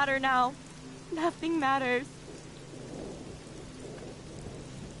doesn't matter now. Nothing matters.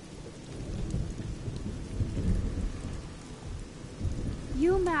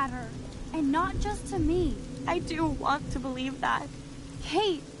 You matter, and not just to me. I do want to believe that.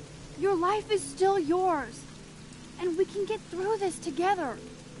 Kate, your life is still yours, and we can get through this together.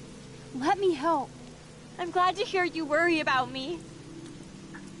 Let me help. I'm glad to hear you worry about me.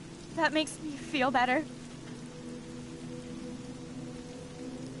 That makes me feel better.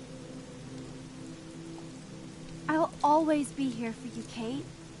 I'll always be here for you, Kate.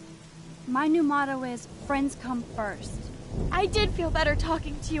 My new motto is, friends come first. I did feel better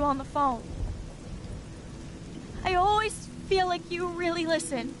talking to you on the phone. I always feel like you really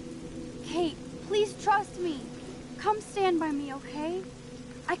listen. Kate, please trust me. Come stand by me, okay?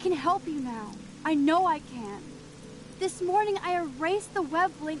 I can help you now. I know I can. This morning I erased the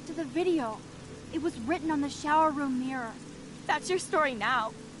web link to the video. It was written on the shower room mirror. That's your story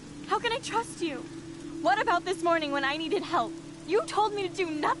now. How can I trust you? What about this morning when I needed help? You told me to do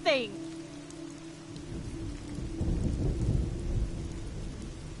nothing.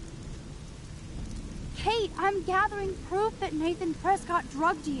 Kate, I'm gathering proof that Nathan Prescott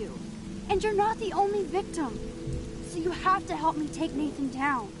drugged you. And you're not the only victim. So you have to help me take Nathan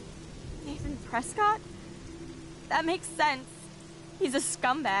down. Nathan Prescott? That makes sense. He's a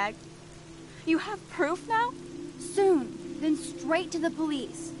scumbag. You have proof now? Soon, then straight to the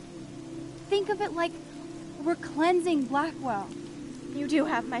police. Think of it like we're cleansing Blackwell. You do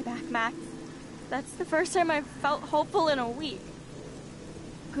have my back, Max. That's the first time I've felt hopeful in a week.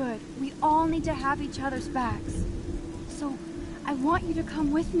 Good. We all need to have each other's backs. So, I want you to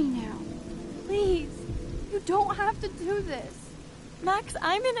come with me now. Please. You don't have to do this. Max,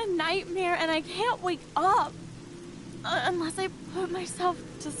 I'm in a nightmare and I can't wake up. Unless I put myself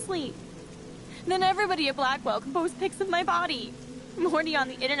to sleep. Then everybody at Blackwell can post pics of my body. I'm already on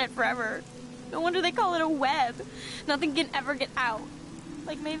the internet forever. No wonder they call it a web. Nothing can ever get out.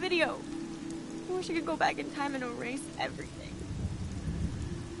 Like my video. I wish I could go back in time and erase everything.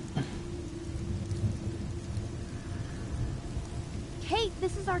 Kate,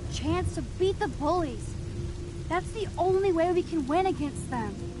 this is our chance to beat the bullies. That's the only way we can win against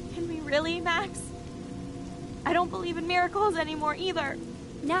them. Can we really, Max? I don't believe in miracles anymore either.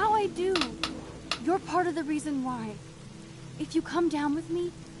 Now I do. You're part of the reason why. If you come down with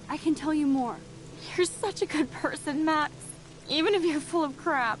me, I can tell you more. You're such a good person, Max. Even if you're full of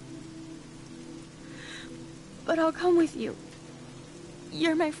crap. But I'll come with you.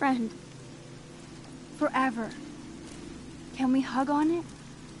 You're my friend. Forever. Can we hug on it?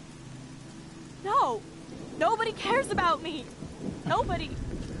 No! Nobody cares about me! Nobody!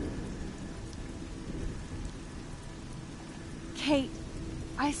 Kate,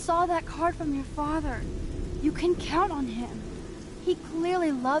 I saw that card from your father. You can count on him. He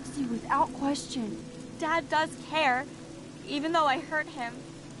clearly loves you without question. Dad does care, even though I hurt him.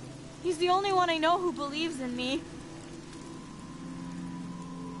 He's the only one I know who believes in me.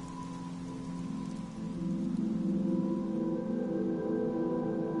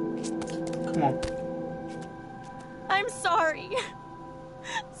 Come on. I'm sorry.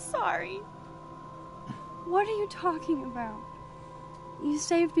 Sorry. What are you talking about? You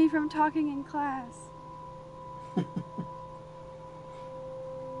saved me from talking in class.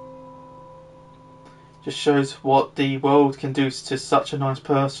 Just shows what the world can do to such a nice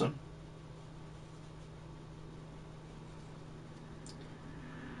person.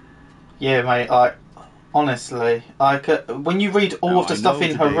 Yeah, mate, honestly, when you read all of the stuff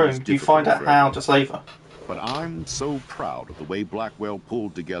in her room, you find out how to save her. But I'm so proud of the way Blackwell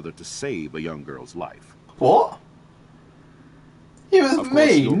pulled together to save a young girl's life. What? It was Of me,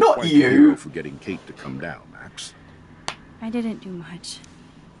 course, you're not quite the you. hero for getting Kate to come down, Max. I didn't do much.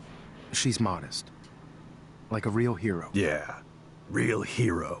 She's modest. Like a real hero. Yeah, real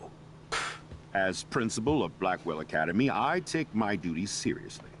hero. As principal of Blackwell Academy, I take my duties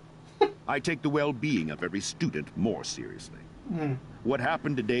seriously. I take the well-being of every student more seriously. What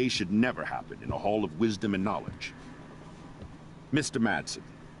happened today should never happen in a hall of wisdom and knowledge. Mr. Madsen,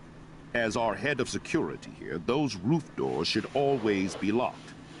 as our head of security here, those roof doors should always be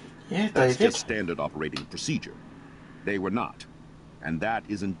locked. Yeah, That's David. just standard operating procedure. They were not. And that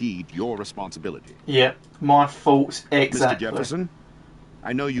is indeed your responsibility. Yeah, my fault, exactly. Mr. Jefferson,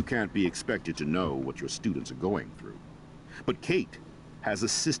 I know you can't be expected to know what your students are going through. But Kate has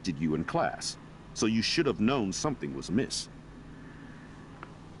assisted you in class, so you should have known something was amiss.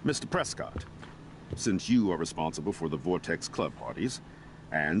 Mr. Prescott, since you are responsible for the Vortex Club parties,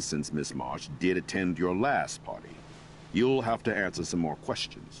 and since Miss Marsh did attend your last party, you'll have to answer some more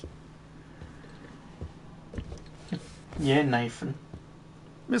questions. Yeah, Nathan.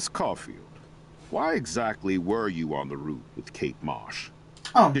 Miss Caulfield, why exactly were you on the route with Kate Marsh?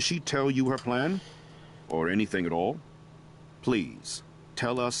 Oh. Did she tell you her plan? Or anything at all? Please,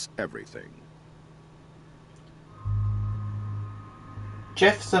 tell us everything.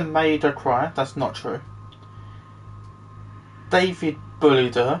 Jefferson made her cry. That's not true. David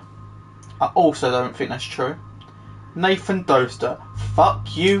bullied her. I also don't think that's true. Nathan dosed her.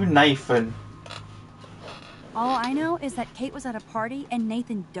 Fuck you, Nathan. All I know is that Kate was at a party and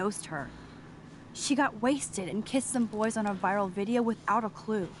Nathan dosed her. She got wasted and kissed some boys on a viral video without a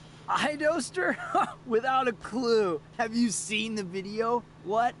clue. I dosed her? Without a clue. Have you seen the video?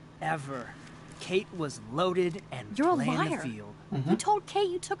 Whatever. Kate was loaded and You're a playing liar. the field. You told Kate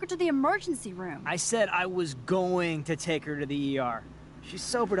you took her to the emergency room. I said I was going to take her to the ER. She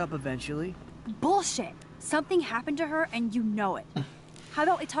sobered up eventually. Bullshit. Something happened to her and you know it. How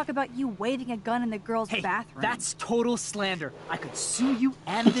about we talk about you waving a gun in the girls' bathroom? That's total slander. I could sue you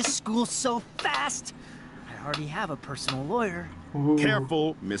and this school so fast. I already have a personal lawyer. Ooh.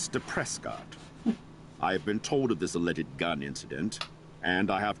 Careful, Mr. Prescott. I have been told of this alleged gun incident,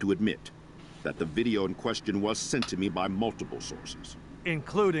 and I have to admit that the video in question was sent to me by multiple sources.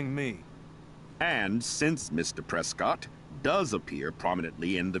 Including me. And since Mr. Prescott does appear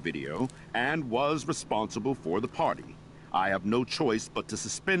prominently in the video and was responsible for the party, I have no choice but to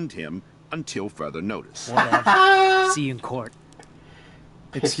suspend him until further notice. Whatever. See you in court.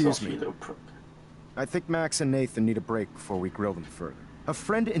 Excuse me. I think Max and Nathan need a break before we grill them further. A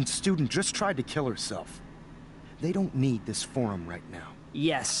friend and student just tried to kill herself. They don't need this forum right now.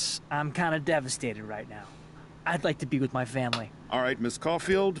 Yes, I'm kind of devastated right now. I'd like to be with my family. All right, Miss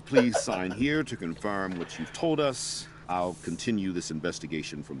Caulfield, please sign here to confirm what you've told us. I'll continue this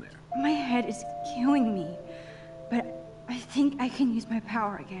investigation from there. My head is killing me, but I think I can use my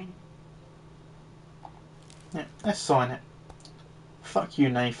power again. Yeah, let's sign it. Fuck you,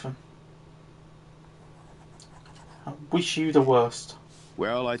 Nathan. I wish you the worst.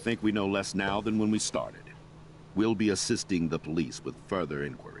 Well, I think we know less now than when we started. We'll be assisting the police with further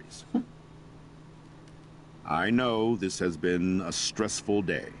inquiries. I know this has been a stressful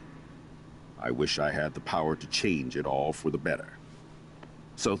day. I wish I had the power to change it all for the better.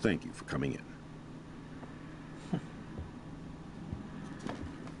 So thank you for coming in.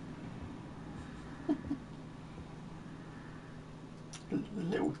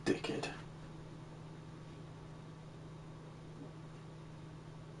 Little dickhead.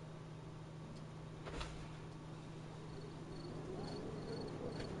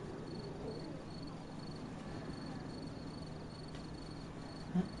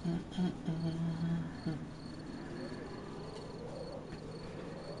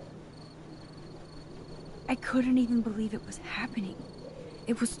 I couldn't even believe it was happening.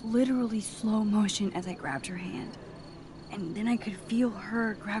 It was literally slow motion as I grabbed her hand. And then I could feel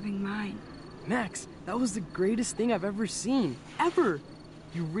her grabbing mine. Max, that was the greatest thing I've ever seen. Ever!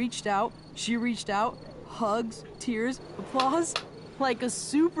 You reached out, she reached out, hugs, tears, applause. Like a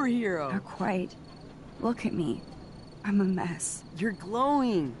superhero. Not quite. Look at me. I'm a mess. You're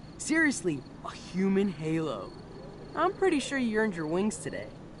glowing. Seriously, a human halo. I'm pretty sure you earned your wings today.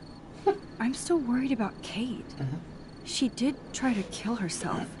 I'm still worried about Kate. She did try to kill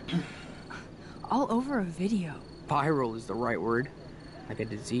herself. All over a video. Viral is the right word. Like a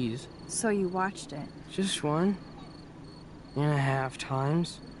disease. So you watched it? Just 1.5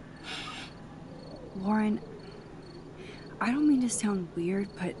 times. Warren, I don't mean to sound weird,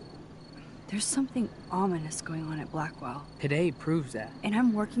 but there's something ominous going on at Blackwell. Today proves that. And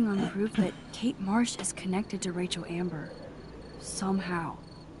I'm working on proof that Kate Marsh is connected to Rachel Amber. Somehow.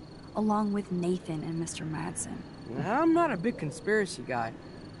 Along with Nathan and Mr. Madsen. I'm not a big conspiracy guy,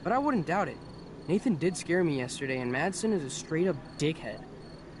 but I wouldn't doubt it. Nathan did scare me yesterday, and Madsen is a straight-up dickhead.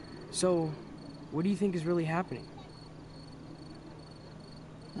 So, what do you think is really happening?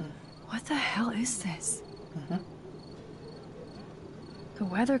 What the hell is this? The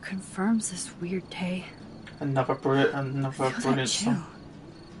weather confirms this weird day. Another brilliant song.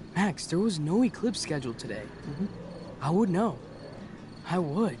 Max, there was no eclipse scheduled today. I would know. I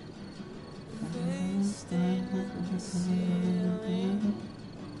would.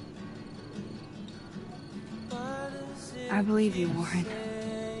 I believe you, Warren.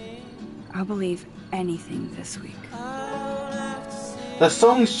 I'll believe anything this week. The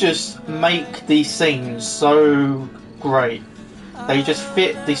songs just make these scenes so great. They just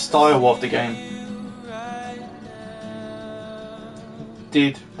fit the style of the game.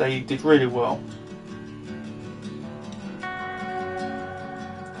 They did really well.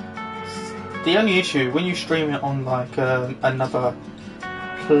 The only issue, when you stream it on like another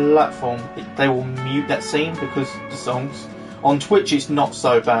platform, they will mute that scene because the songs. On Twitch it's not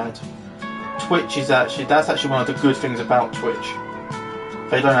so bad. Twitch is that's actually one of the good things about Twitch.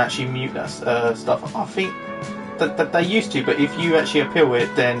 They don't actually mute that stuff. I think that they used to, but if you actually appeal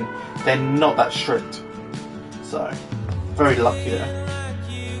it, then they're not that strict. So, very lucky there.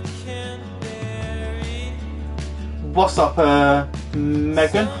 What's up,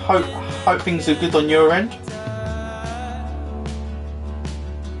 Megan? Hope things are good on your end.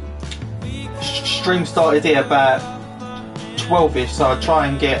 Stream started here about 12ish, so I'll try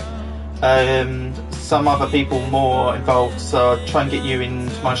and get some other people more involved, so I'll try and get you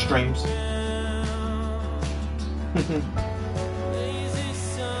into my streams.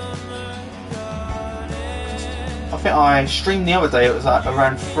 I think I streamed the other day, it was like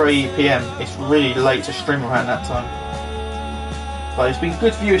around 3 PM. It's really late to stream around that time. But it's been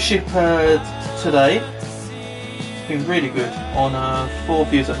good viewership today. It's been really good on 4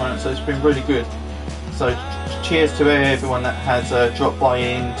 views at the moment, so it's been really good. So cheers to everyone that has dropped by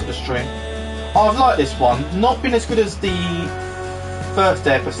into the stream. I've liked this one. Not been as good as the first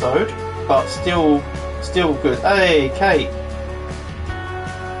episode, but still good. Hey, Kate.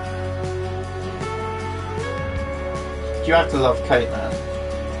 You have to love Kate, man.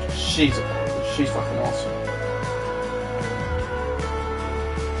 She's fucking awesome.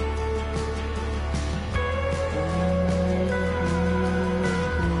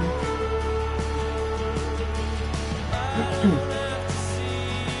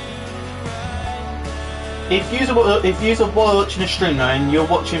 If you're watching a stream now and you're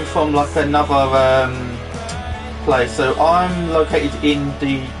watching from like another place, so I'm located in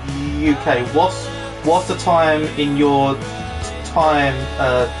the UK. What's the time in your time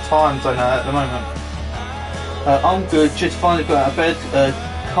zone at the moment? I'm good. Just finally got out of bed.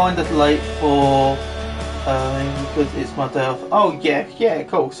 Kind of late for because it's my day off. Oh yeah,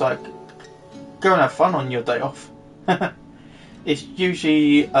 cool. So go and have fun on your day off. It's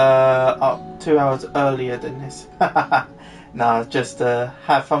usually up 2 hours earlier than this. Nah, just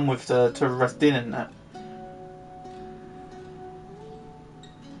have fun with to rest in and that.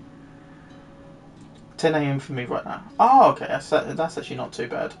 $10 AM for me right now. Oh, okay, that's actually not too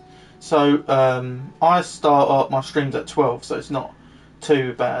bad. So I start up my streams at 12, so it's not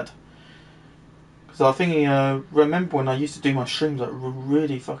too bad. Because I think remember when I used to do my streams like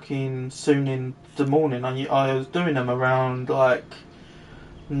really fucking soon in the morning. I was doing them around like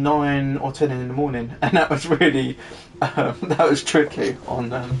 9 or 10 in the morning, and that was really that was tricky on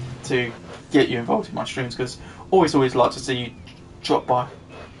to get you involved in my streams, because always like to see you drop by.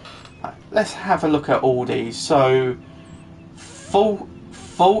 Right, let's have a look at all these. So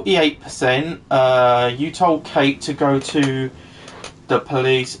 48% you told Kate to go to the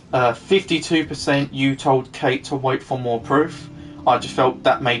police. 52% you told Kate to wait for more proof. I just felt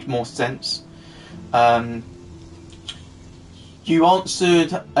that made more sense. You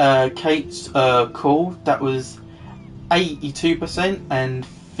answered Kate's call. That was 82%, and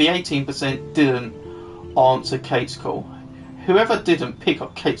the 18% didn't answer Kate's call. Whoever didn't pick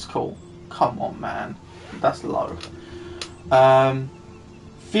up Kate's call, come on, man, that's low.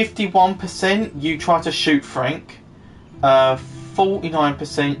 51% you tried to shoot Frank.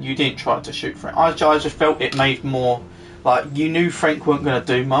 49% you didn't try to shoot Frank. I just felt it made more, like, you knew Frank weren't going to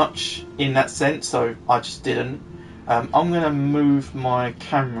do much in that sense, so I just didn't. I'm going to move my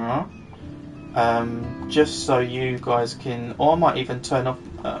camera just so you guys can, or I might even turn off,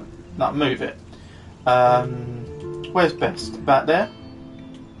 not move it. Where's best? About there?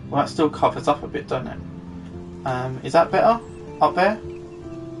 Well, that still covers up a bit, don't it? Is that better? Up there?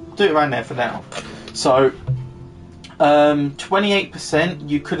 Do it around there for now. So 28%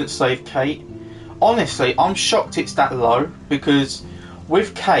 you couldn't save Kate. Honestly, I'm shocked it's that low, because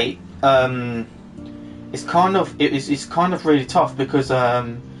with Kate, it's kind of really tough, because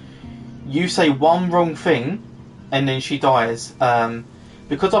you say one wrong thing and then she dies.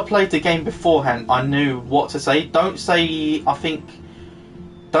 Because I played the game beforehand, I knew what to say. Don't say her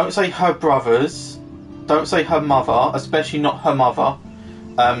brothers, don't say her mother, especially not her mother.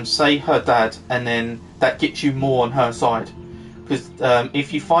 Say her dad, and then that gets you more on her side. Because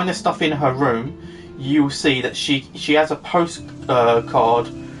if you find the stuff in her room, you'll see that she has a postcard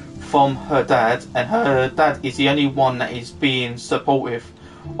from her dad, and her dad is the only one that is being supportive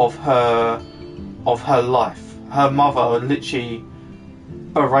of her life. Her mother literally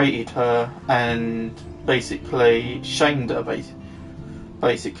berated her and basically shamed her,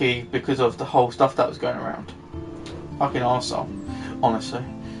 basically because of the whole stuff that was going around. Fucking arsehole, honestly.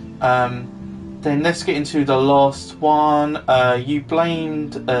 Then let's get into the last one. You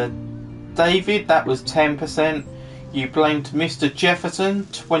blamed David, that was 10%. You blamed Mr. Jefferson,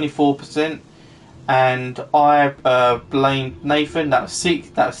 24%. And I blamed Nathan, that was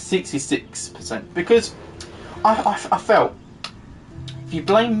 66%. Because I felt, if you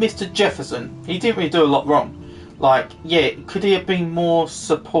blame Mr. Jefferson, he didn't really do a lot wrong. Like, yeah, could he have been more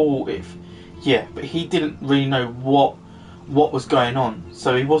supportive? Yeah, but he didn't really know what was going on,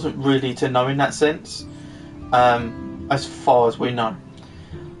 so he wasn't really to know in that sense, as far as we know.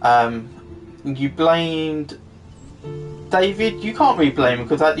 You blamed David. You can't really blame him,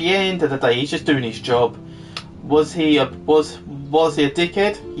 because at the end of the day, he's just doing his job. Was he a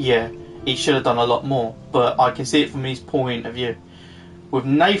dickhead? Yeah, he should have done a lot more, but I can see it from his point of view. With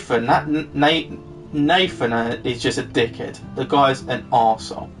Nathan, Nathan is just a dickhead. The guy's an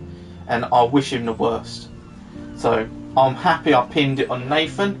arsehole, and I wish him the worst. So I'm happy I pinned it on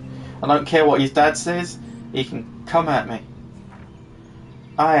Nathan. I don't care what his dad says. He can come at me.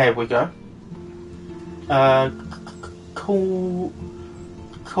 Here we go. called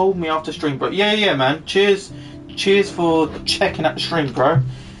me after stream, bro. Yeah, man. Cheers for checking out the stream, bro.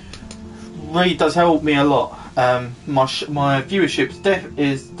 Really does help me a lot. My viewership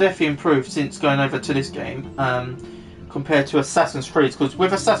is definitely improved since going over to this game compared to Assassin's Creed, because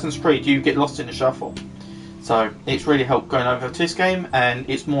with Assassin's Creed you get lost in the shuffle, so it's really helped going over to this game, and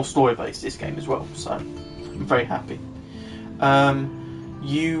it's more story based, this game as well, so I'm very happy.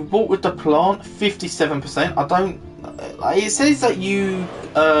 You walk with the plant, 57%. I don't, it says that you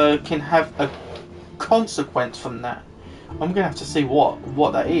can have a consequence from that. I'm gonna have to see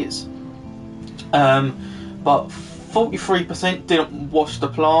what that is. But 43% didn't wash the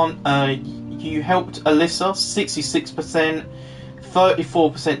plant. You helped Alyssa, 66%.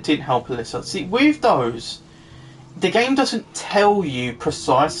 34% didn't help Alyssa. See, with those, the game doesn't tell you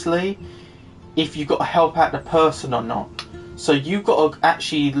precisely if you've got to help out the person or not. So you've got to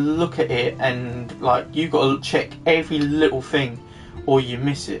actually look at it, and like you've got to check every little thing, or you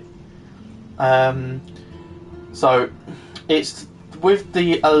miss it. So it's with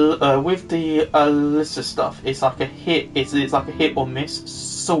the Alyssa stuff. It's like a hit. It's like a hit or miss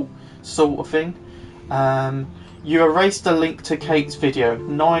sort of thing. You erased the link to Kate's video,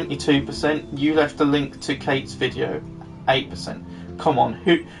 92%. You left the link to Kate's video, 8%. Come on,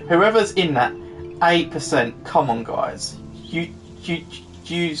 whoever's in that 8%. Come on, guys. You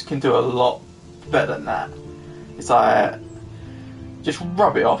can do a lot better than that. It's like, just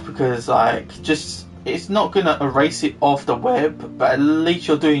rub it off, because like it's not gonna erase it off the web, but at least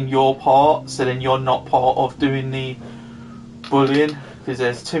you're doing your part, so then you're not part of doing the bullying, because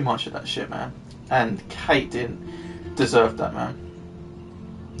there's too much of that shit, man. And Kate didn't deserve that, man.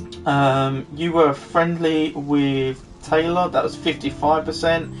 You were friendly with Taylor, that was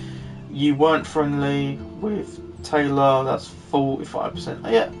 55%. You weren't friendly with Taylor, that's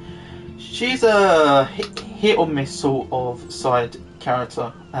 45%. Yeah, she's a hit or miss sort of side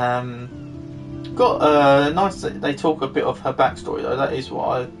character. Got nice. They talk a bit of her backstory though.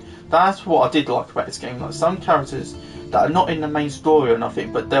 That's what I did like about this game. Like some characters that are not in the main story or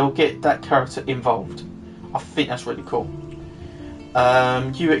nothing, but they'll get that character involved. I think that's really cool.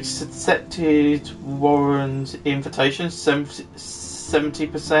 You accepted Warren's invitation,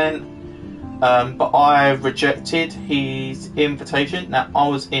 70%. But I rejected his invitation. Now I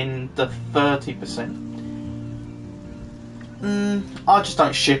was in the 30%. I just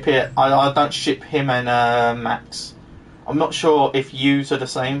don't ship it. I don't ship him and Max. I'm not sure if yous are the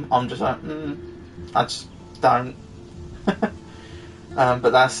same. I'm just like, I just don't.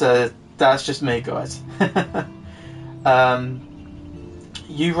 But that's just me, guys.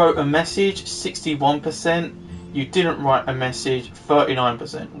 You wrote a message, 61%. You didn't write a message,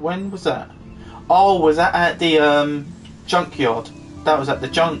 39%. When was that? Oh, was that at the junkyard? That was at the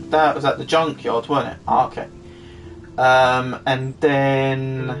junkyard, wasn't it? Oh, okay. And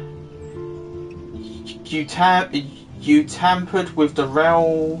then you tampered with the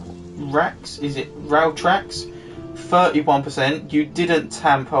rail racks. Is it rail tracks? 31%. You didn't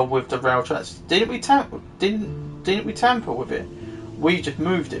tamper with the rail tracks. Didn't we tamper with it? We just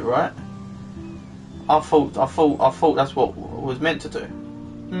moved it, right? I thought that's what was meant to do.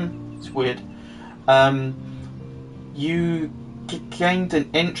 It's weird. You gained an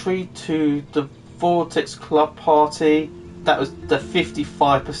entry to the Vortex Club party. That was the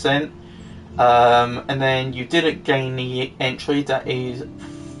 55%. And then you didn't gain the entry. That is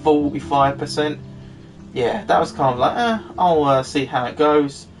 45%. Yeah, that was kind of like, I'll see how it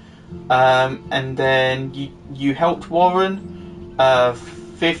goes. And then you helped Warren,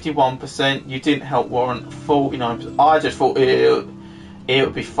 51%. You didn't help Warren, 49%. I just thought it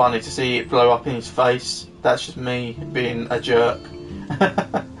would be funny to see it blow up in his face. That's just me being a jerk.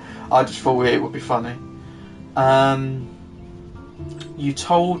 I just thought it would be funny. You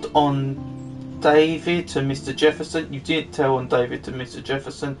told on David to Mr. Jefferson. You didn't tell on David to Mr.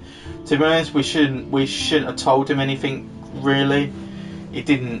 Jefferson. To be honest, we shouldn't have told him anything really. He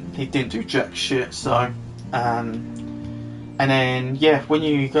didn't do jack shit. So, and then yeah, when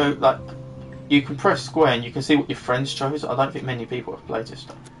you go like, you can press square and you can see what your friends chose. I don't think many people have played this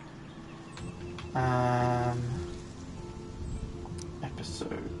stuff.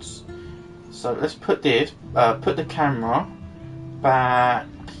 Episodes. So let's put this. Put the camera back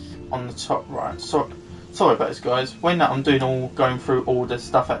on the top right. Sorry about this, guys. When I'm going through all the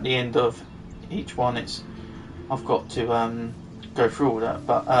stuff at the end of each one, I've got to go through all that.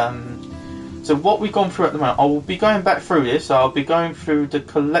 But so what we've gone through at the moment, I will be going back through this. So I'll be going through the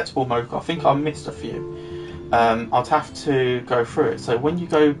collectible mode. I think I missed a few. I'll have to go through it. So when you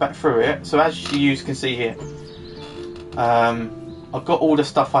go back through it, so as you can see here, I've got all the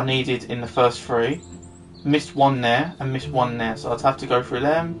stuff I needed in the first three. missed one there and missed one there, so I'd have to go through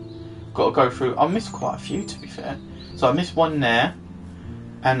them. Got to go through. I missed quite a few, to be fair. So I missed one there,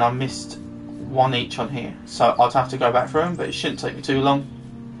 and I missed one each on here. So I'd have to go back through them, but it shouldn't take me too long.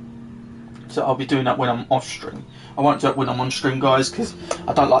 So I'll be doing that when I'm off stream. I won't do it when I'm on stream, guys, because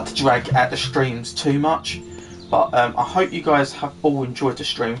I don't like to drag out the streams too much. But I hope you guys have all enjoyed the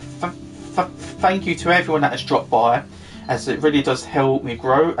stream. Thank you to everyone that has dropped by, as it really does help me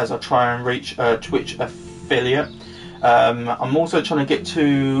grow as I try and reach Twitch affiliate. I'm also trying to get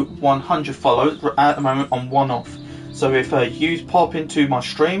to 100 followers. At the moment I'm one off. So if you pop into my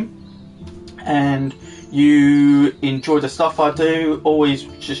stream and you enjoy the stuff I do, always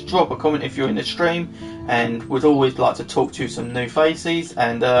just drop a comment if you're in the stream, and would always like to talk to some new faces.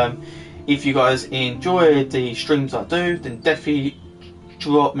 And if you guys enjoy the streams I do, then definitely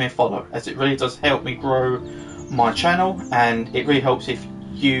drop me a follow, as it really does help me grow my channel, and it really helps if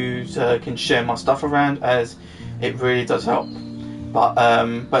you can share my stuff around, as it really does help.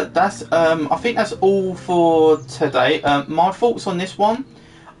 But that's I think that's all for today. My thoughts on this one: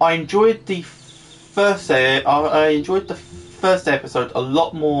 I enjoyed the first episode a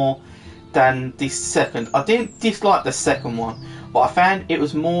lot more than the second. I didn't dislike the second one, but I found it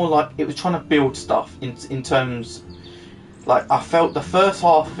was more like it was trying to build stuff in terms. Like, I felt the first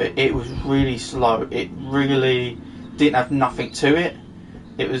half of it was really slow. It really didn't have nothing to it.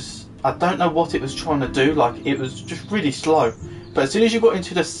 It was, I don't know what it was trying to do. Like, it was just really slow. But as soon as you got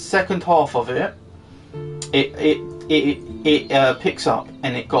into the second half of it, it picks up,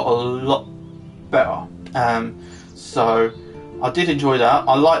 and it got a lot better. So I did enjoy that.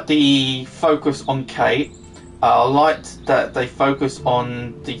 I liked the focus on Kate. I liked that they focused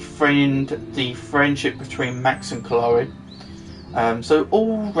on the friendship between Max and Chloe. So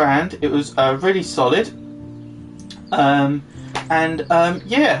all round, it was really solid. Yeah,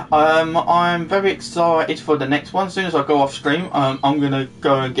 I'm very excited for the next one. As soon as I go off stream, I'm gonna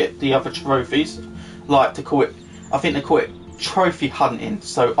go and get the other trophies. Like to call it, I think they call it trophy hunting.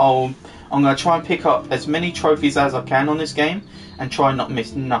 So I'm gonna try and pick up as many trophies as I can on this game, and try and not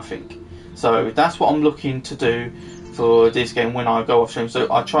miss nothing. So that's what I'm looking to do for this game when I go off stream. So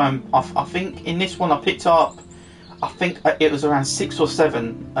I try and I think in this one I picked up, I think it was around 6 or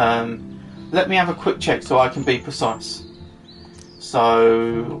 7. Let me have a quick check so I can be precise.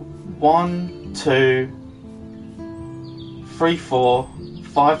 So 1, 2, 3, 4,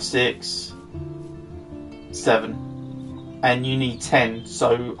 5, 6, 7, and you need 10.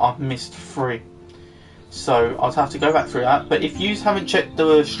 So I've missed 3. So I'll have to go back through that. But if you haven't checked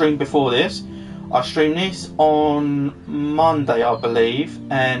the stream before this, I streamed this on Monday, I believe,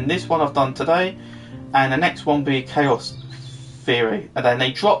 and this one I've done today, and the next one will be Chaos Theory. And then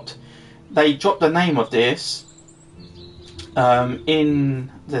they dropped the name of this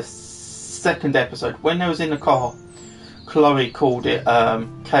in the second episode. When they was in the car, Chloe called it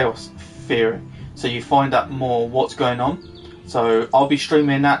Chaos Theory, so you find out more what's going on. So I'll be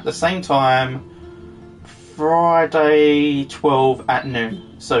streaming at the same time, Friday 12 at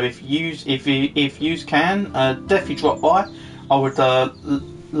noon. So if you can, definitely drop by. I would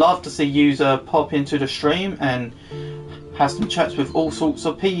love to see you pop into the stream and have some chats with all sorts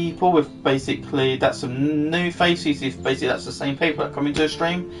of people. With basically that's some new faces. If basically that's the same people that come into the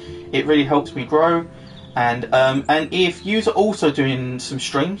stream, it really helps me grow. And if you're also doing some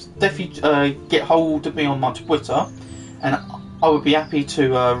streams, definitely get hold of me on my Twitter, and I would be happy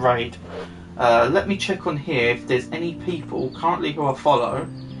to raid. Let me check on here if there's any people currently who I follow,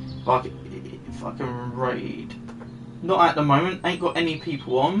 if I can raid. Not at the moment, ain't got any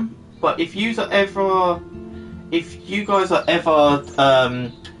people on. But if you guys are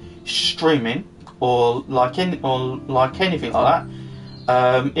ever streaming or like anything like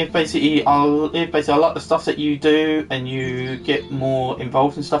that, if basically I like the stuff that you do and you get more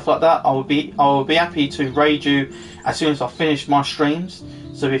involved in stuff like that, I will be happy to raid you as soon as I finish my streams.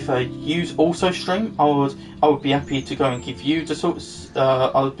 So if you also stream, I would be happy to go and give you the sorts.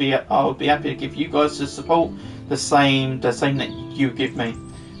 I would be happy to give you guys the support, the same that you give me.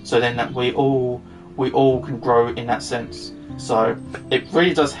 So then that we all can grow in that sense. So it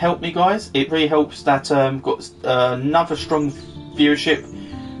really does help me, guys. It really helps that got another strong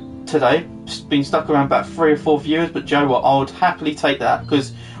viewership today. Been stuck around about 3 or 4 viewers, but Joe, what, I would happily take that,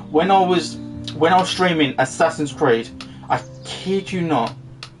 because when I was streaming Assassin's Creed, I kid you not.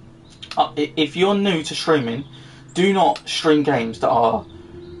 If you're new to streaming, do not stream games that are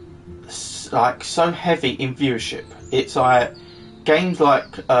like so heavy in viewership. It's like games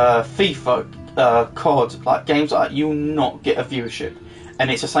like FIFA, COD, like games like that, you'll not get a viewership. And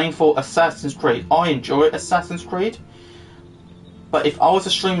it's the same for Assassin's Creed. I enjoy Assassin's Creed, but if I was to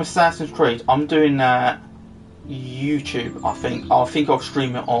stream Assassin's Creed, I'm doing that YouTube. I think I'll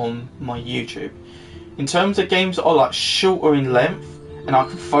stream it on my YouTube. In terms of games that are like shorter in length and I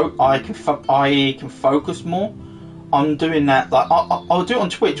can focus more, I'm doing that. Like I'll do it on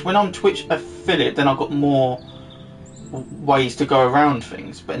Twitch. When I'm Twitch affiliate, then I've got more ways to go around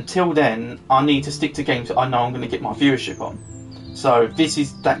things. But until then, I need to stick to games that I know I'm going to get my viewership on. So this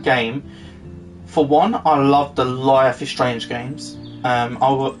is that game. For one, I love the Life is Strange games.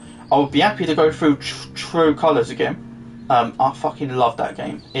 I would be happy to go through True Colors again. I fucking love that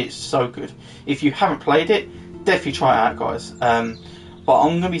game. It's so good. If you haven't played it, definitely try it out, guys. But I'm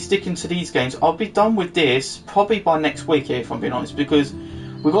going to be sticking to these games. I'll be done with this probably by next week, if I'm being honest, because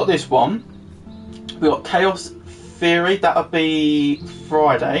we've got this one. We've got Chaos Theory. That'll be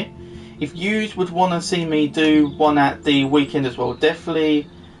Friday. If you would want to see me do one at the weekend as well, definitely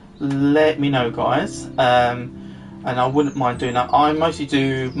let me know, guys. And I wouldn't mind doing that. I mostly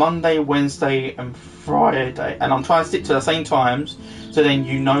do Monday, Wednesday and Friday, and I'm trying to stick to the same times, so then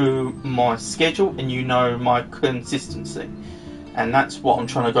you know my schedule and you know my consistency, and that's what I'm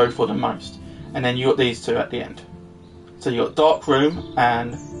trying to go for the most. And then you got these two at the end. So you got Dark Room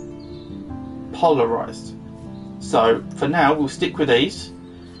and Polarized. So for now we'll stick with these,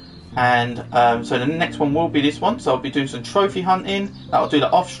 and so the next one will be this one. So I'll be doing some trophy hunting. I'll do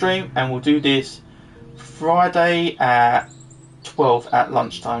that off stream, and we'll do this Friday at 12 at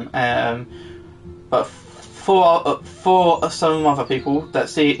lunchtime. But for some other people that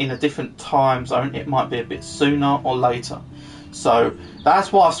see it in a different time zone, it might be a bit sooner or later. So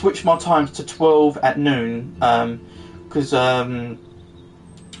that's why I switched my times to 12 at noon, because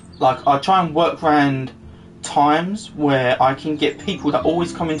like I try and work around times where I can get people that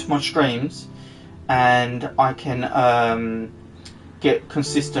always come into my streams, and I can get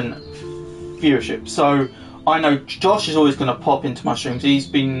consistent viewership. So I know Josh is always going to pop into my streams. He's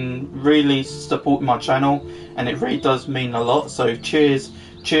been really supporting my channel, and it really does mean a lot. So cheers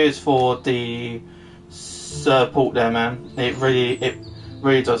for the support there, man. It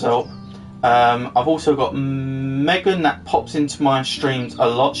really does help. I've also got Megan that pops into my streams a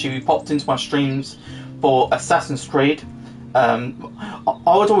lot. She popped into my streams for Assassin's Creed. I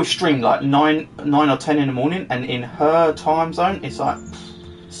would always stream like 9 or 10 in the morning, and in her time zone it's like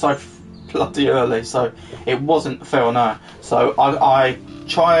so bloody early, so it wasn't fair on her. So I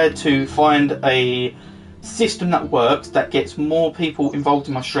tried to find a system that works, that gets more people involved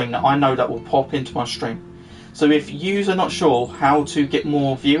in my stream, that I know that will pop into my stream. So if you are not sure how to get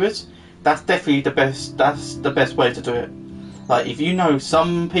more viewers, that's definitely the best. That's the best way to do it. Like if you know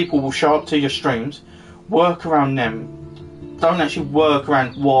some people will show up to your streams, work around them. Don't actually work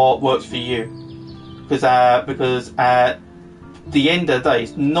around what works for you, because at the end of the day,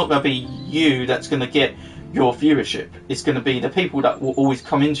 it's not going to be you that's going to get your viewership. It's going to be the people that will always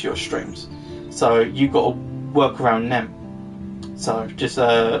come into your streams. So you've got to work around them. So just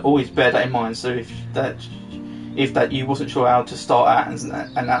always bear that in mind. So if that you wasn't sure how to start at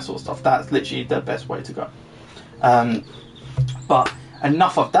and that sort of stuff, that's literally the best way to go. But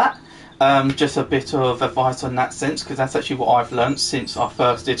enough of that. Just a bit of advice on that sense, because that's actually what I've learned since I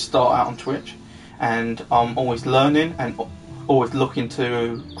first did start out on Twitch, and I'm always learning and always looking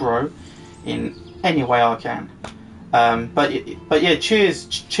to grow in any way I can. But yeah,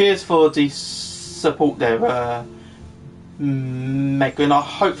 cheers for the support there, Megan. I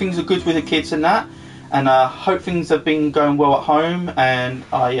hope things are good with the kids and that, and I hope things have been going well at home, and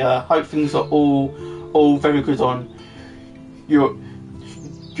I hope things are all very good on your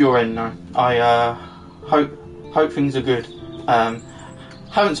end now. I hope things are good.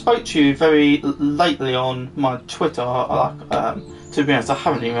 Haven't spoke to you very lately on my Twitter. To be honest, I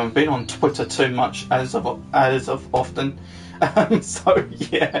haven't even been on Twitter too much as of often. So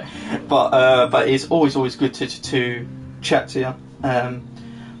yeah, but it's always good to chat to you.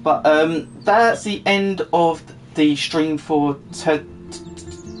 But that's the end of the stream for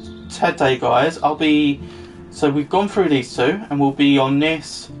today, guys. So we've gone through these two, and we'll be on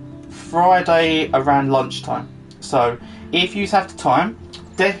this Friday around lunchtime. So if you have the time,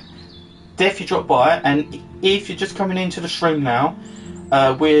 definitely drop by. And if you're just coming into the stream now,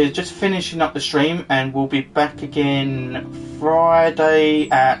 we're just finishing up the stream, and we'll be back again Friday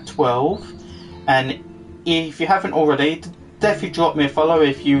at 12. And if you haven't already, definitely drop me a follow.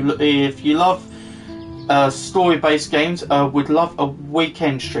 If you love story-based games, would love a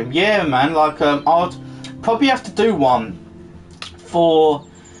weekend stream. Yeah, man. Like I'd probably have to do one for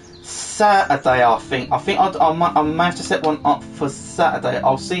Saturday. I think I might have to set one up for Saturday.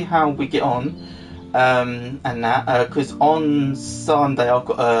 I'll see how we get on, and that because on Sunday I've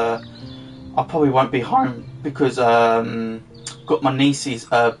got I probably won't be home because got my niece's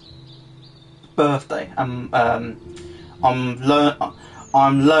birthday, and I'm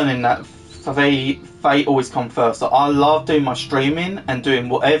learning that they always come first. So I love doing my streaming and doing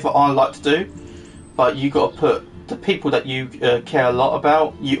whatever I like to do, but you got to put the people that you care a lot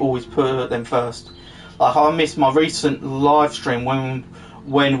about. You always put them first. Like I missed my recent live stream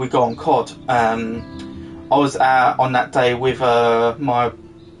when we go on COD. I was out on that day with my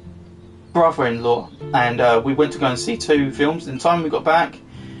brother-in-law, and we went to go and see 2 films. And the time we got back,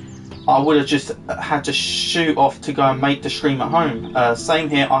 I would have just had to shoot off to go and make the stream at home. Same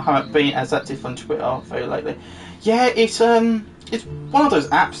here. I haven't been as active on Twitter very lately. Yeah, it's one of those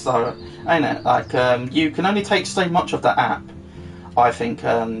apps though, ain't it? Like you can only take so much of that app, I think.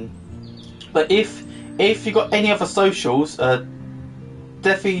 But if you got any other socials,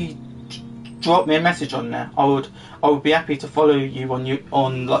 definitely drop me a message on there. I would be happy to follow you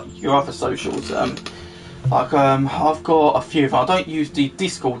on like your other socials. I've got a few. I don't use the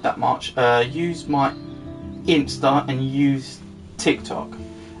Discord that much. Use my Insta and use TikTok.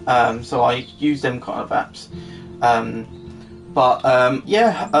 So I use them kind of apps. I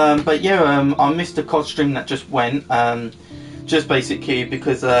missed the COD stream that just went. Just basically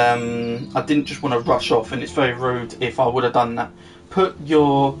because I didn't just want to rush off, and it's very rude if I would have done that. Put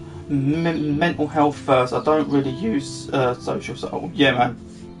your mental health first. I don't really use social. So yeah, man.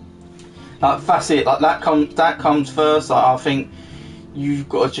 That's it. Like that comes first. Like, I think you've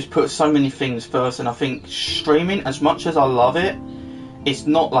got to just put so many things first, and I think streaming, as much as I love it, it's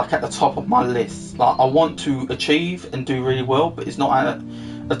not like at the top of my list. Like I want to achieve and do really well, but it's not at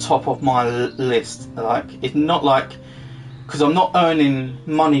the top of my list. Like it's not like, because I'm not earning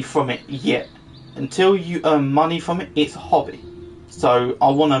money from it yet. Until you earn money from it, it's a hobby. So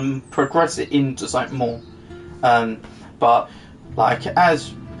I want to progress it into something more. But like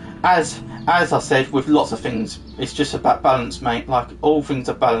as I said, with lots of things, it's just about balance, mate. Like all things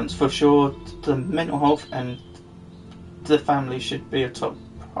are balanced for sure. The mental health and the family should be a top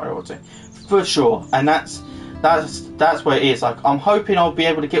priority for sure, and that's where it is. Like I'm hoping I'll be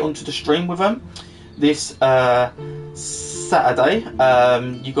able to get onto the stream with them this Saturday.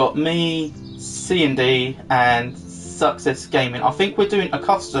 You got me, C&D, and Success Gaming. I think we're doing a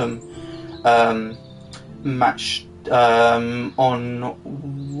custom match on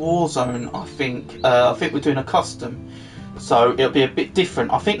Warzone. I think we're doing a custom, so it'll be a bit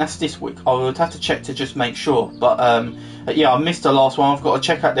different. I think that's this week. I would have to check to just make sure, but yeah, I missed the last one. I've got to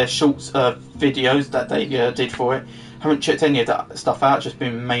check out their shorts videos that they did for it. Haven't checked any of that stuff out, just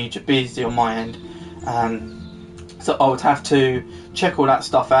been major busy on my end, so I would have to check all that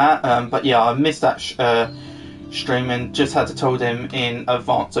stuff out. But yeah, I missed that stream and just had to tell them in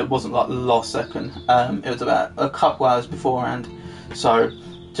advance, so it wasn't like the last second. It was about a couple hours beforehand. So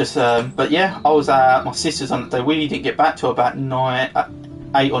just but yeah, I was at my sister's on the day. We didn't get back till about 8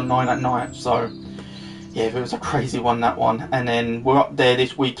 or 9 at night. So yeah, it was a crazy one, that one. And then we're up there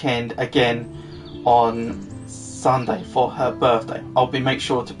this weekend again on Sunday for her birthday. I'll make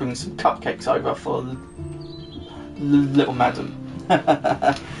sure to bring some cupcakes over for little madam.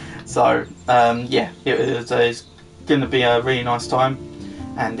 So yeah, it's going to be a really nice time,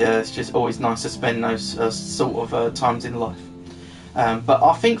 and it's just always nice to spend those sort of times in life. But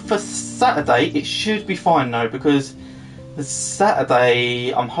I think for Saturday it should be fine though, because the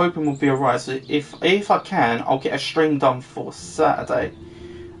Saturday I'm hoping will be alright. So if I can, I'll get a stream done for Saturday,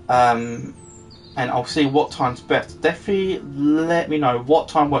 and I'll see what time's best. Definitely let me know what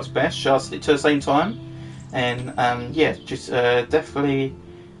time works best. Shall I stick to the same time? And yeah, just definitely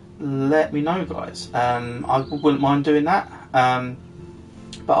let me know, guys. I wouldn't mind doing that,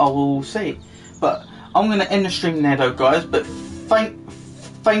 but I will see. But I'm going to end the stream there though, guys. But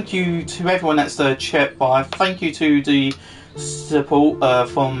thank you to everyone that's checked by. Thank you to the support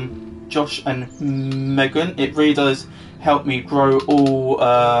from Josh and Megan. It really does help me grow all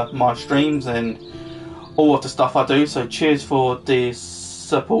my streams and all of the stuff I do. So cheers for the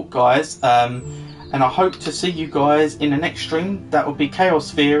support, guys. And I hope to see you guys in the next stream. That will be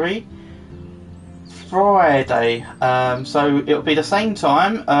Chaos Theory Friday. So it'll be the same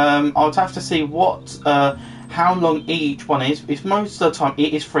time. I'll have to see how long each one is. If most of the time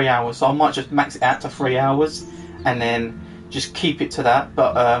it is 3 hours, so I might just max it out to 3 hours and then just keep it to that.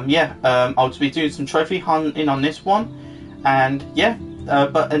 But yeah, I'll just be doing some trophy hunting on this one. And yeah,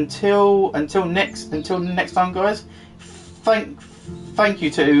 but until next time, guys. Thank you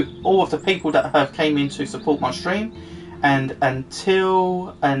to all of the people that have came in to support my stream, and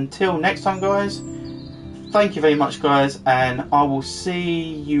until next time, guys, thank you very much, guys, and I will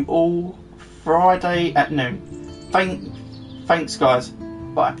see you all Friday at noon. Thanks, guys.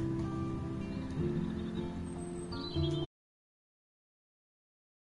 Bye.